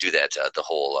do that the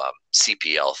whole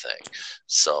CPL thing.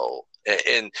 So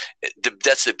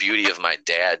that's the beauty of my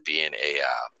dad being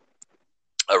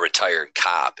a retired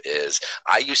cop is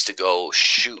I used to go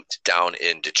shoot down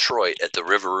in Detroit at the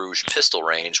River Rouge pistol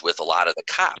range with a lot of the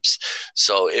cops.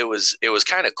 So it was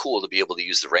kind of cool to be able to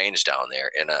use the range down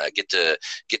there and get to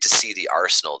see the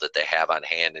arsenal that they have on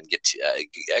hand and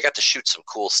I got to shoot some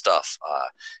cool stuff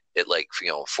at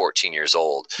 14 years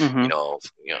old, mm-hmm.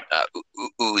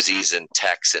 Uzis and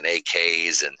Techs and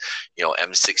AKs and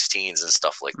M16s and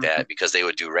stuff like that, mm-hmm. because they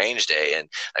would do range day, and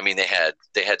I mean they had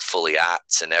fully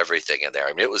ots and everything in there.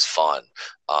 I mean it was fun,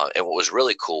 and what was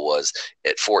really cool was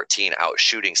at 14 out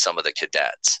shooting some of the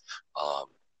cadets,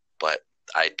 but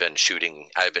I've been shooting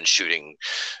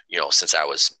since I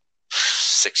was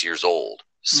 6 years old.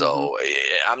 So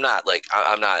mm-hmm. I'm not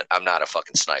a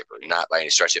fucking sniper, not by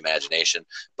any stretch of imagination,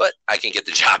 but I can get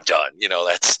the job done.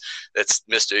 That's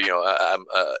Mr. I'm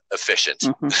efficient.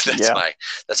 Mm-hmm.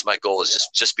 That's my goal is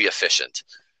just be efficient.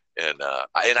 And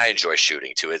I enjoy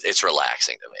shooting too. It's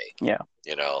relaxing to me. Yeah.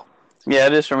 Yeah,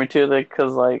 it is for me too.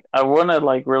 Because I want to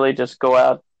really just go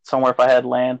out somewhere if I had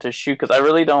land to shoot. Because I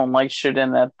really don't like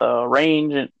shooting at the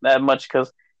range that much.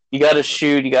 Because you got to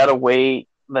shoot, you got to wait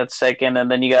that second,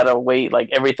 and then you gotta wait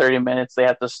every 30 minutes they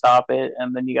have to stop it,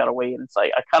 and then you gotta wait, and it's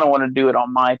I kind of want to do it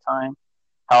on my time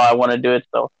how I want to do it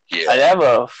though. I have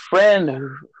a friend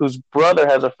whose brother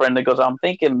has a friend that goes, I'm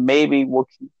thinking maybe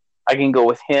I can go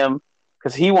with him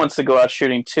because he wants to go out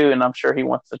shooting too, and I'm sure he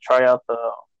wants to try out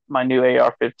my new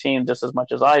AR-15 just as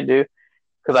much as I do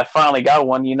because I finally got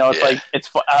one. It's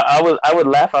I would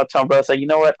laugh out to him, but I say, you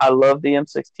know what, I love the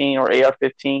M16 or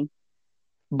AR-15,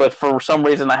 but for some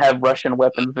reason, I have Russian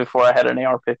weapons before I had an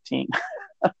AR-15.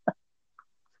 I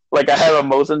have a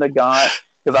Mosin Nagant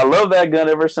because I love that gun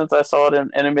ever since I saw it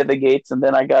in Enemy of the Gates, and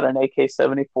then I got an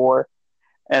AK-74,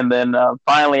 and then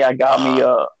finally I got me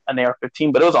an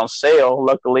AR-15, but it was on sale.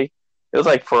 Luckily, it was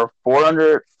for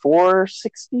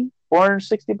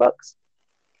 $460 bucks.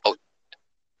 Oh,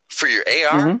 for your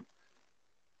AR? Mm-hmm.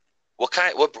 What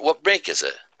kind? What make is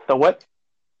it? The what?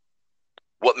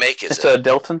 What make is it? It's a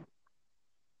Delton.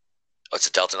 Oh, it's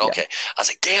a Delton. Okay. Yeah. I was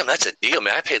like, damn, that's a deal,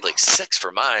 man. I paid $600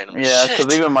 for mine. Yeah,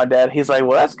 because even my dad, he's like,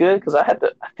 well, that's good because I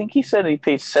think he said he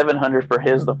paid $700 for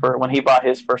his when he bought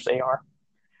his first AR.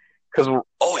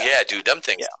 Yeah, dude, them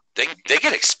things, they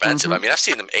get expensive. Mm-hmm. I mean, I've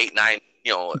seen them $8, $9,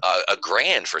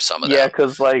 $1,000 for some of them. Yeah,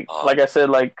 because like I said,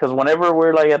 because whenever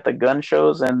we're at the gun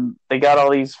shows and they got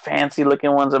all these fancy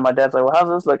looking ones, and my dad's like, well, how's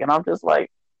this look? And I'm just like,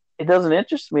 it doesn't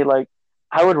interest me.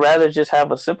 I would rather just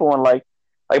have a simple one like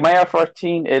my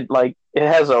AR-15, it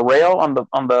has a rail on the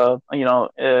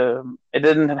it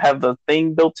didn't have the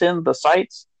thing built in, the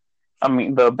sights. I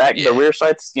mean the rear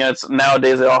sights. It's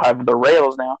nowadays they all have the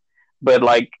rails now. But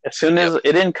as soon as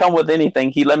it didn't come with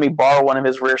anything, he let me borrow one of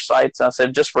his rear sights. And I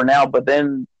said just for now. But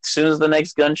then as soon as the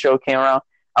next gun show came around,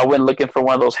 I went looking for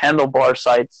one of those handlebar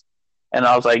sights, and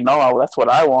I was like, no, that's what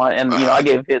I want. And I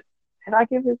gave it. Did I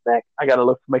give it back? I gotta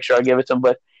look to make sure I give it to him,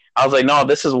 but. I was like, no,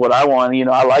 this is what I want.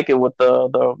 I like it with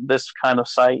this kind of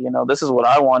sight. This is what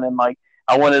I want, and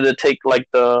I wanted to take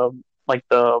the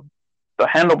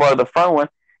handlebar, the front one.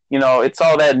 It's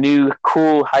all that new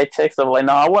cool high tech stuff.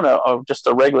 No, I want just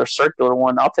a regular circular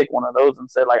one. I'll take one of those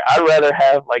instead. I'd rather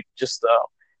have just a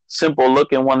simple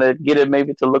looking one that get it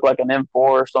maybe to look like an M4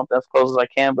 or something as close as I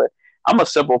can. But I'm a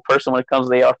simple person when it comes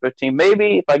to the AR-15.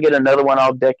 Maybe if I get another one,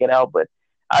 I'll deck it out, but.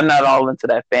 I'm not all into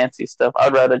that fancy stuff.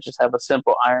 I'd rather just have a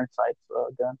simple iron sight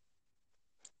gun.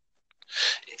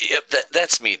 Yep,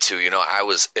 that's me too. I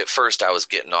was at first I was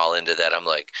getting all into that. I'm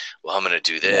like, well, I'm gonna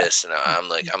do this, and I'm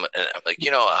like, I'm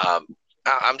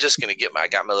just gonna I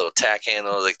got my little tack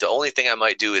handle. The only thing I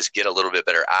might do is get a little bit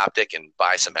better optic and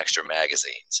buy some extra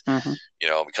magazines. Mm-hmm.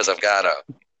 Because I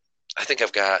think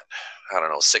I've got I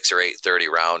don't know 6 or 8 30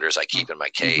 rounders I keep in my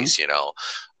case.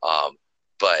 Mm-hmm.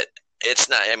 But. It's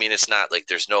not. I mean, it's not like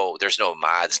there's no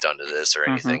mods done to this or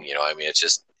anything. Mm-hmm. I mean,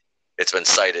 it's been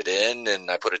sighted in,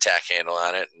 and I put a tack handle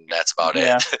on it, and that's about it.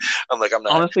 I'm like, I'm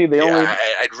not. Honestly, the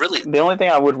only thing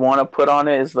I would want to put on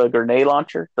it is the grenade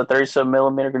launcher, the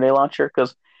 37mm grenade launcher,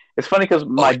 because it's funny because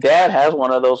my dad has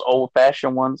one of those old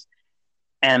fashioned ones,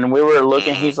 And we were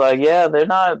looking. Mm-hmm. He's like, "Yeah, they're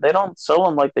not. They don't sell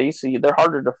them like they used to. They're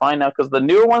harder to find now because the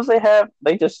newer ones they have,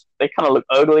 they kind of look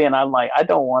ugly." And I'm like, "I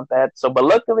don't want that." So, but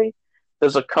luckily,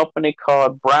 there's a company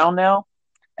called Brownell,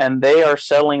 and they are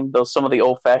selling some of the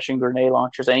old fashioned grenade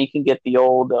launchers, and you can get the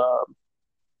old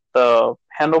the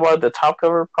handlebar, the top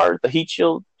cover part, the heat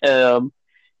shield,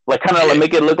 like kind of like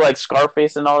make it look like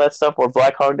Scarface and all that stuff, or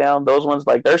Black Hawk Down. Those ones,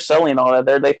 like they're selling all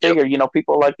that. They figure,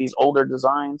 people like these older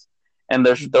designs, and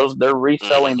there's those they're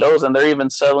reselling those, and they're even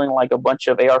selling like a bunch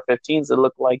of AR-15s that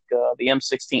look like the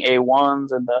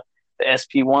M16A1s and the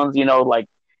SP1s. Like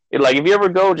if you ever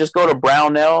just go to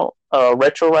Brownell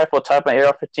retro rifle type of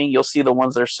AR-15, you'll see the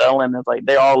ones they're selling. It's like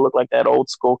they all look like that old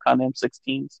school kind of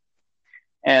M16s.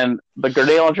 And the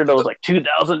grenade launcher that was like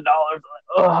 $2,000.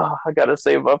 Oh, I gotta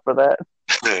save up for that.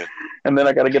 And then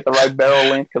I gotta get the right barrel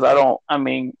length because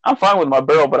I'm fine with my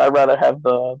barrel, but I'd rather have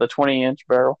the 20-inch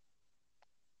barrel.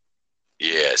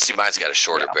 Yeah, see, mine's got a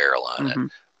shorter barrel on it.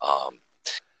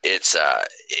 It's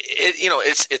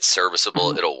it's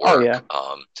serviceable. It'll work. Oh, yeah.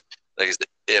 Like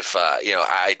if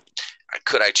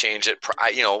could I change it?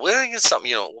 It's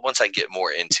something, once I get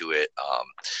more into it,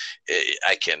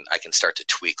 I can start to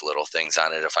tweak little things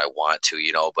on it if I want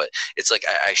to, but it's like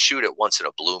I shoot it once in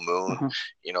a blue moon,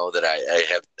 that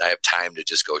I have time to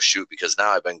just go shoot, because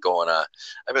now I've been going out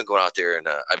there and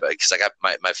because I got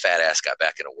my fat ass got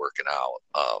back into working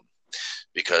out.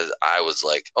 Because I was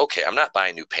like, okay, I'm not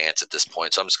buying new pants at this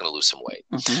point, so I'm just going to lose some weight.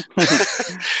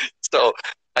 So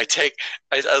I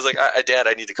was like, Dad,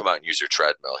 I need to come out and use your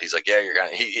treadmill. He's like, yeah, you're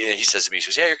kind of, he says to me, he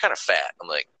goes, yeah, you're kind of fat. I'm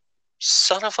like,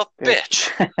 son of a bitch.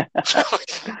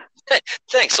 Hey,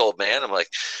 thanks, old man. I'm like,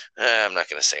 I'm not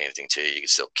going to say anything to you. You can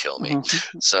still kill me.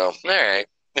 So, all right.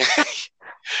 Yeah,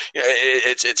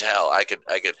 it's hell.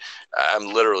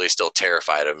 I'm literally still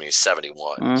terrified of him. He's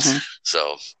 71.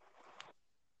 So,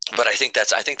 but I think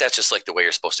that's just like the way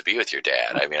you're supposed to be with your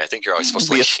dad. I mean, I think you're always supposed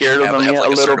to be scared of him, a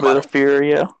little bit of fear,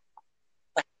 yeah.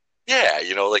 Yeah,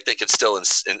 like they could still,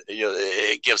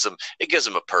 it gives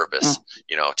them a purpose,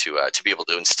 to be able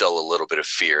to instill a little bit of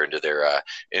fear into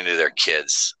their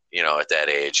kids, at that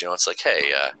age. It's like, hey,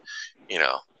 yeah,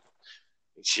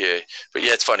 but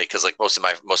yeah, it's funny because like most of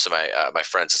my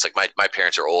friends, it's like my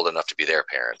parents are old enough to be their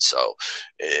parents, so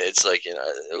it's like,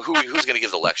 who's going to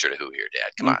give the lecture to who here,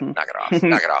 Dad? Come on, knock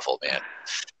it off, old man.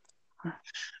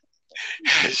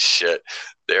 Shit,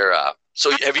 they're so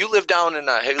have you lived down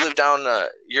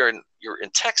you're in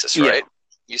Texas, right?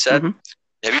 You said.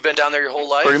 Have you been down there your whole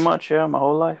life? Pretty much, yeah, my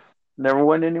whole life. Never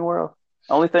went anywhere else.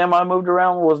 The only time I moved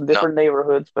around was different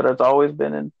neighborhoods, but it's always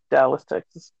been in Dallas,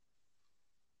 Texas.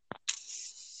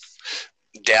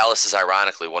 Dallas is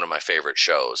ironically one of my favorite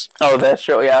shows. Oh, that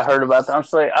show, yeah, I heard about that. I'm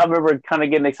just like, I remember kind of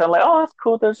getting excited, like, oh, that's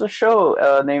cool. There's a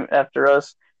show named after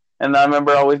us, and I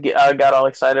remember I got all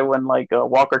excited when like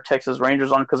Walker Texas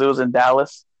Rangers on because it was in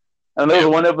Dallas, and there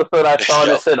was one episode I saw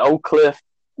that said Oak Cliff,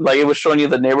 like it was showing you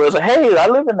the neighborhood. I was like, hey, I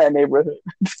live in that neighborhood.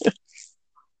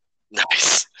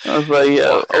 Nice. I was like,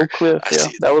 yeah, Oak Cliff, yeah,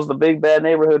 that was the big bad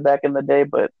neighborhood back in the day,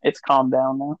 but it's calmed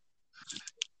down now.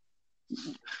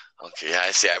 Okay, yeah,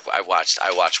 I see. I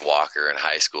watched Walker in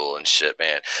high school and shit,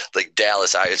 man. Like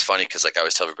Dallas, it's funny because like I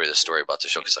always tell everybody the story about the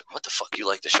show. Because like, what the fuck, you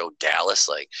like the show Dallas?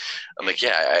 Like, I'm like,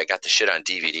 yeah, I got the shit on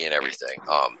DVD and everything.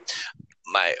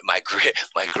 My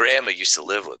grandma used to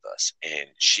live with us, and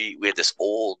we had this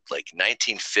old like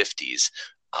 1950s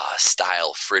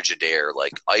style Frigidaire,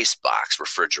 like icebox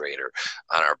refrigerator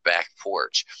on our back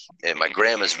porch. And my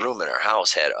grandma's room in our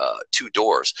house had 2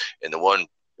 doors, and the one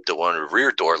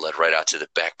rear door led right out to the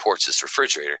back porch, this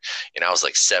refrigerator. And I was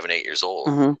like 7, 8 years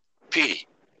old. Petey,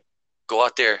 go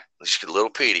out there. Little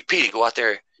Petey, go out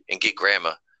there and get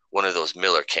Grandma one of those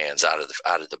Miller cans out of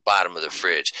the bottom of the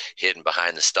fridge, hidden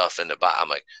behind the stuff in the bottom. I'm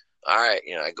like, all right,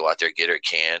 I go out there, get her a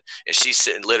can, and she's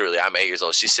sitting, literally, I'm 8 years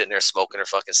old. She's sitting there smoking her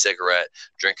fucking cigarette,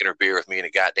 drinking her beer with me in a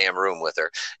goddamn room with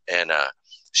her. And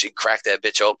she'd crack that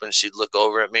bitch open. She'd look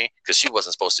over at me because she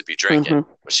wasn't supposed to be drinking,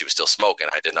 but she was still smoking.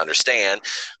 I didn't understand.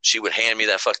 She would hand me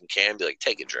that fucking can and be like,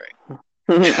 take a drink.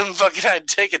 And fucking, I'd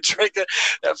take a drink.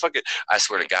 That fucking, I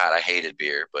swear to God, I hated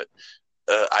beer, but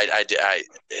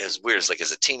it was weird. It's like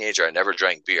as a teenager, I never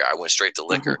drank beer. I went straight to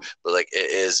liquor, but like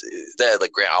it is that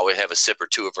like I would have a sip or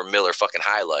two of her Miller fucking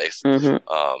High Life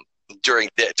during,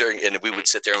 and we would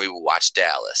sit there and we would watch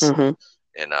Dallas.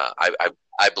 And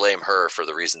I blame her for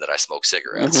the reason that I smoke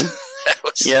cigarettes.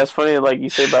 Yeah, it's funny, like you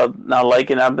say about not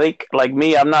liking. I think, like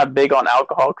me, I'm not big on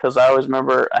alcohol because I always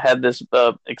remember I had this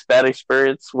bad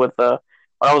experience with when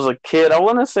I was a kid. I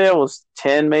want to say I was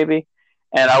 10 maybe,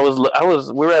 and we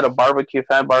were at a family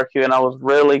barbecue, and I was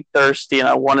really thirsty and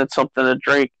I wanted something to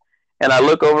drink. And I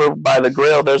look over by the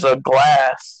grill. There's a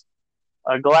glass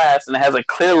a glass and it has a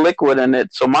clear liquid in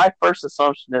it. So my first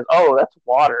assumption is, oh, that's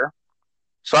water.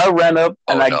 So I ran up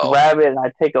and Oh I no. grab it and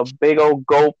I take a big old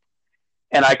gulp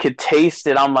and I could taste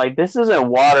it. I'm like, this isn't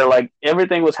water. Like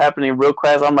everything was happening real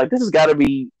fast. I'm like, this has got to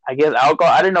be, I guess,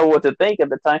 alcohol. I didn't know what to think at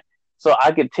the time, so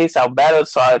I could taste how bad it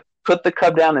was. So I put the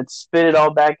cup down and spit it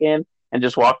all back in and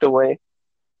just walked away.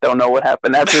 Don't know what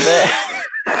happened after that.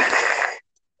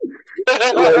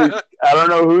 Like I don't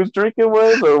know whose drink it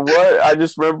was or what. I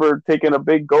just remember taking a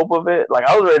big gulp of it. Like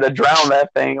I was ready to drown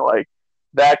that thing. Like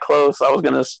that close. I was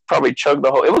gonna probably chug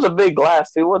the whole. It was a big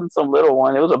glass. It wasn't some little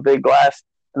one. It was a big glass.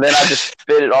 And then I just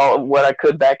spit it all what I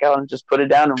could back out and just put it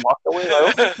down and walked away.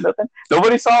 Like, okay, nothing.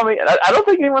 Nobody saw me. I don't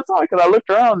think anyone saw me because I looked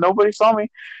around. Nobody saw me,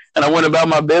 and I went about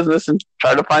my business and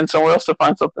tried to find somewhere else to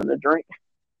find something to drink.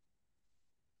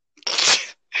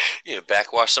 You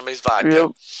backwash somebody's vodka.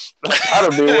 Yep. I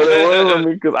don't know what it was. I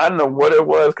mean, because I don't know what it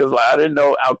was because like, I didn't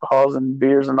know alcohols and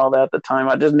beers and all that at the time.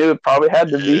 I just knew it probably had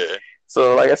to be. Yeah.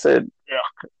 So, like I said, yeah.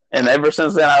 And ever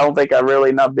since then, I don't think I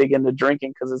really not big into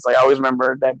drinking because it's like I always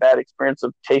remember that bad experience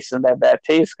of tasting that bad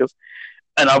taste.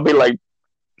 And I'll be like,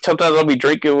 sometimes I'll be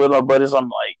drinking with my buddies. I'm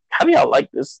like, how do y'all like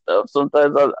this stuff?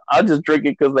 Sometimes I just drink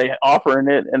it because they offering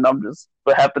it, and I'm just,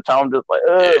 but half the time I'm just like,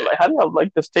 like how do y'all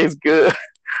like this? Tastes good.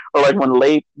 Or like when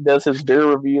Late does his beer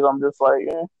reviews, I'm just like,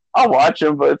 I'll watch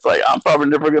him, but it's like I'm probably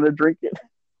never gonna drink it.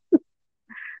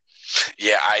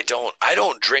 Yeah, I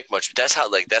don't drink much. That's how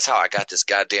I got this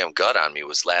goddamn gut on me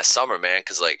was last summer, man.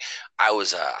 Because like I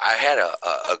had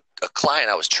a client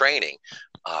I was training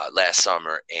last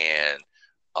summer, and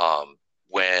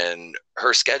when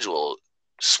her schedule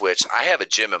switched, I have a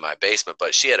gym in my basement,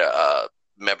 but she had a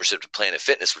membership to Planet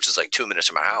Fitness, which is like 2 minutes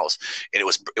from my house, and it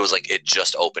was like it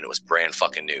just opened. It was brand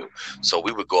fucking new. So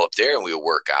we would go up there and we would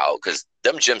work out because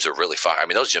them gyms are really fun. I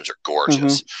mean, those gyms are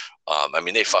gorgeous. I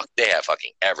mean, they have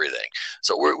fucking everything.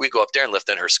 So we go up there and lift.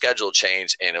 Then her schedule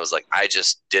changed, and it was like I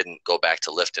just didn't go back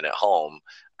to lifting at home.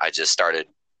 I just started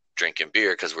drinking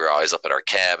beer because we were always up at our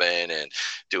cabin and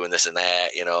doing this and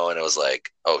that, you know. And it was like,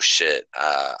 oh shit,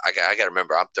 I got to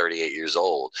remember I'm 38 years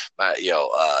old.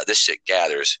 This shit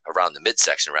gathers around the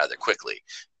midsection rather quickly,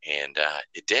 and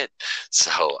it did.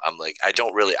 So I'm like, I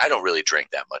don't really drink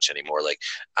that much anymore. Like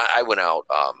I went out.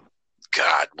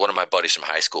 God, one of my buddies from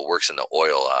high school works in the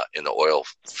oil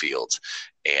fields,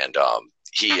 and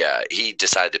he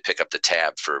decided to pick up the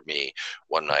tab for me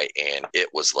one night, and it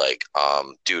was like,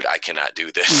 dude, I cannot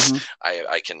do this.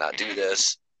 I cannot do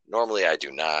this. Normally I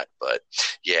do not, but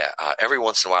yeah, every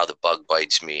once in a while the bug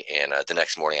bites me, and the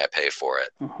next morning I pay for it.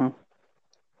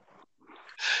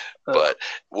 But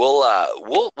we'll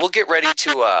get ready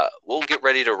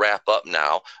to wrap up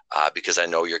now because I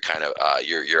know you're kind of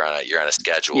you're on a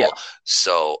schedule. Yeah.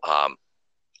 So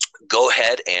go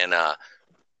ahead and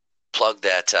plug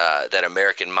that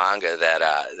American manga,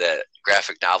 that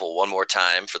graphic novel one more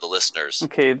time for the listeners.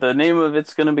 Okay, the name of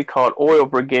it's going to be called Oil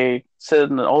Brigade. Set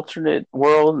in an alternate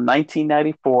world,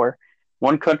 1994.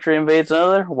 One country invades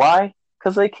another. Why?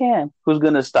 Because they can. Who's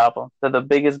going to stop them? They're the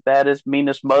biggest, baddest,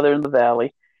 meanest mother in the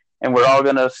valley. And we're all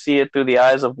going to see it through the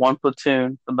eyes of one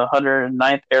platoon from the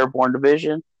 109th Airborne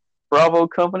Division, Bravo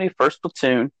Company, 1st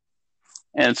Platoon.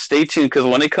 And stay tuned because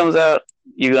when it comes out,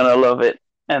 you're going to love it.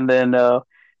 And then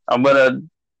I'm going to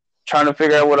try to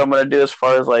figure out what I'm going to do as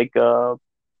far as like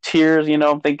tiers, you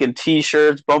know. I'm thinking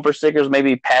T-shirts, bumper stickers,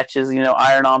 maybe patches, you know,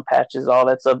 iron-on patches, all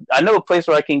that stuff. I know a place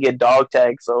where I can get dog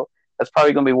tags, so that's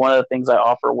probably going to be one of the things I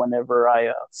offer whenever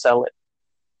I sell it.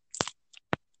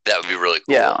 That would be really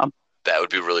cool. Yeah. That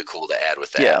would be really cool to add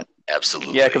with that. Yeah.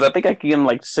 Absolutely. Yeah, because I think I can get them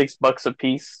like $6 a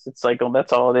piece. It's like, oh,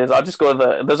 that's all it is. I'll just go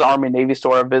to there's an Army Navy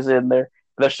store I visit, and they're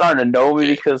starting to know me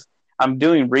because I'm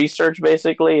doing research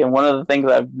basically. And one of the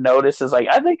things I've noticed is like,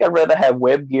 I think I'd rather have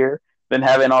web gear than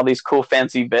having all these cool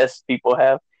fancy vests people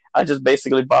have. I just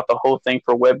basically bought the whole thing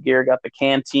for web gear. Got the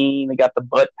canteen, I got the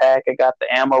butt pack, I got the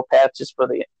ammo pouches for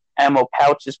the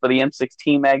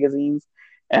M16 magazines,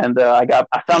 and I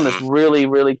found this really,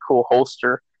 really cool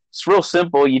holster. It's real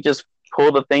simple. You just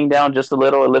pull the thing down just a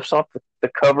little. It lifts off the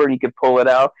cover, and you can pull it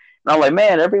out. And I'm like,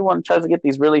 man, everyone tries to get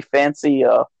these really fancy,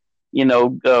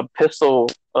 pistol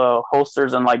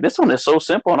holsters, and like this one is so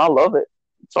simple, and I love it.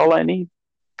 It's all I need.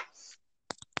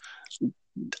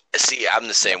 See, I'm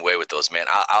the same way with those, man.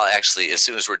 I'll actually, as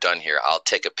soon as we're done here, I'll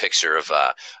take a picture of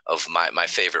my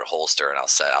favorite holster, and I'll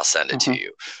send it to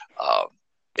you.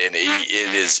 And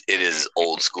it is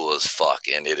old school as fuck,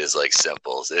 and it is like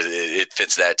simple. It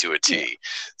fits that to a T.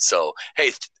 So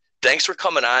hey, thanks for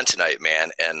coming on tonight,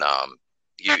 man. And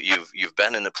you've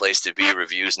been in the Place to Be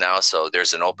reviews now, so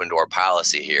there's an open door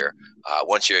policy here.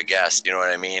 Once you're a guest, you know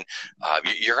what I mean.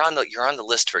 You're on the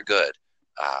list for good.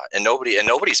 and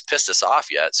nobody's pissed us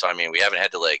off yet. So I mean, we haven't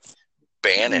had to like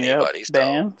ban anybody.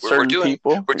 Ban certain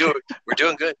people. We're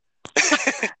doing good.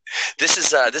 This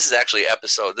is actually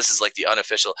episode. This is like the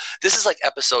unofficial. This is like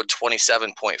episode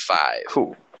 27.5.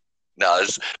 Cool. No,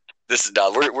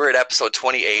 we're at episode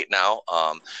 28 now.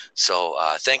 So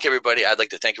thank everybody. I'd like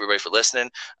to thank everybody for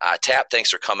listening. Tap, thanks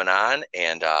for coming on,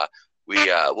 and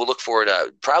we'll look forward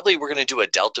to probably we're going to do a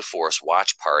Delta Force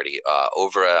watch party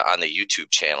over on the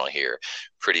YouTube channel here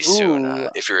pretty soon.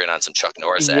 If you're in on some Chuck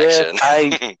Norris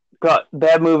action. God,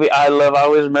 that movie I love. I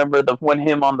always remember when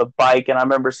him on the bike, and I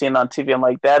remember seeing it on TV. I'm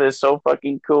like, that is so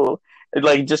fucking cool.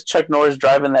 Like just Chuck Norris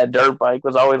driving that dirt bike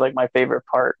was always like my favorite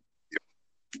part.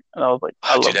 And I was like,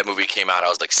 dude, that movie came out. I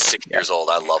was like 6 years old.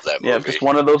 I love that movie. Yeah, just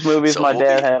one of those movies my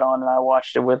dad had on, and I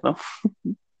watched it with him.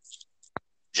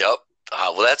 Yep.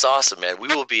 Well, that's awesome, man.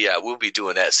 We'll be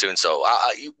doing that soon. So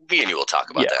me and you will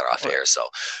talk about that off air. So,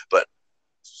 but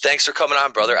thanks for coming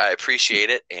on, brother. I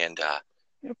appreciate it, and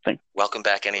welcome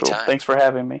back anytime. Cool. Thanks for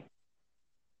having me.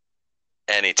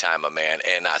 Anytime, my man.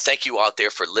 And thank you out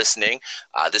there for listening.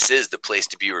 This is The Place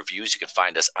to Be Reviews. You can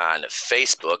find us on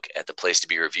Facebook at The Place to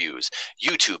Be Reviews,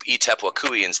 YouTube, Etep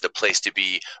Wakuians, The Place to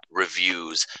Be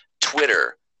Reviews,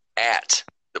 Twitter at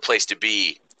The Place to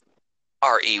Be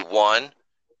RE1.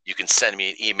 You can send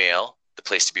me an email,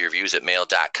 theplacetobereviews at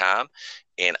mail.com.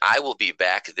 And I will be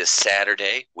back this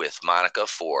Saturday with Monica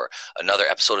for another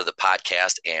episode of the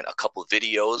podcast and a couple of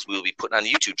videos we will be putting on the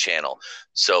YouTube channel.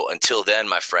 So until then,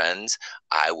 my friends,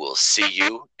 I will see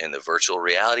you in the virtual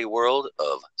reality world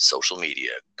of social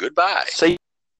media. Goodbye. See